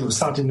sort of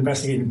started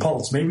investigating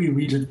pulse, maybe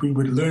we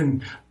would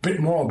learn a bit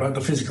more about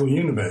the physical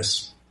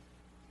universe.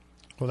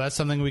 Well, that's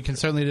something we can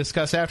certainly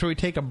discuss after we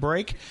take a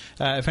break.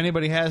 If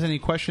anybody has any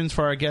questions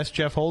for our guest,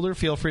 Geoff Holder,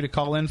 feel free to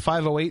call in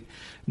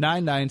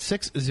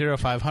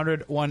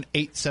 508-996-0500,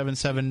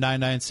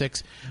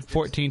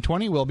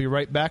 1-877-996-1420. We'll be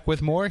right back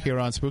with more here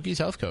on Spooky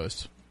South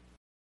Coast.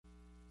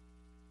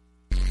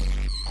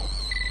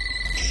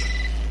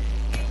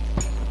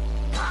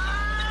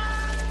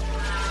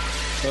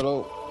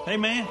 Hello. Hey,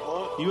 man.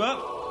 You up?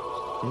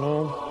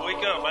 No. Wake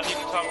up. I need to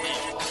talk to you.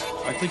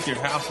 I think your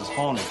house is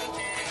haunted.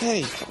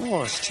 Hey, come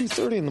on. It's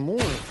 2:30 in the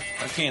morning.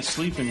 I can't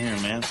sleep in here,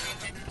 man.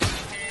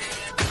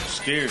 I'm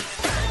scared.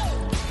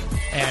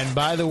 And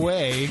by the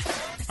way,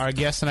 our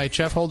guest tonight,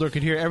 Geoff Holder,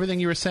 could hear everything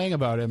you were saying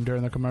about him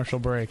during the commercial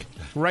break.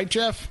 Right,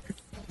 Geoff?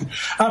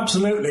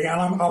 Absolutely,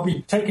 and I'll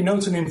be taking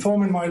notes and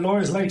informing my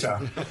lawyers later.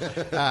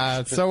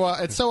 It's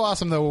so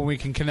awesome, though, when we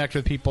can connect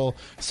with people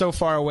so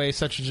far away,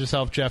 such as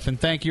yourself, Geoff. And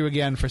thank you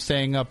again for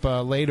staying up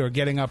late or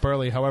getting up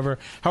early, however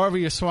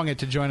you swung it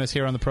to join us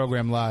here on the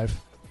program live.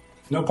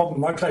 No problem.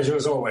 My pleasure,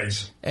 as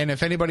always. And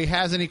if anybody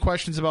has any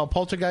questions about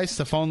poltergeists,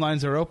 the phone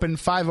lines are open,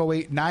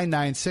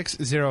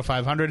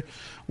 508-996-0500,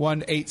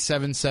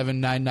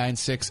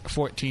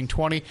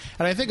 1-877-996-1420.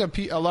 And I think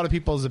a lot of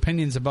people's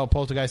opinions about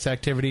poltergeist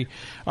activity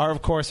are,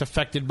 of course,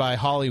 affected by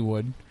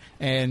Hollywood.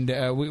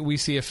 and we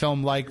see a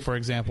film like, for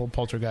example,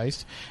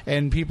 Poltergeist,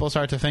 and people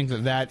start to think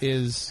that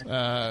is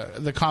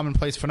the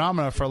commonplace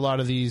phenomena for a lot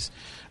of these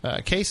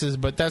cases,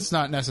 but that's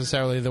not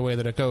necessarily the way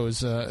that it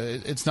goes.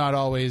 It's not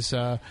always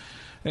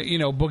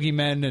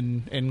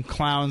boogeymen and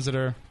clowns that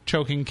are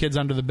choking kids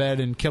under the bed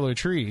and killer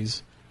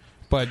trees,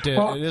 but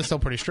it is still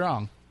pretty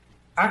strong.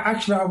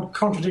 Actually, I would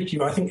contradict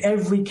you. I think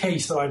every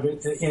case that I've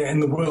in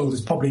the world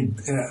is probably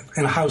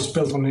in a house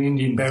built on an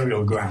Indian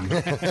burial ground.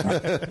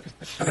 That's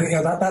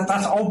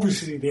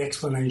obviously the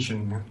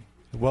explanation.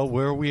 Well,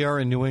 where we are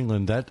in New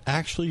England, that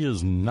actually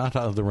is not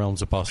out of the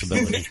realms of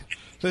possibility.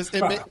 For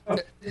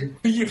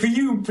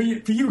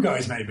you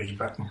guys, maybe.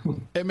 But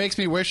it makes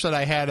me wish that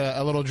I had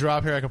a little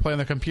drop here I could play on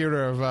the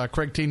computer of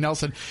Craig T.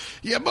 Nelson.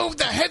 You moved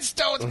the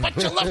headstones, but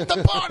you left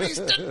the bodies,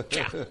 didn't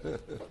you?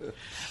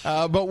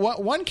 But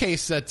one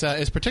case that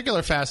is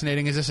particularly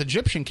fascinating is this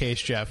Egyptian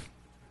case, Geoff.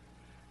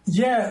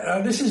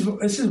 Yeah, this is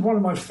one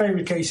of my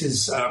favourite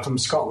cases from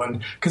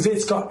Scotland because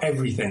it's got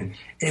everything.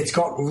 It's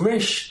got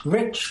rich,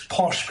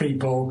 posh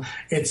people.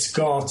 It's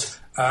got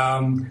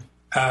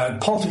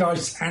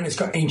Poltergeists, and it's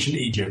got ancient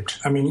Egypt.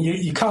 I mean,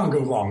 you can't go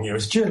wrong.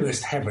 It's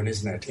journalist heaven,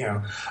 isn't it?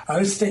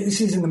 This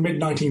is in the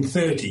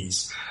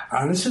mid-1930s,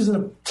 and this was at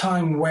a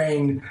time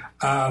when,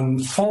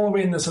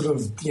 following the sort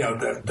of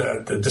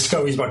the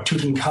discoveries about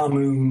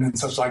Tutankhamun and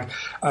such like,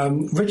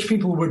 rich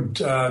people would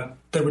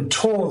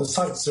tour the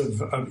sites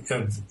of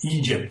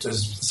Egypt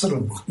as sort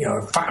of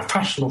a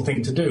fashionable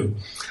thing to do,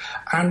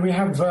 and we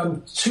have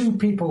two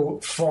people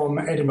from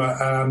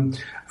Edinburgh.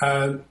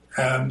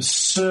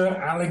 Sir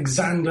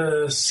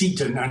Alexander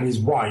Seton and his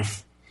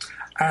wife,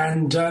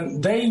 and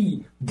they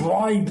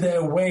bribed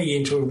their way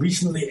into a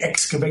recently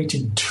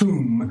excavated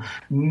tomb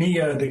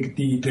near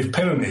the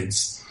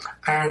pyramids.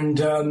 And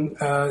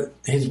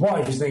his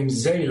wife, his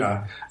name's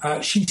Zayla,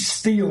 she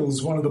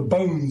steals one of the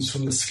bones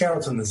from the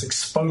skeleton that's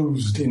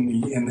exposed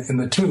in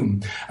the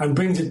tomb and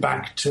brings it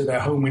back to their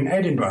home in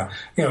Edinburgh.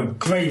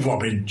 Grave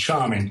robbing,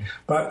 charming.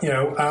 But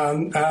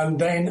and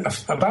then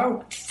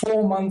about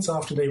 4 months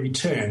after they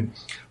return,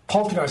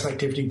 poltergeist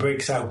activity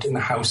breaks out in the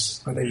house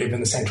where they live in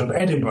the centre of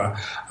Edinburgh.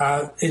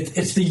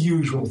 It's the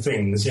usual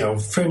things.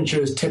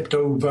 Furniture is tipped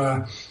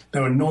over.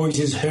 There are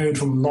noises heard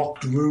from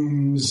locked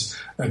rooms.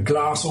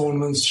 Glass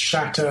ornaments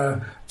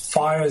shatter.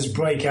 Fires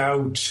break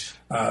out.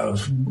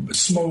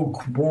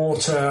 Smoke,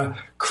 water,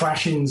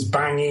 crashings,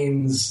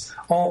 bangings.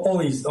 All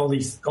these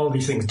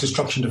things.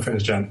 Destruction to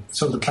furniture.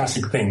 Sort of the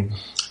classic thing.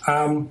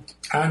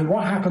 And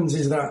what happens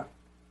is that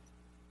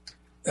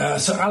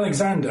Sir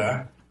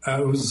Alexander,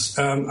 who's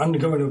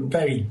undergoing a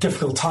very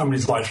difficult time in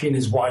his life. He and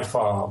his wife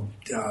are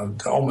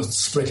almost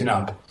splitting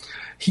up.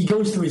 He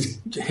goes to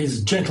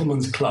his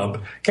gentleman's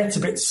club, gets a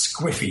bit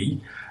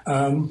squiffy,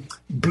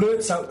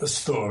 blurts out the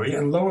story,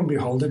 and lo and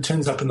behold, it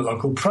turns up in the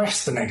local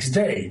press the next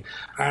day.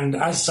 And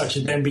as such,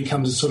 it then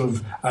becomes a sort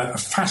of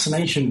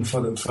fascination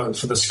for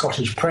the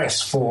Scottish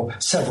press for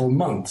several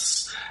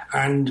months.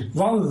 And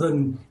rather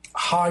than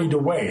hide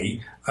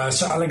away,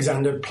 Sir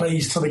Alexander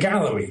plays to the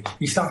gallery.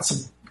 He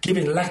starts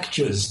giving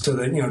lectures to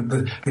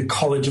the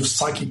College of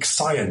Psychic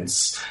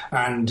Science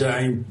and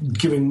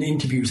giving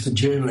interviews to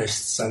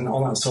journalists and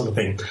all that sort of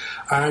thing.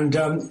 And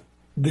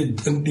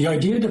the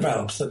idea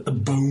develops that the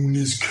bone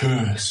is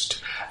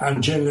cursed,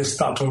 and journalists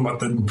start talking about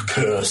the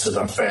curse of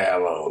the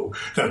pharaoh,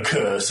 the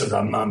curse of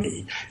the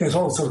mummy. It's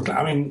all sort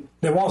of,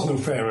 there was no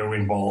pharaoh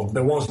involved,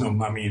 there was no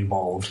mummy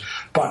involved,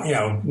 but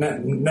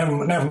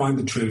never mind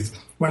the truth.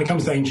 When it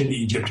comes to ancient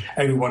Egypt,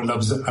 everyone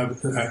loves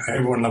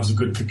a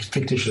good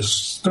fictitious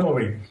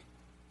story.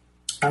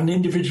 And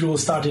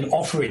individuals started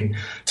offering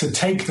to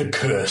take the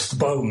cursed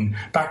bone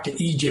back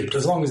to Egypt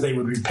as long as they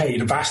would be paid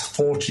a vast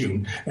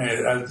fortune,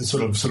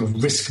 sort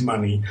of risk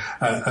money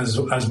as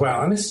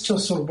well. And this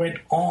just sort of went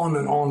on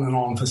and on and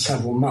on for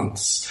several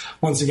months.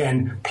 Once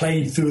again,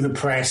 played through the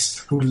press,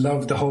 who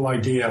loved the whole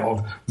idea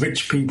of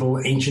rich people,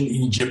 ancient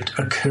Egypt,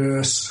 a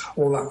curse,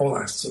 all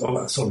that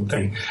sort of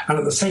thing. And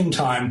at the same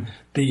time,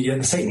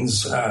 the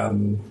Satan's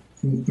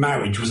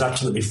marriage was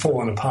absolutely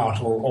falling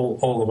apart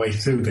all the way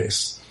through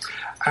this.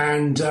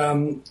 And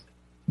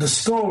the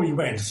story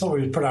was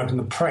put out in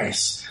the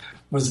press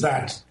was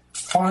that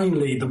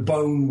finally the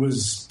bone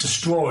was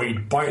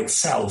destroyed by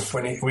itself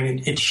when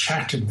it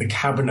shattered the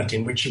cabinet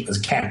in which it was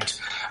kept,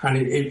 and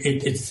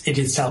it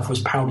itself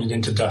was pounded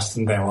into dust,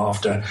 and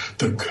thereafter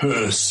the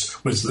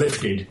curse was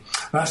lifted.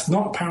 That's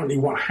not apparently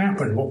what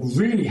happened. What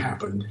really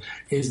happened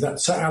is that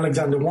Sir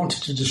Alexander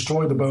wanted to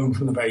destroy the bone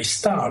from the very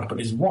start, but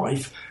his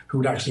wife,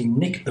 who had actually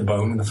nicked the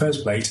bone in the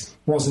first place,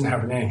 wasn't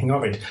having anything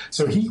of it.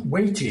 So he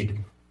waited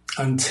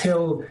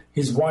until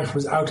his wife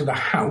was out of the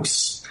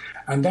house,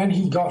 and then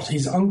he got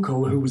his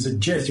uncle, who was a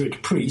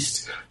Jesuit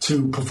priest,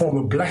 to perform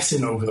a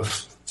blessing over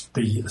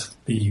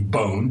the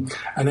bone,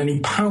 and then he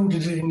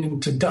pounded it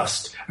into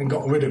dust and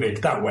got rid of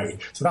it that way.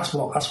 So that's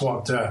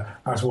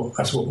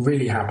what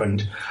really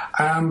happened.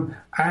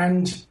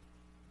 And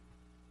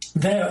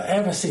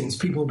ever since,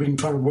 people have been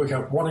trying to work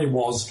out what it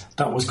was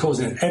that was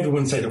causing it.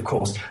 Everyone said, of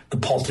course, the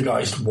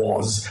poltergeist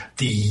was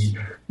the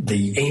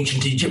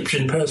ancient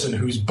Egyptian person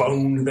whose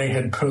bone they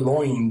had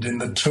purloined in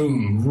the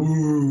tomb.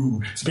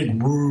 Woo! It's a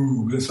big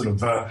woo, this sort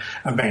of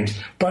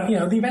event. But,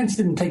 the events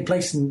didn't take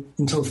place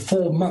until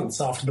 4 months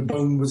after the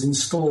bone was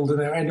installed in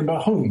their Edinburgh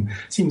home.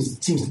 Seems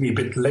to be a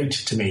bit late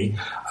to me.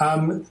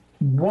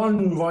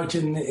 One writer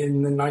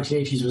in the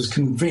 1980s was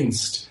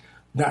convinced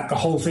that the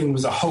whole thing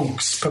was a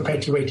hoax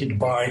perpetuated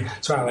by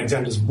Sir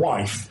Alexander's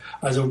wife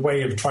as a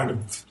way of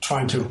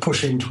trying to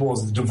push him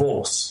towards the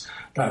divorce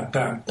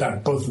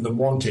that both of them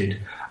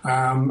wanted,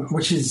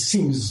 which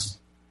seems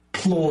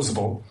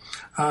plausible.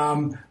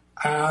 But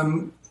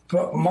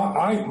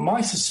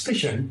my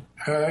suspicion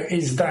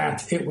is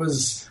that it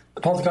was the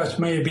poltergeist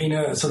may have been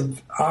a sort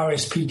of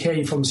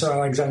RSPK from Sir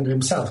Alexander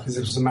himself, because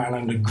this was a man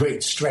under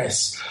great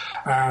stress,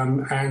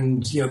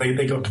 and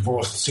they got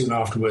divorced soon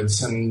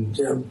afterwards, and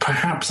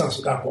perhaps that's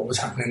what was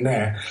happening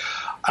there.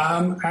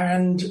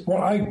 And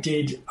what I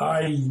did,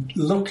 I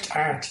looked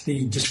at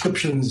the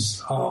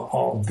descriptions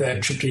of their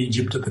trip to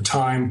Egypt at the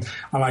time,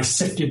 and I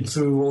sifted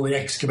through all the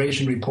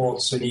excavation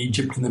reports in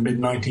Egypt in the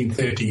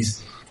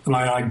mid-1930s, and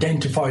I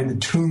identified the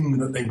tomb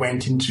that they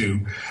went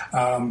into.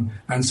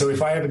 And so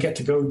if I ever get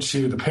to go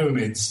to the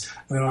pyramids,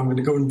 then I'm going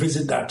to go and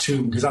visit that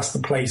tomb, because that's the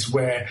place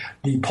where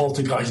the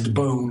poltergeist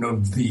bone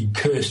of the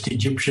cursed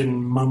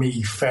Egyptian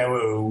mummy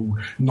pharaoh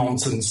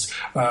nonsense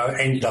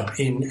ended up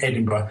in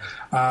Edinburgh.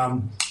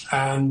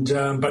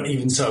 But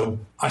even so,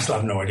 I still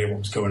have no idea what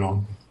was going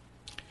on.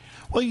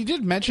 Well, you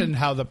did mention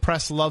how the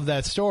press loved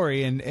that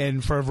story,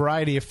 and for a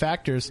variety of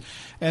factors.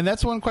 And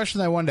that's one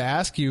question I wanted to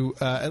ask you,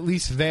 at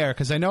least there,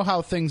 because I know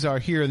how things are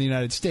here in the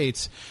United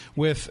States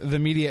with the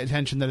media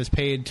attention that is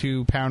paid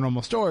to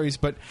paranormal stories.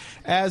 But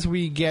as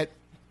we get,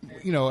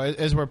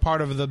 as we're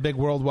part of the big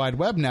World Wide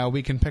Web now,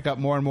 we can pick up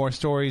more and more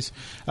stories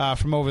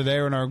from over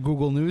there in our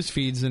Google News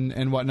feeds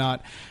and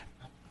whatnot.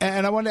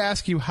 And I wanted to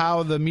ask you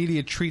how the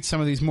media treats some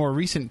of these more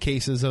recent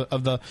cases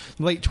of the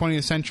late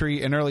 20th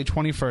century and early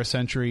 21st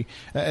century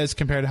as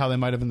compared to how they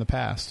might have in the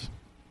past.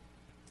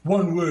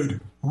 One word.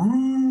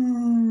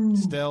 Woo!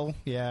 Still,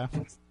 yeah.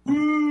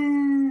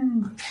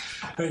 Woo!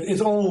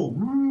 It's all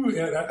woo.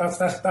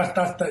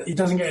 That it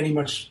doesn't get any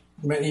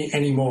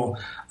more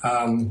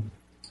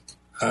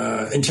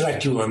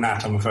intellectual than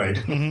that, I'm afraid.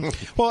 Mm-hmm.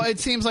 Well, it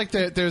seems like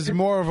there's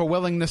more of a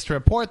willingness to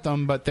report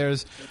them, but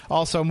there's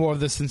also more of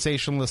the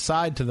sensationalist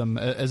side to them,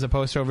 as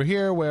opposed to over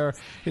here, where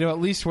at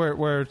least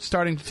we're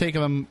starting to take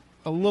them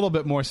a little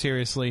bit more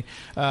seriously.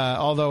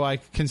 Although I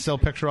can still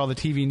picture all the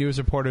TV news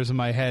reporters in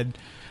my head,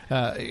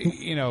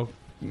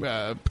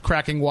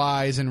 cracking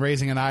wise and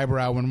raising an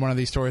eyebrow when one of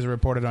these stories are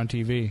reported on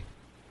TV.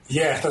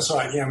 Yeah, that's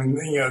right. Yeah, I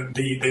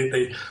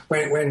mean,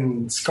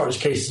 when Scottish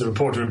cases are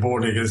reported in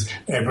Bordiggers,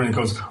 everyone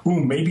goes, "Ooh,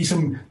 maybe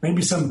some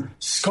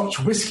Scotch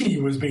whiskey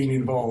was being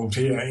involved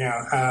here."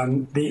 Yeah,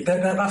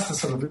 that's the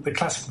sort of the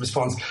classic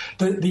response.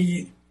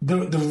 The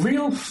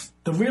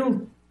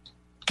real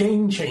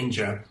game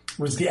changer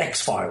was the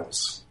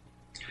X-Files.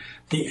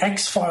 The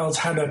X-Files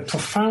had a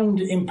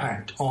profound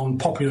impact on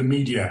popular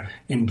media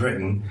in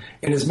Britain,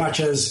 in as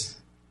much as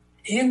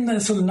in the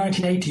sort of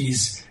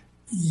 1980s.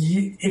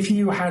 If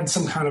you had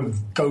some kind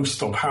of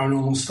ghost or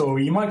paranormal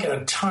story, you might get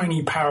a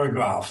tiny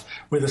paragraph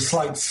with a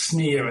slight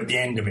sneer at the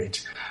end of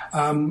it.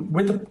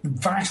 With the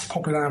vast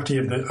popularity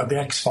of the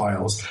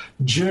X-Files,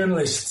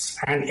 journalists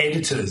and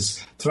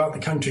editors throughout the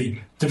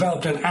country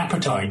developed an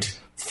appetite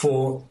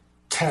for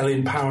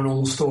telling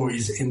paranormal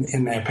stories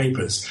in their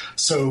papers.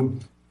 So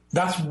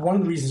that's one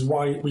of the reasons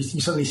why you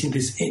suddenly see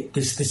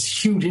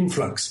this huge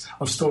influx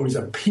of stories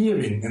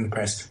appearing in the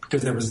press,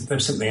 because there was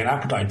simply an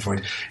appetite for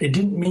it. It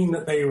didn't mean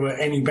that they were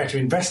any better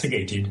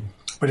investigated,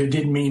 but it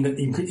did mean that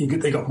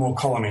they got more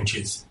column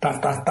inches.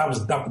 That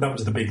was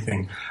the big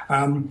thing.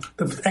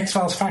 The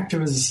X-Files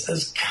factor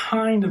has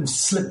kind of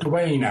slipped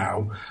away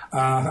now.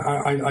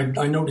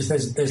 I noticed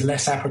there's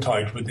less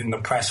appetite within the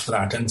press for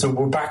that, and so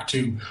we're back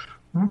to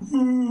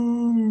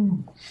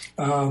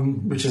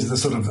which is the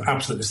sort of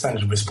absolute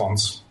standard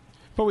response.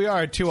 But we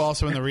are, too,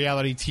 also in the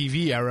reality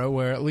TV era,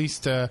 where at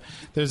least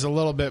there's a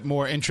little bit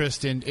more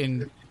interest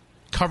in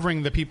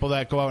covering the people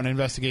that go out and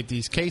investigate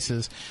these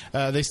cases.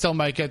 They still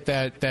might get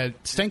that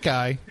stink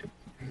eye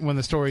when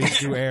the stories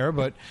do air,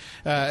 but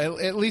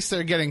at least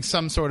they're getting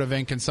some sort of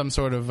ink and some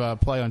sort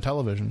of play on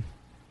television.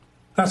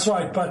 That's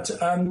right, but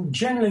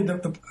generally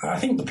I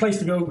think the place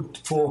to go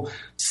for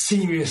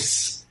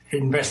serious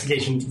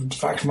investigation,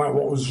 fact about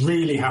what was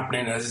really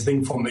happening as a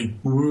thing from the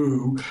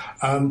woo,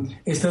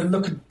 is to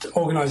look at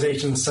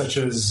organisations such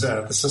as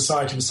the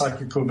Society for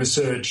Psychical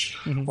Research,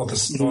 or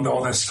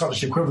their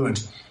Scottish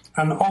equivalent,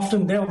 and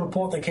often they'll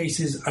report their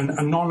cases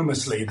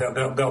anonymously.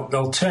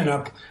 They'll turn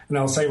up and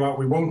they'll say, "Well,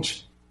 we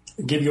won't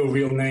give your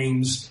real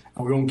names,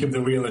 and we won't give the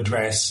real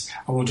address,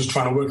 and we'll just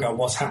try to work out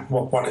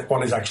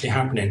what is actually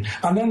happening."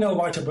 And then they'll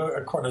write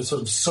quite a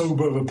sort of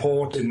sober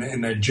report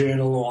in their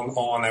journal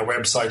or on their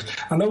website.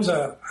 And those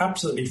are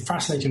absolutely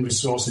fascinating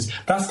resources.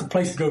 That's the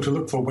place to go to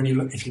look for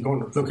if you're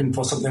going looking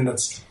for something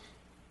that's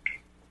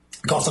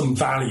got some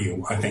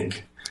value, I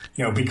think.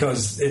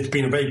 Because it's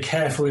been a very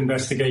careful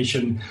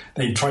investigation.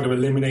 They try to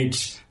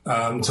eliminate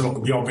sort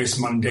of the obvious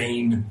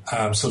mundane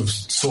sort of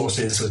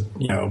sources of,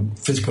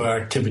 physical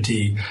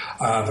activity,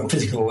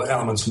 physical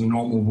elements from the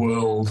normal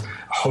world,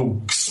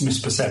 hoax,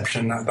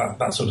 misperception,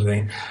 that sort of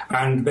thing.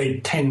 And they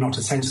tend not to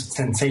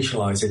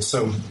sensationalize it.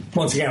 So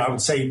once again, I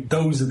would say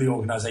those are the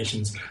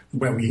organizations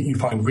where you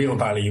find real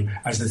value,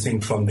 as the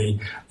thing from the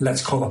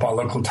let's call up our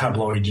local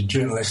tabloid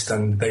journalist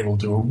and they will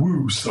do a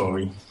woo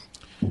story.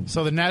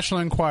 So the National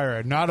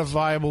Enquirer, not a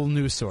viable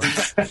news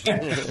source.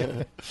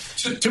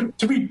 to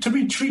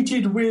be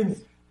treated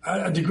with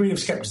a degree of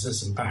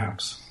skepticism,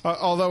 perhaps.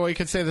 Although we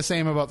could say the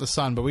same about the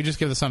Sun, but we just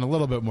give the Sun a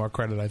little bit more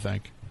credit, I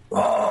think.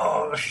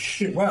 Oh,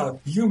 shit.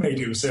 Well, you may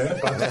do, sir,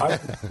 but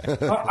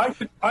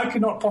I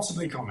could not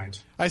possibly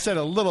comment. I said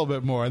a little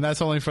bit more, and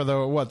that's only for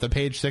the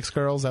Page 6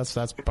 girls. That's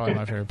probably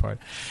my favorite part.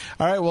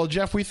 All right, well,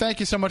 Geoff, we thank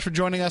you so much for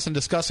joining us and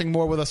discussing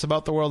more with us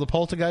about the world of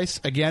Poltergeists.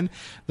 Again,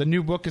 the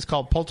new book is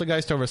called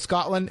Poltergeist Over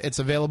Scotland. It's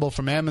available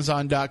from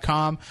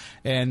Amazon.com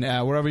and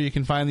wherever you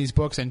can find these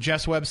books. And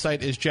Jeff's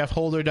website is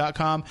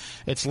jeffholder.com.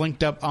 It's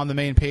linked up on the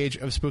main page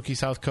of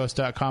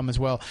SpookySouthCoast.com as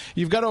well.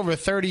 You've got over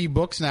 30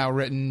 books now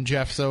written,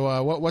 Geoff,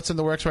 so what's in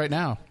the works right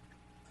now?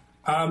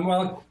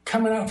 Well,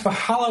 coming out for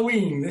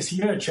Halloween this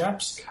year,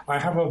 chaps, I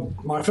have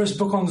my first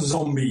book on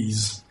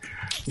zombies.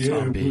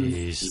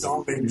 Zombies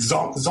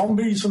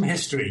from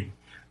history,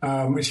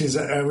 which is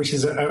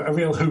a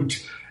real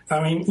hoot.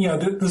 I mean,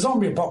 the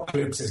zombie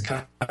apocalypse is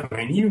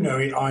coming. You know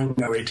it, I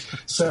know it.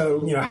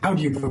 So, how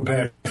do you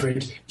prepare for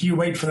it? Do you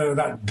wait for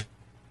that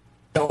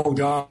dull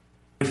guy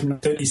from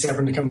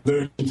 37 to come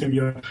through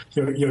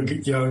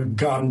your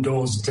garden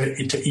doors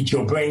to eat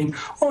your brain,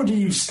 or do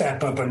you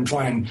step up and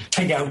try and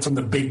take out some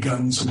of the big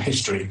guns from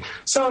history?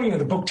 So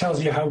the book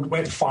tells you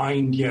where to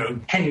find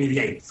Henry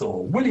VIII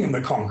or William the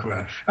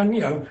Conqueror,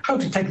 and how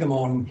to take them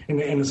on in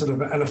a sort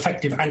of an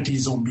effective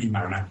anti-zombie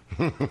manner.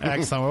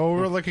 Excellent. Well,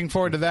 we're looking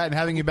forward to that and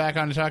having you back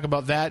on to talk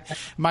about that.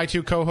 My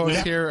two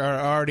co-hosts here are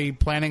already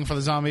planning for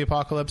the zombie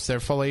apocalypse. They're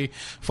fully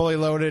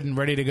loaded and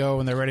ready to go,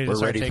 and they're ready to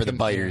start taking. We're ready for the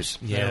biters.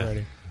 Yeah. They're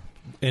ready.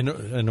 In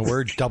a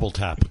word, double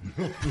tap.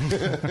 All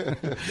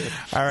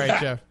right,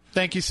 Geoff.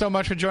 Thank you so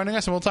much for joining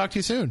us, and we'll talk to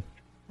you soon.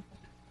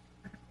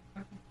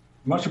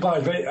 Much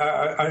obliged.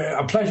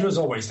 A pleasure as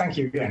always. Thank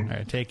you again. All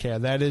right, take care.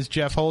 That is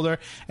Geoff Holder.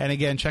 And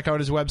again, check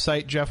out his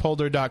website,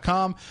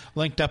 jeffholder.com,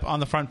 linked up on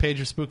the front page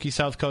of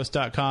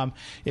SpookySouthCoast.com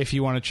if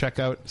you want to check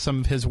out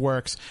some of his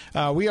works.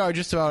 We are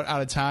just about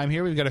out of time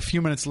here. We've got a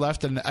few minutes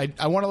left, and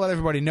I want to let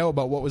everybody know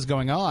about what was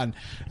going on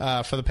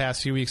for the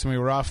past few weeks when we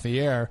were off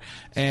the air.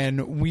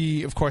 And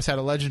we, of course, had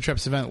a Legend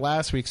Trips event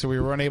last week, so we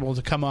were unable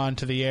to come on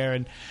to the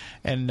air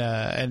and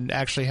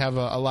actually have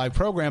a live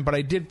program. But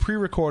I did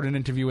pre-record an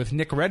interview with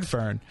Nick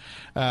Redfern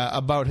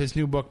about his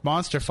new book,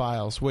 Monster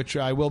Files, which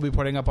I will be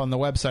putting up on the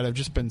website. I've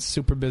just been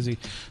super busy,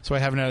 so I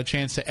haven't had a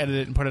chance to edit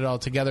it and put it all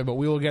together, but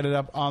we will get it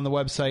up on the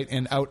website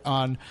and out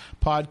on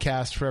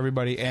podcast for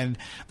everybody. And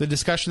the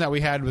discussion that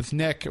we had with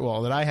Nick,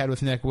 that I had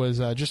with Nick, was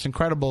just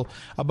incredible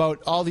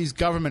about all these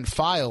government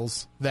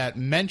files that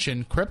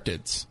mention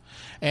cryptids.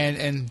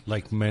 And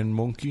like Man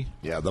Monkey?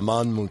 Yeah, the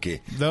Man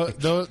Monkey.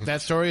 That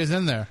story is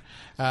in there.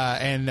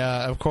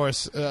 Of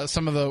course,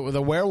 some of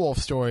the werewolf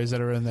stories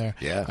that are in there.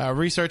 Yeah.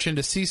 Research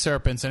into sea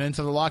serpents and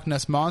into the Loch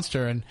Ness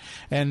Monster.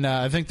 And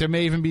I think there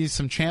may even be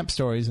some champ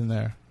stories in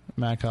there,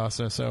 Matt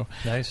Costa. So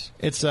nice.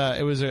 It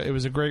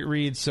was a great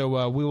read.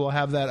 So we will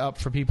have that up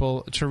for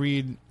people to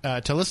read,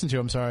 to listen to.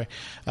 I'm sorry,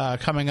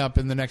 coming up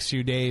in the next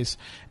few days.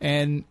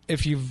 And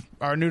if you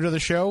are new to the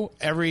show,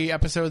 every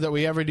episode that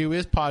we ever do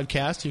is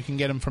podcast. You can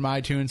get them from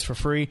iTunes for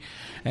free,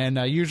 and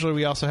usually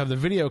we also have the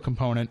video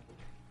component,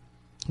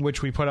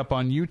 which we put up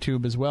on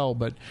YouTube as well.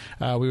 But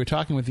we were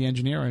talking with the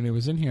engineer, and it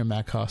was in here,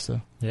 Matt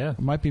Costa. Yeah.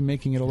 It might be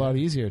making it a lot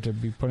easier to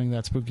be putting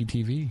that spooky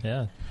TV.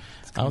 Yeah.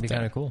 It's going to be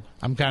kind of cool.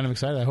 I'm kind of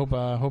excited. I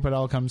hope it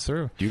all comes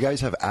through. Do you guys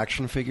have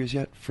action figures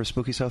yet for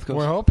Spooky South Coast?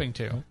 We're hoping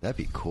to. That'd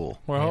be cool.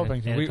 We're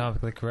hoping to.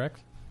 Anatomically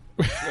correct?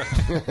 In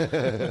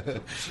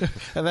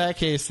that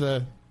case,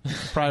 the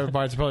private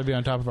parts will probably be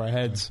on top of our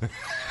heads.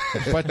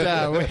 But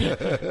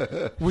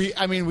we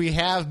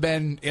have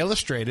been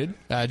illustrated.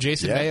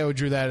 Jason Mayo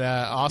drew that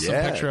awesome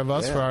picture of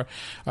us for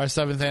our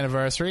 7th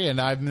anniversary, and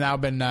I've now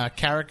been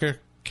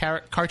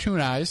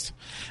cartoonized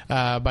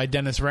by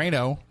Dennis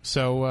Reno.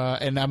 So,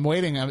 and I'm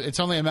waiting. It's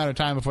only a matter of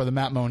time before the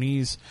Matt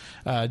Moniz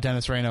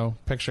Dennis Reno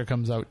picture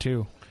comes out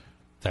too.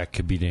 That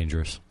could be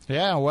dangerous.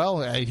 Yeah, well,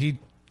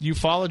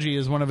 ufology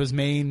is one of his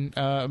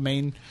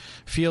main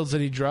fields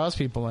that he draws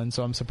people in,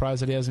 so I'm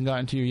surprised that he hasn't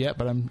gotten to you yet,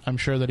 but I'm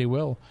sure that he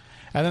will.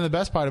 And then the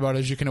best part about it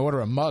is you can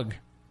order a mug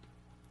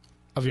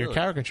of your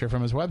caricature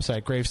from his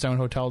website,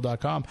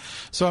 gravestonehotel.com.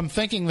 So I'm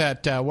thinking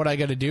that what I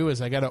got to do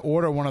is I got to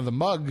order one of the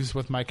mugs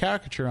with my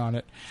caricature on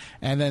it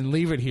and then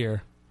leave it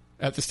here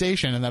at the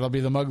station, and that'll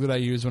be the mug that I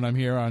use when I'm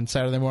here on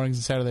Saturday mornings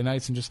and Saturday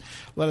nights, and just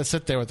let it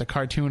sit there with the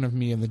cartoon of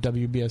me and the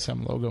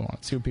WBSM logo on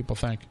it, see what people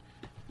think.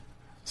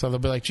 So they'll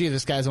be like, gee,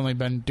 this guy's only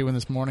been doing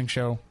this morning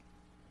show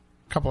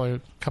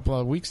couple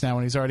of weeks now,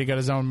 and he's already got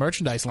his own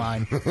merchandise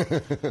line.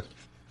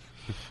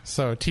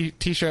 So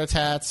t-shirts,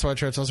 hats,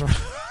 sweatshirts,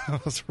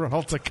 those are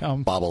all to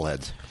come.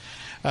 Bobbleheads.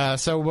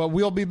 So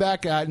we'll be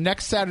back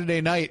next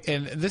Saturday night,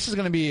 and this is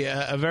going to be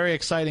a very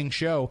exciting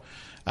show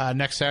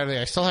next Saturday.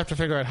 I still have to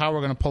figure out how we're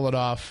going to pull it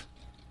off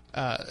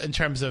in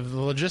terms of the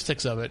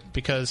logistics of it,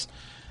 because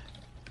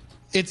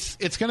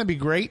it's going to be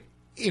great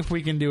if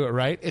we can do it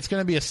right. It's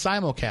going to be a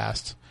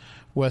simulcast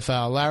with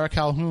Lara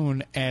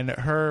Calhoun and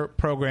her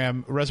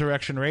program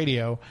Resurrection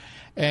Radio,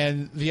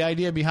 and the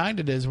idea behind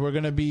it is we're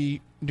going to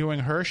be doing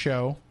her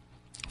show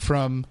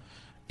from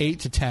 8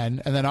 to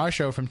 10, and then our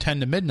show from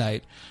 10 to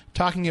midnight,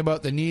 talking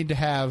about the need to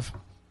have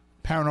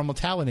paranormal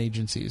talent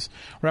agencies,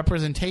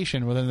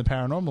 representation within the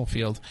paranormal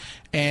field.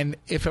 And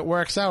if it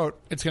works out,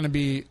 it's going to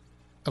be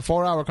a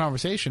 4-hour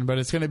conversation, but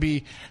it's going to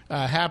be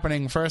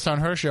happening first on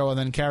her show and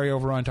then carry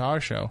over onto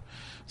our show.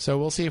 So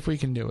we'll see if we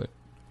can do it.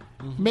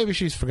 Mm-hmm. Maybe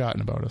she's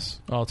forgotten about us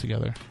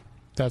altogether.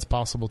 That's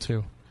possible,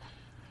 too.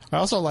 I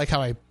also like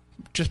how I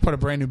just put a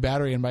brand new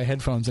battery in my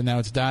headphones and now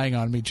it's dying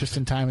on me just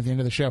in time at the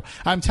end of the show.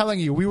 I'm telling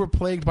you, we were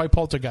plagued by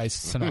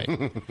poltergeists tonight.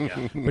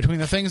 Yeah. Between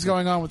the things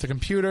going on with the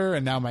computer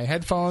and now my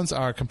headphones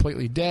are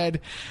completely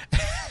dead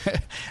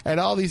and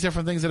all these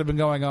different things that have been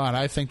going on,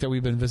 I think that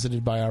we've been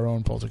visited by our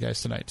own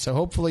poltergeist tonight. So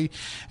hopefully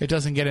it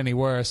doesn't get any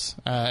worse,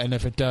 and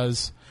if it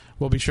does,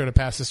 we'll be sure to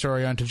pass the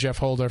story on to Geoff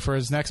Holder for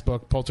his next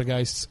book,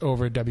 Poltergeists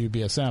over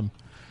WBSM.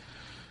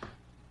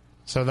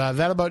 So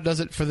that about does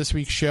it for this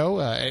week's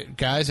show.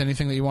 Guys,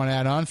 anything that you want to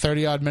add on?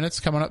 30-odd minutes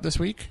coming up this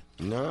week?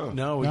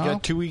 No, we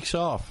got 2 weeks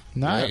off.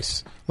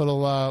 Nice. Yep.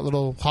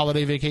 Little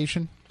holiday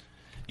vacation?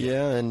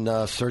 Yeah,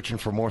 and searching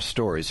for more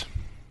stories.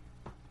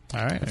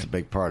 All right. That's a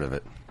big part of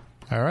it.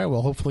 All right,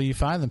 well, hopefully you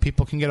find them.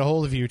 People can get a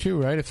hold of you,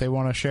 too, right, if they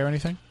want to share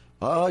anything?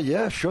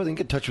 Yeah, sure. They can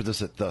get in touch with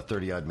us at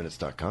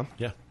 30oddminutes.com.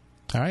 Yeah.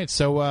 All right,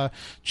 so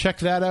check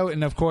that out.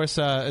 And, of course,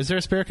 is there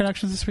Spare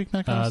Connections this week,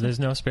 Matt? There's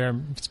no spare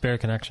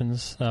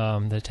Connections.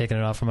 They're taking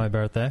it off for my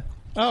birthday.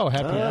 Oh,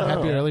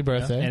 happy early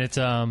birthday. Yeah. And it's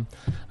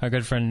our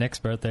good friend Nick's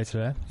birthday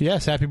today.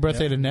 Yes, happy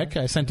birthday to Nick.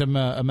 I sent him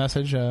a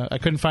message. I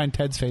couldn't find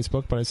Ted's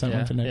Facebook, but I sent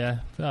one to Nick.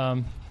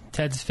 Yeah,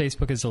 Ted's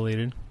Facebook is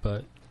deleted,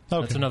 but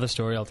that's another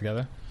story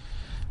altogether.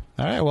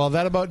 All right, well,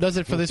 that about does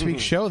it for this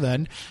week's show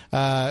then.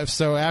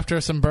 So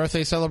after some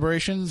birthday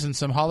celebrations and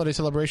some holiday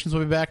celebrations,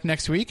 we'll be back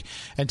next week.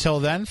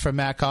 Until then, for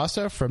Matt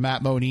Costa, for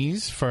Matt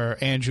Moniz, for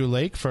Andrew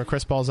Lake, for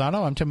Chris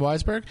Balzano, I'm Tim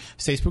Weisberg.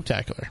 Stay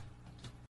spooktacular.